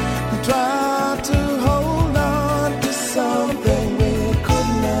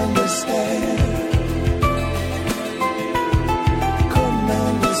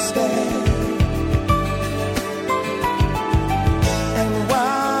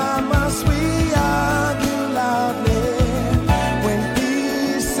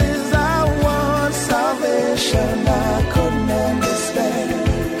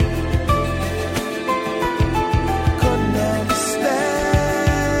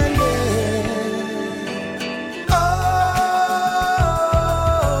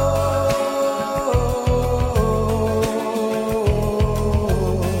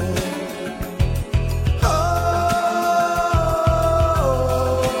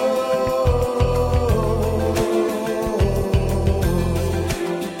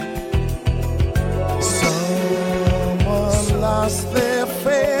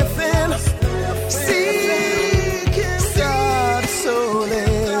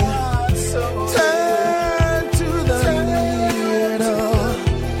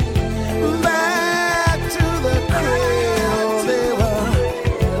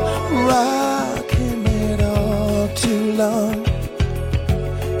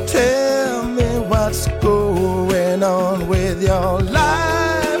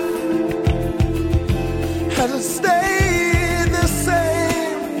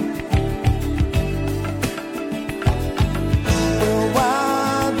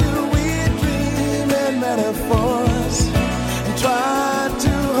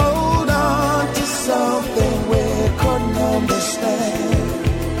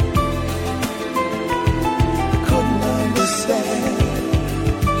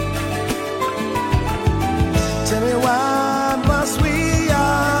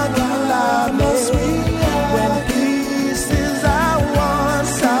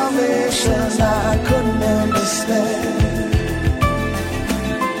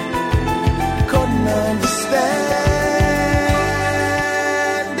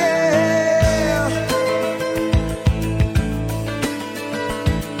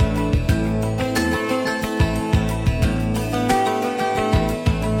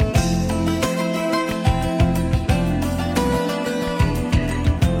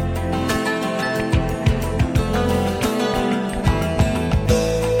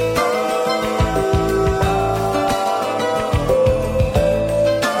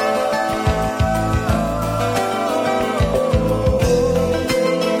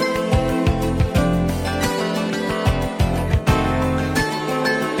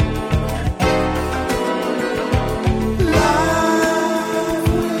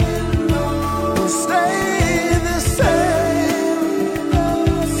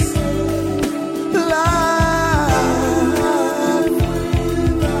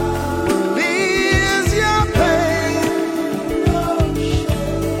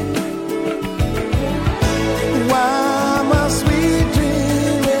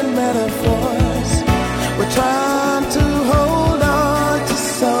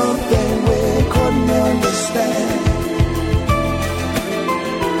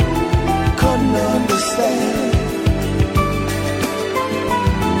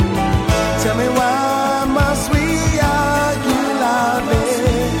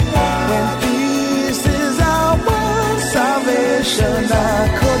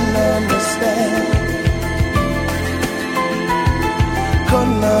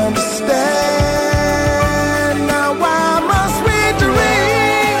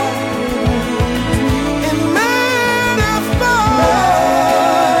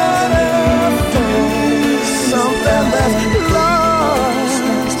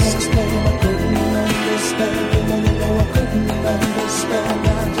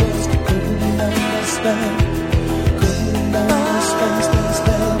understand. Couldn't understand,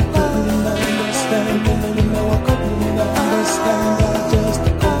 couldn't understand. You know I couldn't understand. I just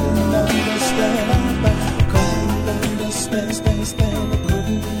couldn't understand. Couldn't understand,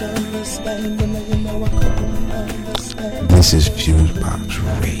 couldn't understand. You know I couldn't understand. This is Fusebox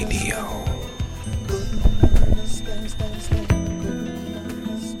Radio.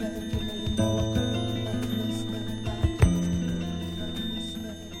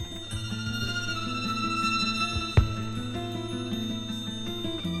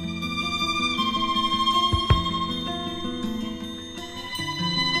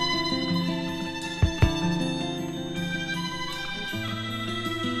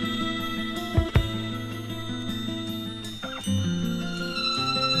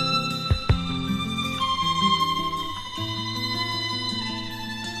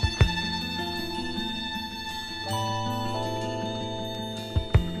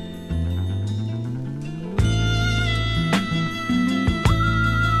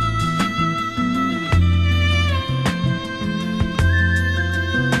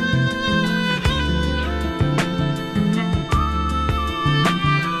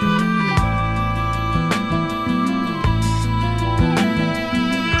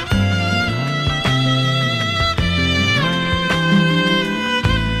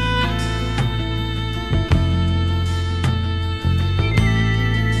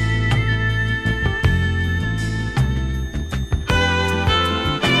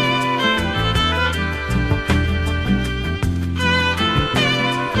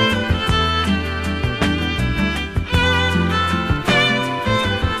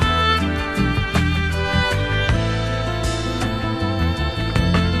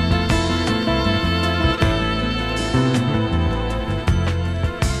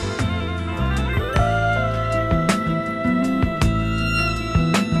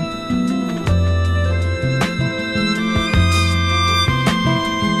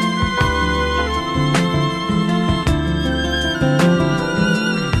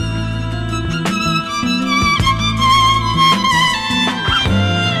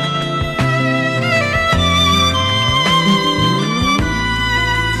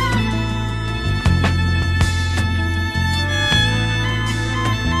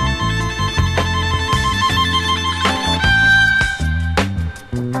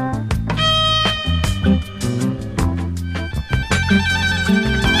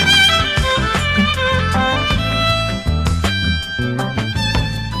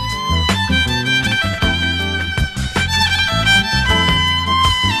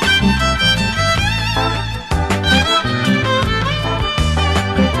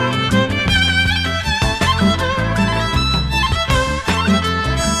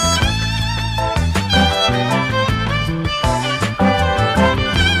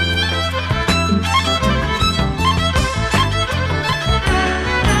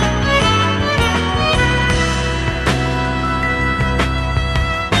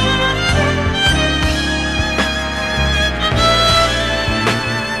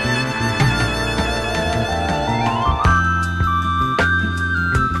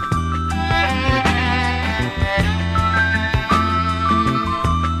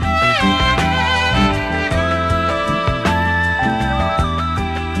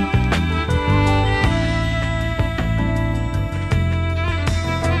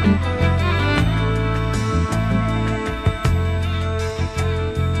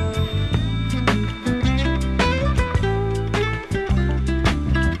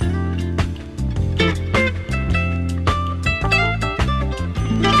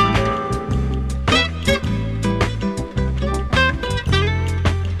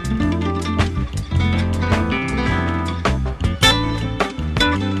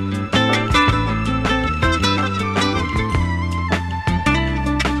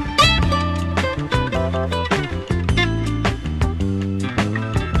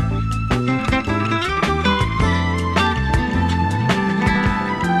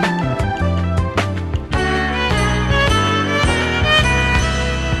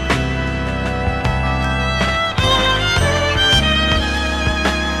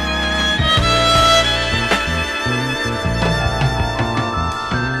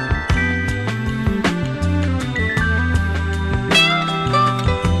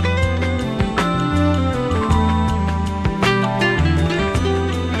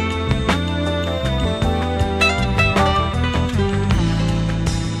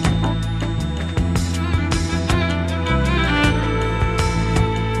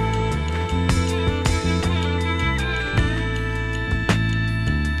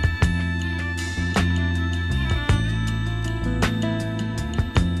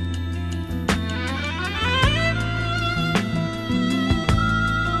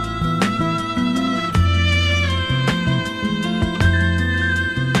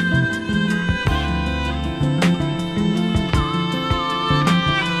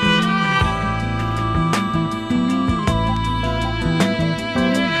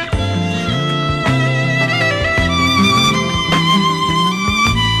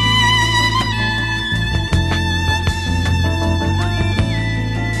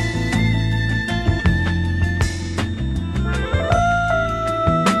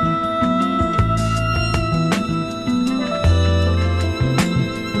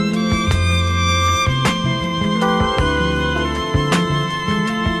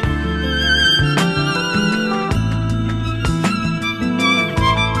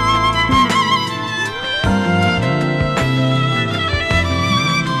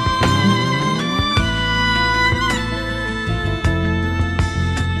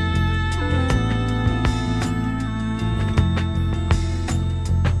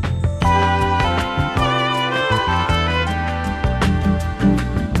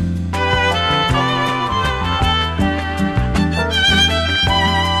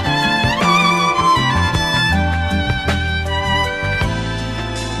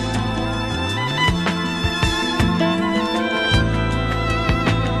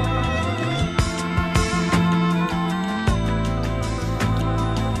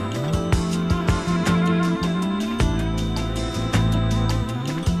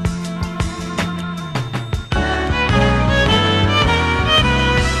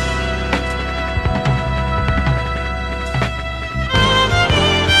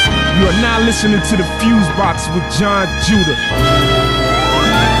 You are now listening to the Fuse Box with John Judah.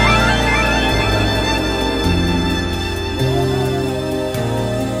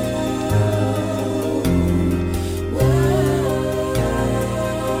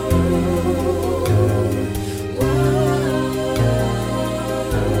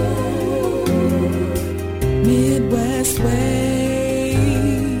 Midwest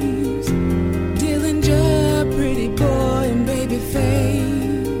waves, Dillinger, pretty boy and baby face.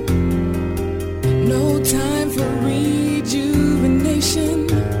 No time for rejuvenation.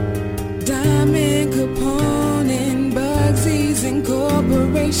 Diamond Capone and Bugsy's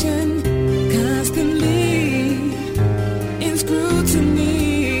Incorporation, constantly in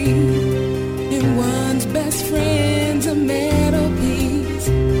scrutiny. And one's best friend's a metal piece,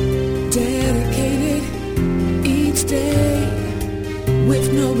 dedicated each day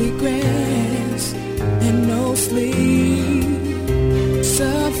with no regrets and no sleep.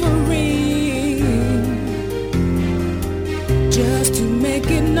 Suffering just to make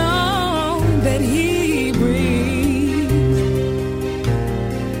it known that he breathes,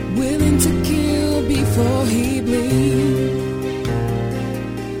 willing to kill before he bleeds.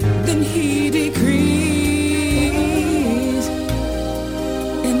 Then he decrees,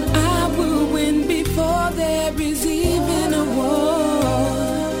 and I will win before there is even a war.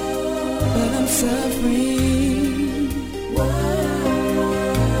 But I'm suffering,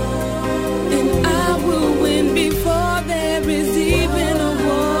 and I will win before there is even a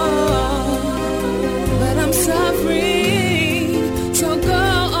war. But I'm suffering, so go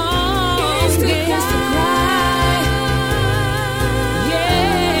on, against the cry.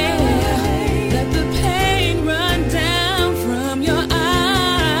 Yeah, let the pain run down from your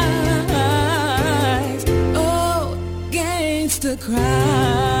eyes. Oh, gangsta cry.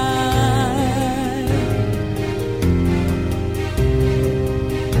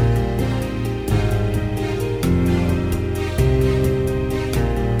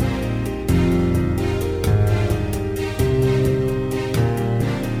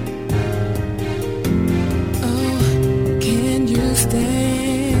 Can you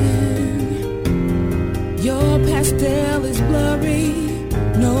stand? Your pastel is blurry.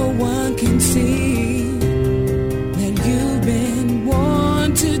 No one can see that you've been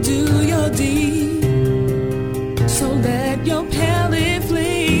warned to do your deed. So let your palette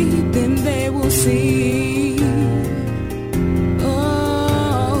flee, then they will see.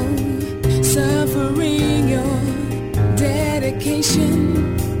 Oh, suffering your dedication.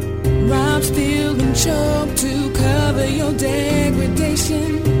 Rob, steal, and choke to cover your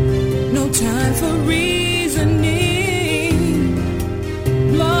degradation. No time for reasoning.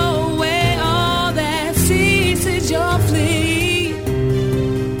 Blow away all that ceases your fleet.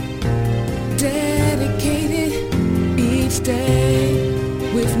 Dedicated each day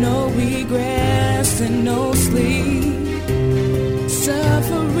with no regrets and no sleep.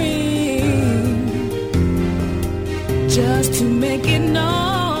 Suffering just to make it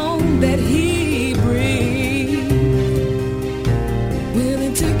known that he breathes,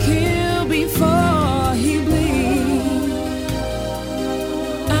 willing to kill before he bleeds.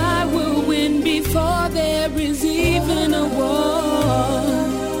 I will win before there is even a war,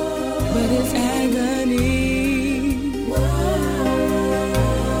 but it's agony.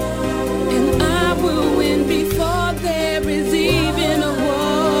 And I will win before there is even a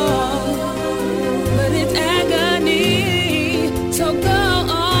war, but it's agony. So go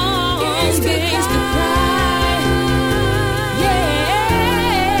on, against the cry.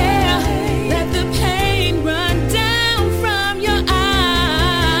 Yeah, let the pain run down from your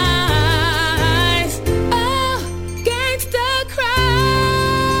eyes. Oh, gangsta cry.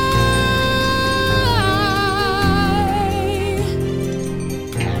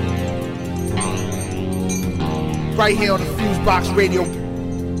 Right here on the Fuse Box Radio.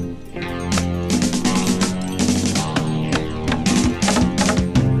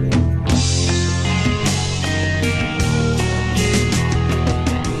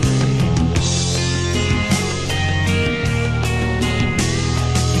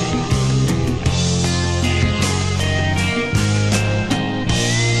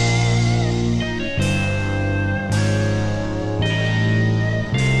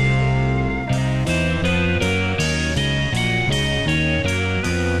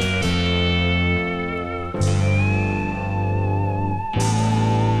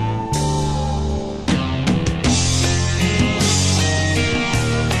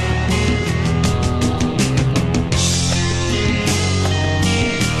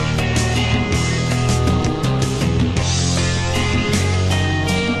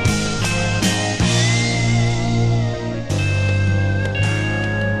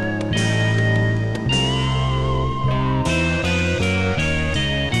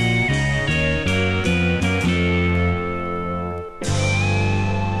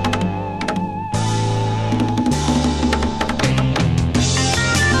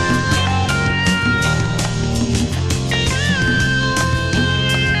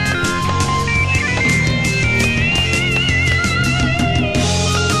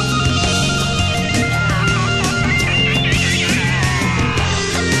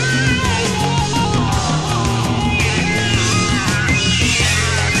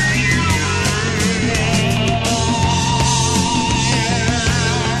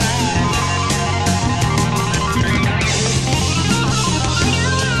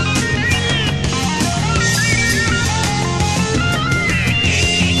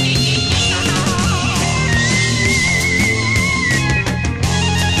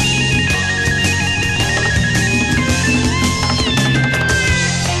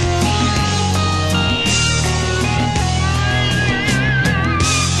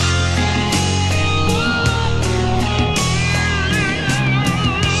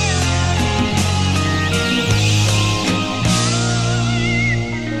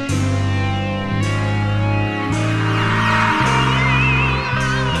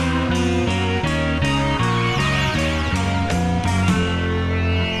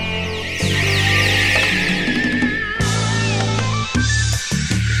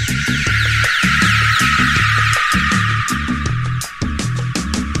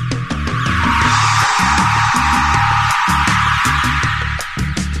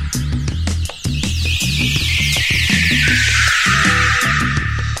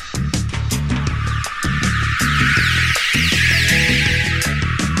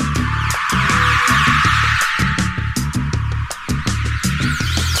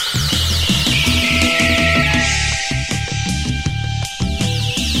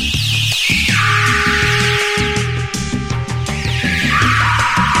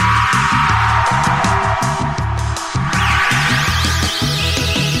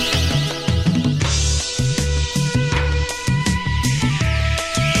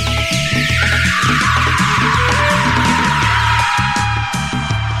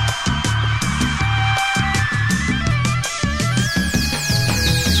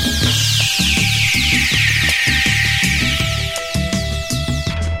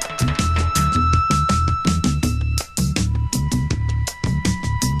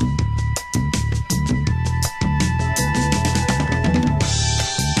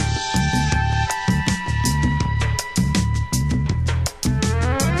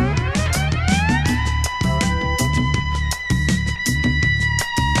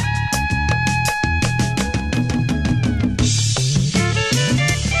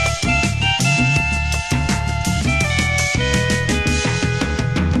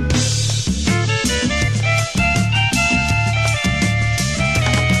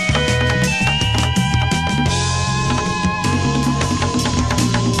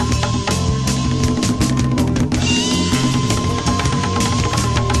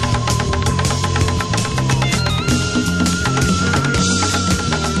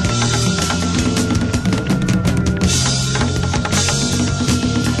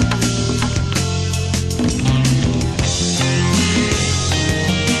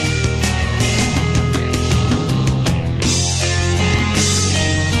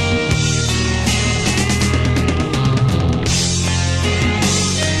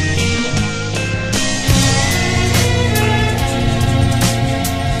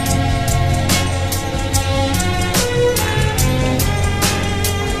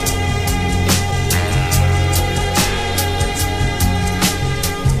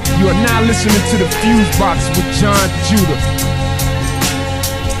 now listening to the Fuse Box with John Judah.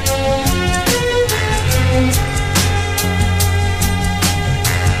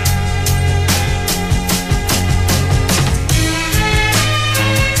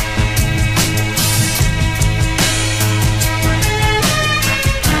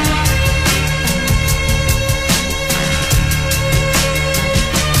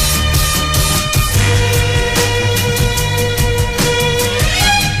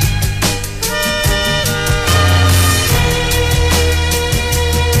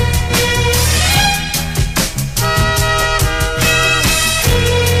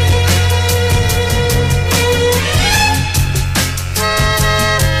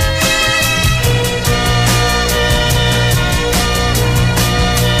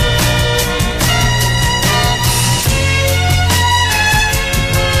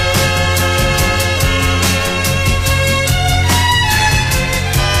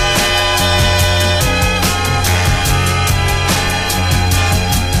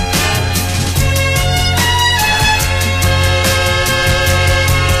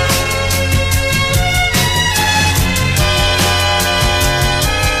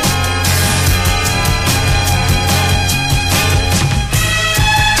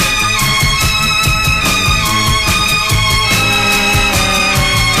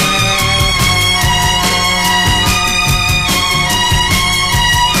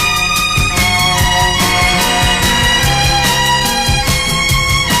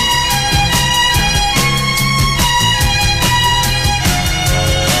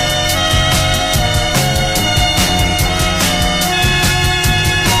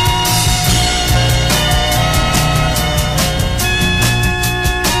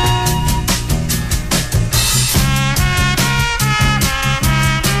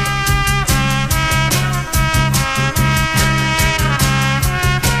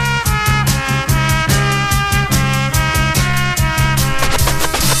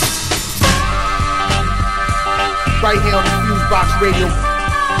 Right here on the Fuse Box Radio.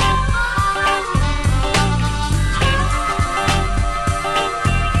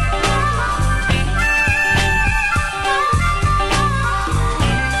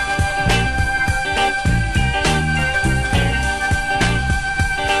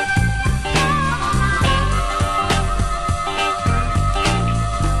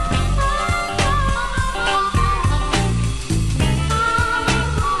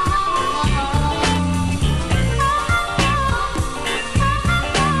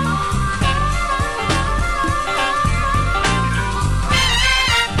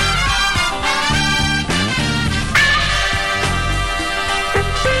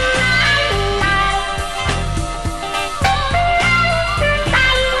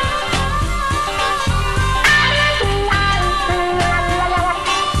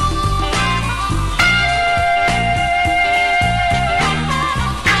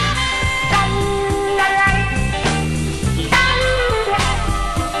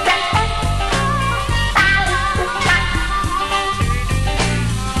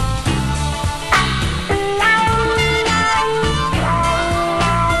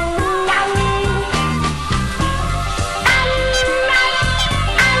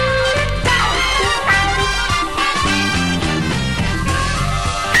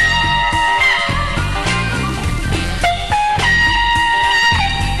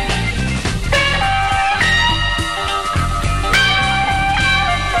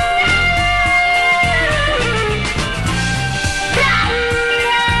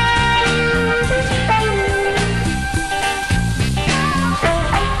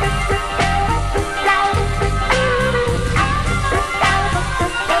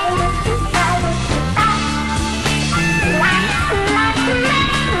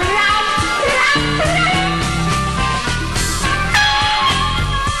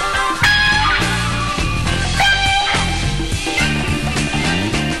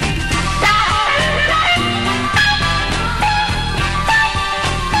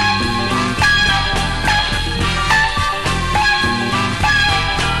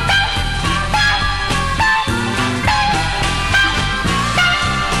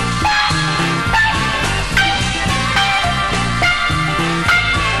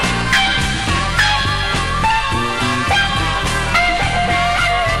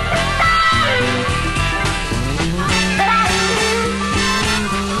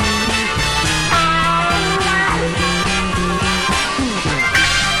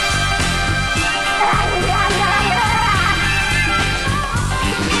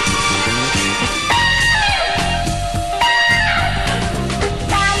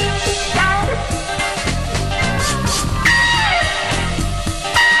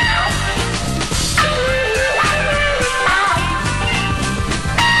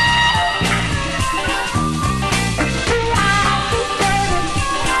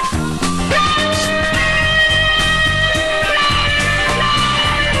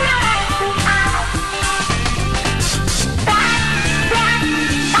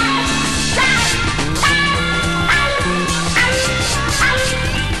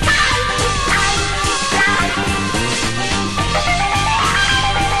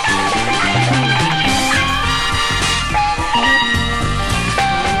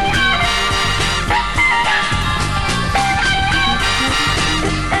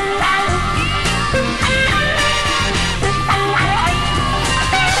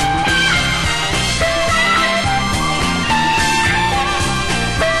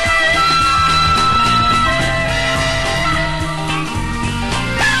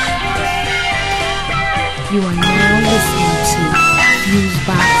 You are now listening to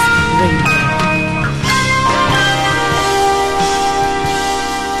Fusebox Radio.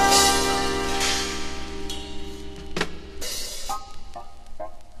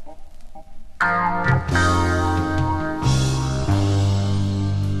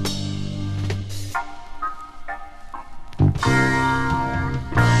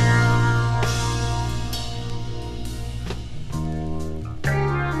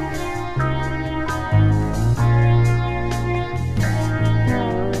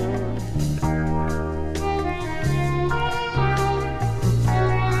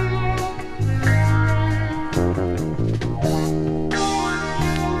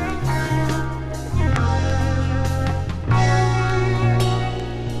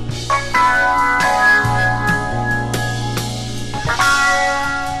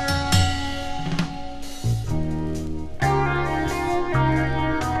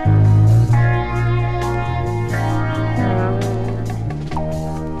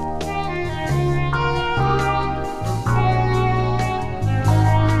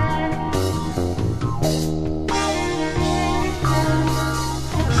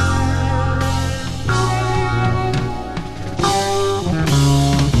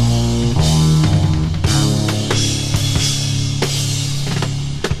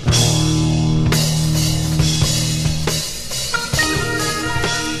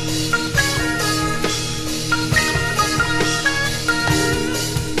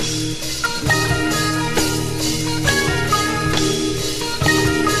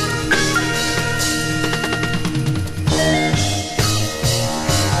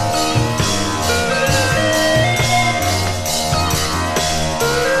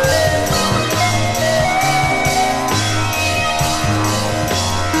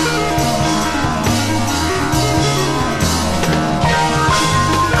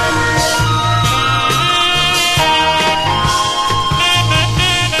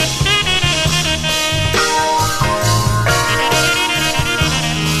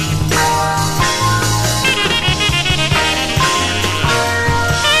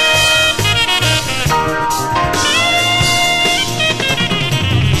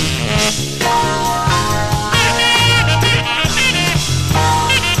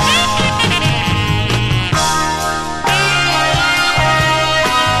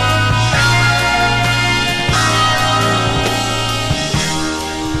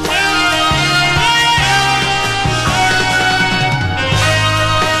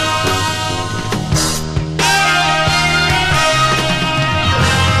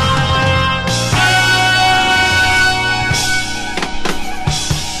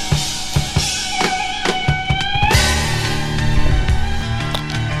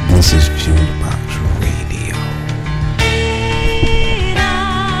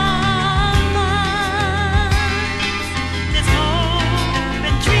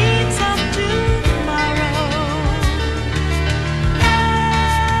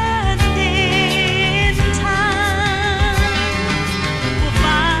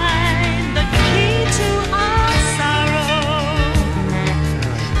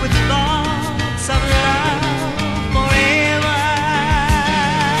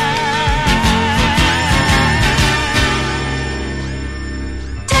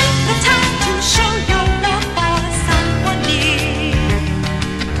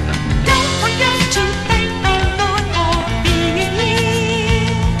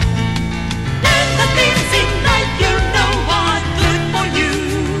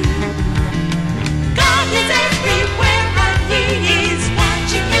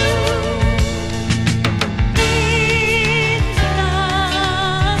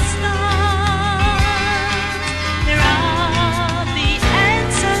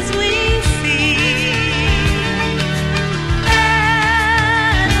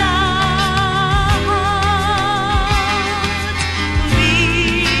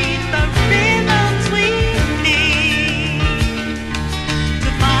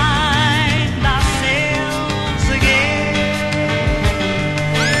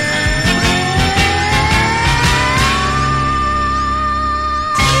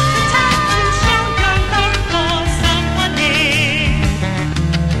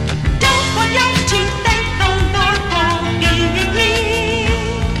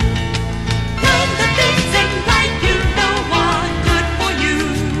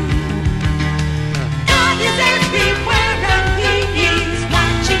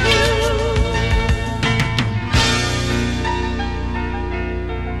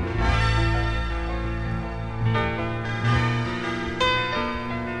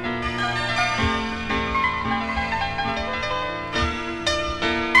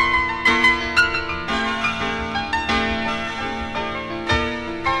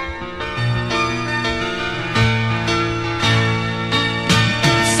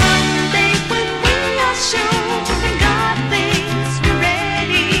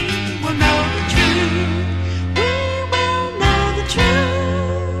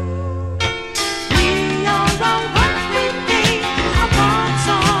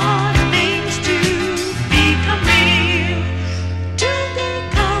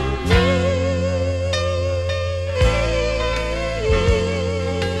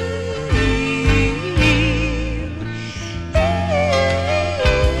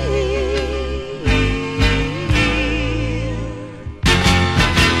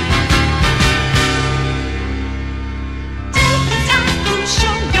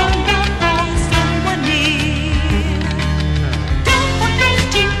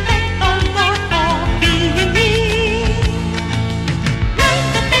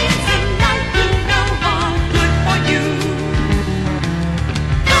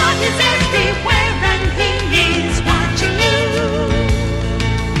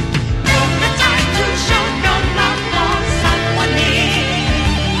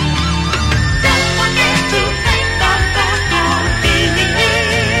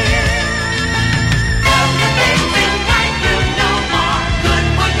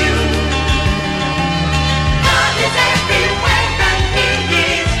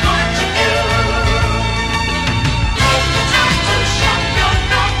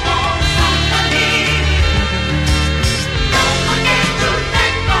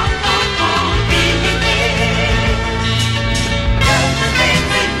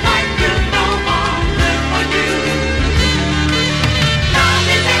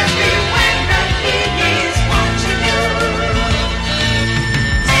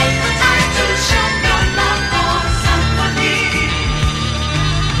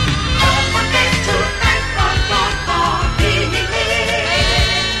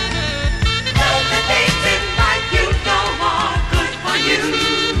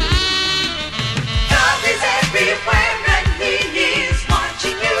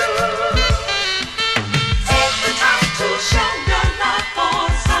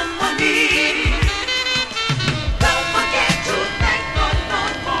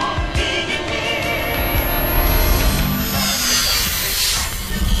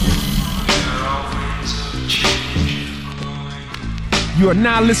 You are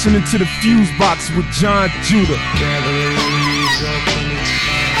now listening to the Fuse Box with John Judah.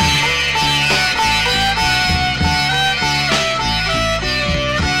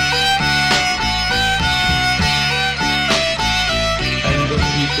 And the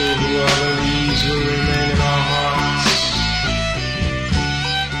people who are the leaves will remain in our hearts.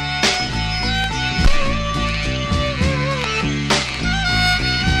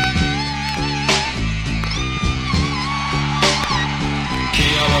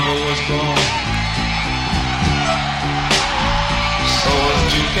 King Oliver was born. So was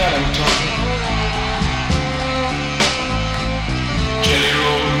Duke Ellington. Jelly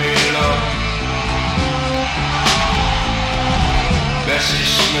Roll made love. Bessie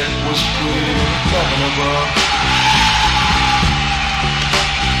Smith was pretty governable.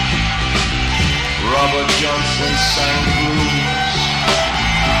 Robert Johnson sang blues.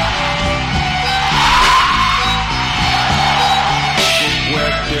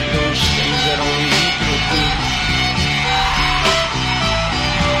 Shipwreck did those things that only he could do.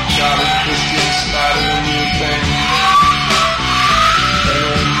 Charlie Christian started a new thing. And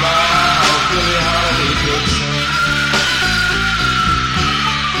oh my, how Billie Holiday could sing.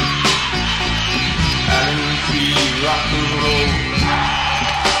 Alan Free, rock and roll.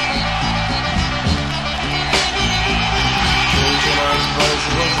 Trojan's voice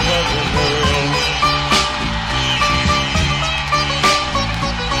was legendary.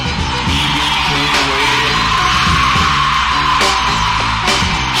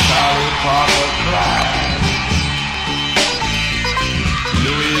 Charlie Parker cried.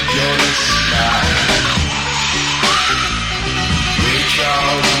 Louis Jones smiled. Ray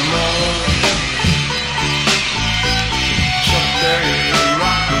Charles Moore. Chuck Berry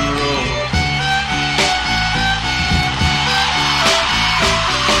rock and roll.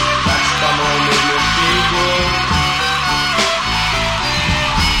 That's the moment that people.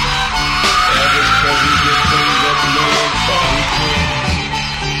 Elvis Presley did things that no one thought he could.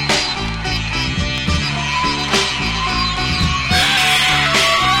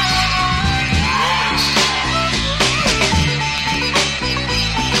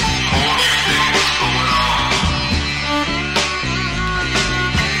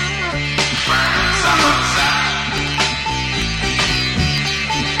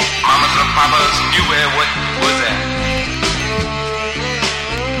 Papas knew what was that.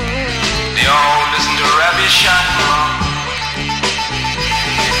 They all listened to Rabbi Shotmore.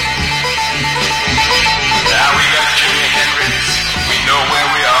 Now we got Jimi Hendrix. We know where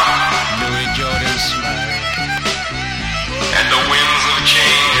we are. Louis Jordan smiled. And the winds of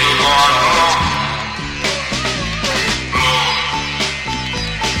change are gone blow. Blow.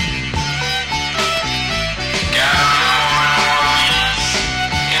 Got more and more peace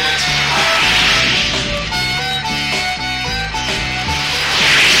in its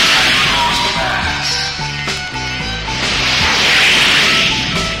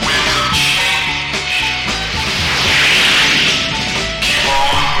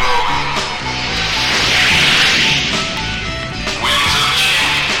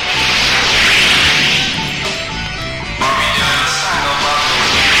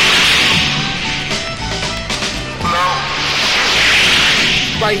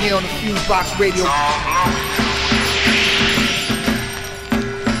right here on the Fuse Box Radio.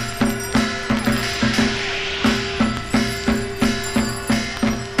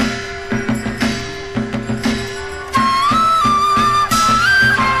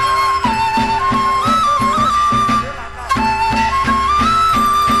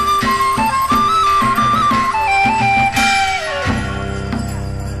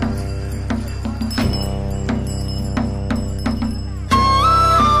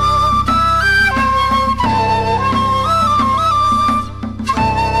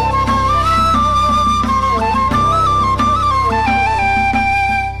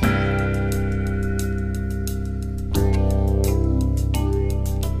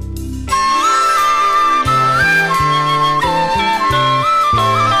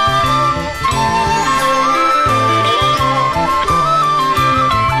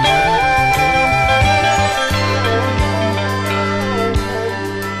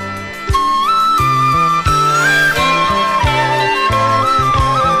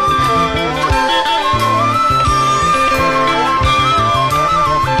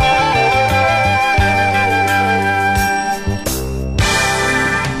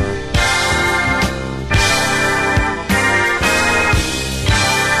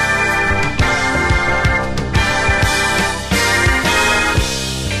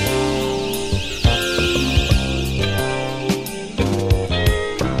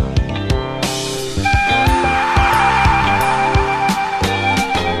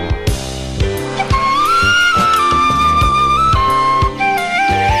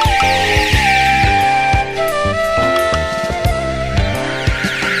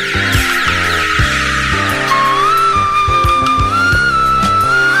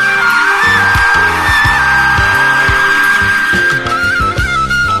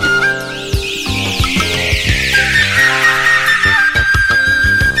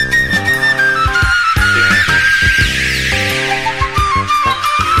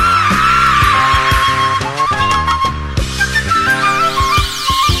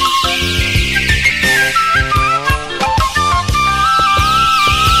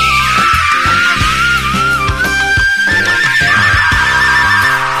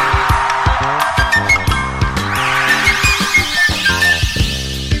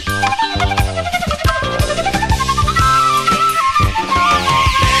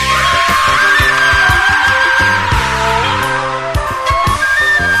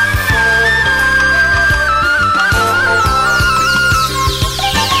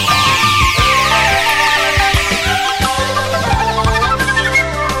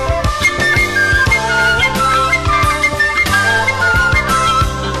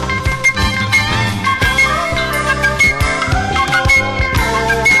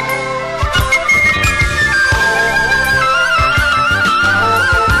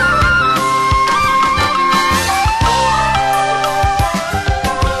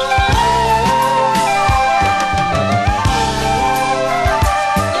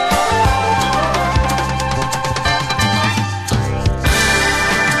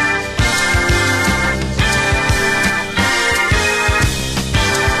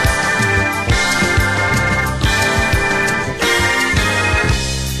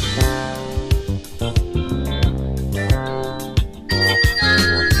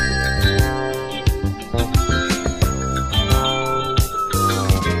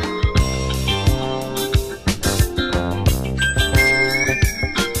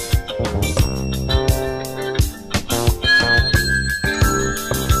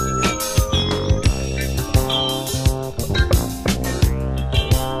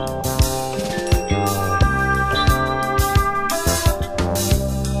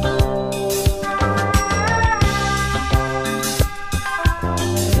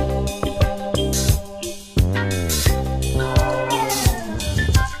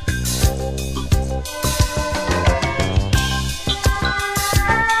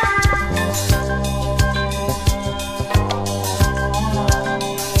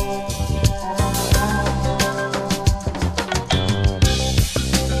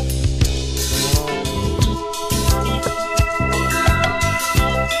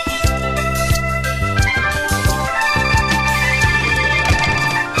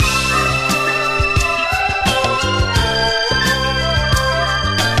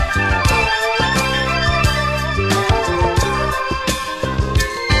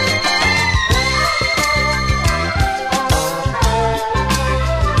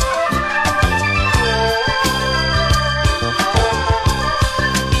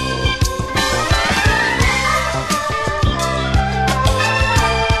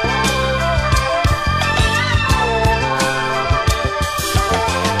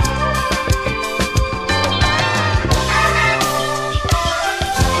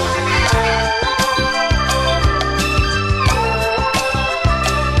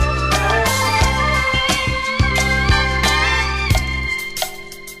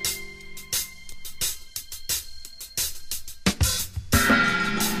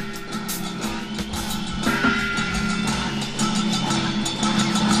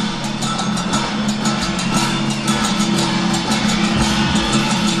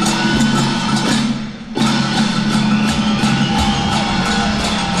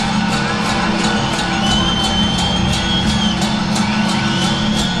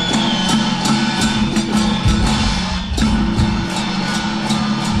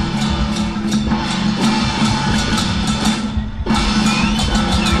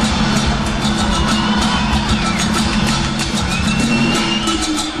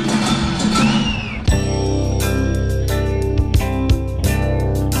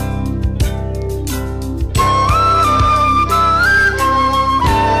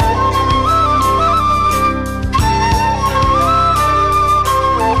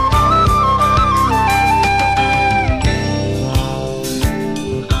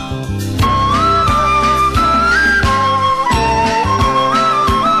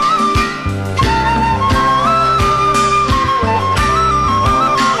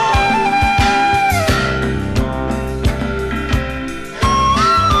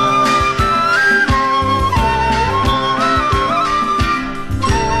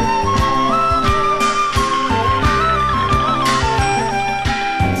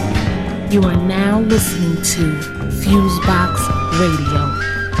 You are now listening to Fusebox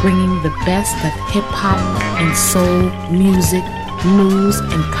Radio, bringing the best of hip-hop and soul music, news,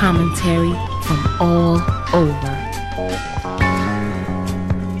 and commentary from all over.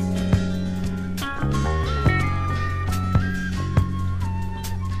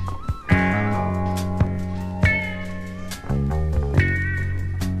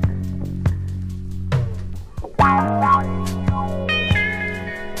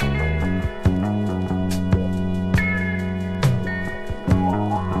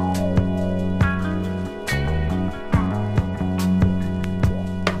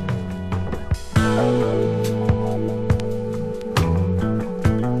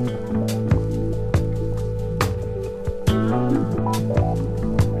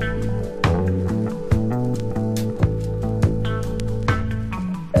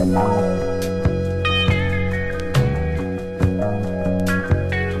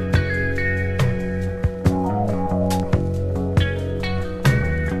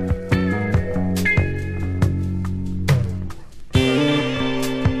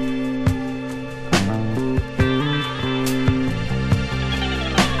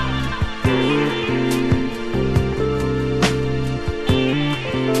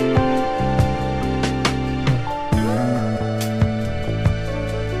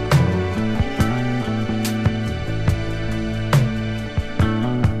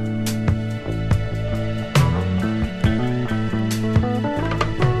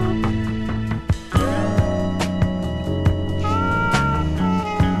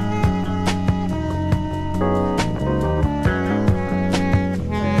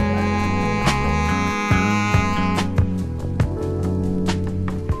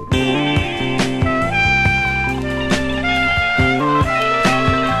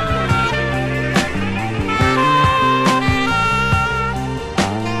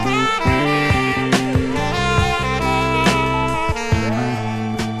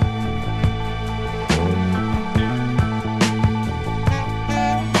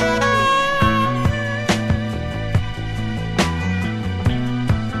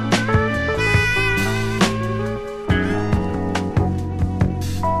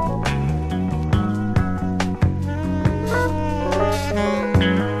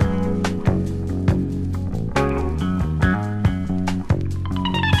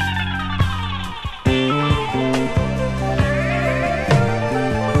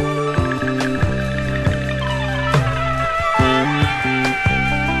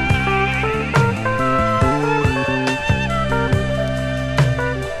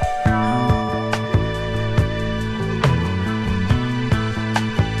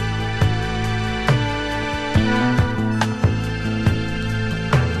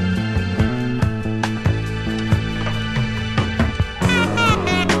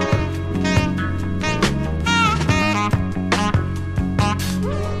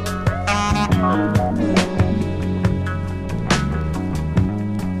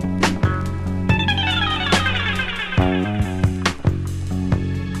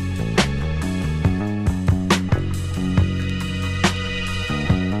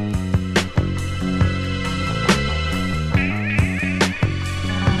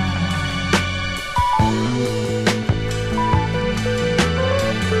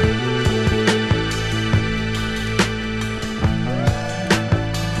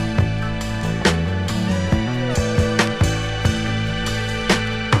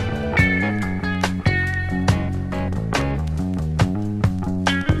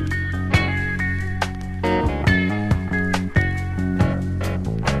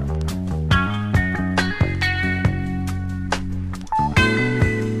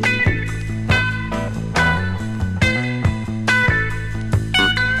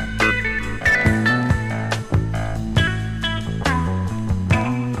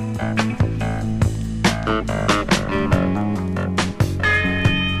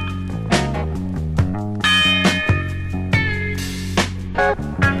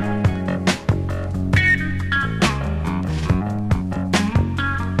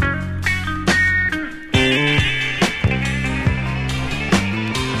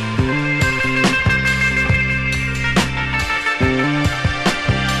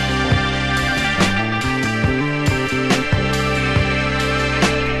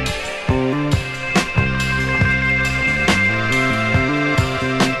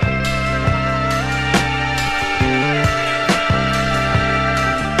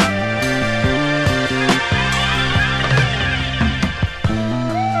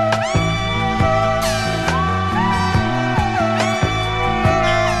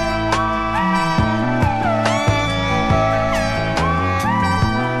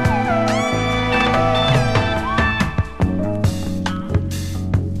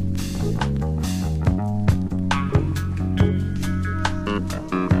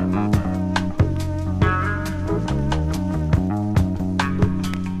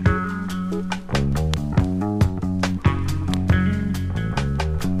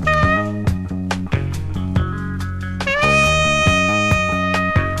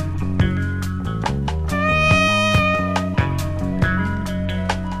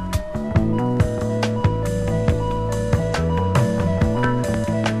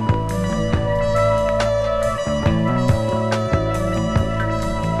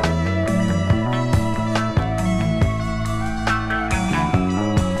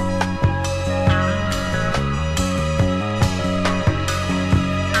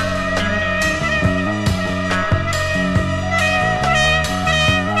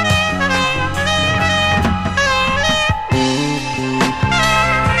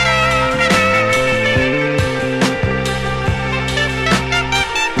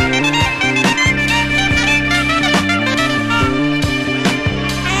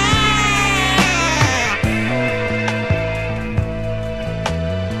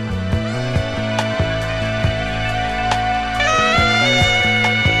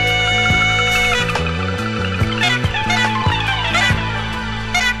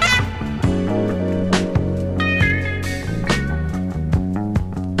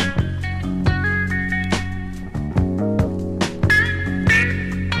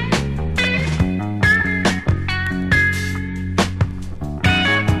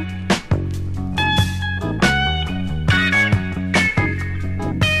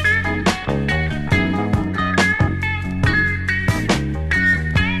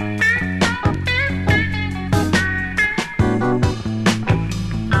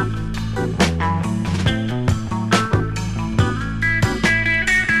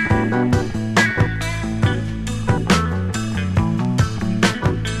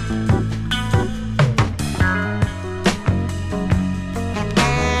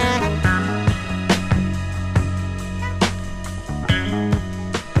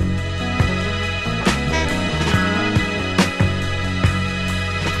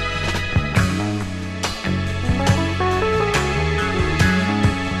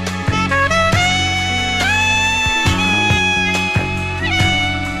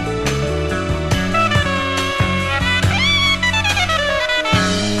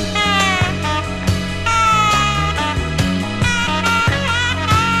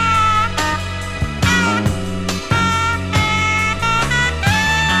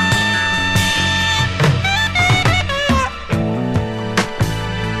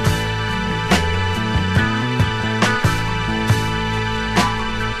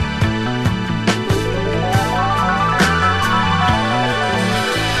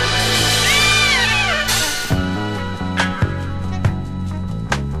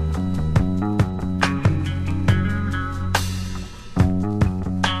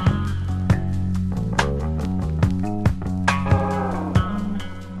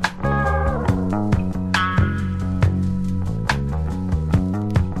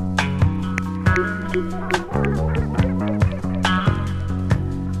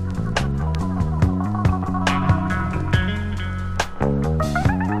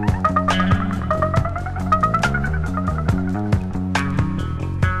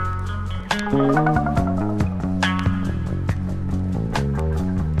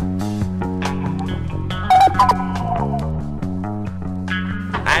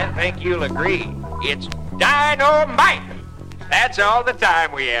 I think you'll agree. It's dynamite. That's all the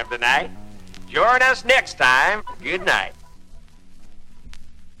time we have tonight. Join us next time. Good night.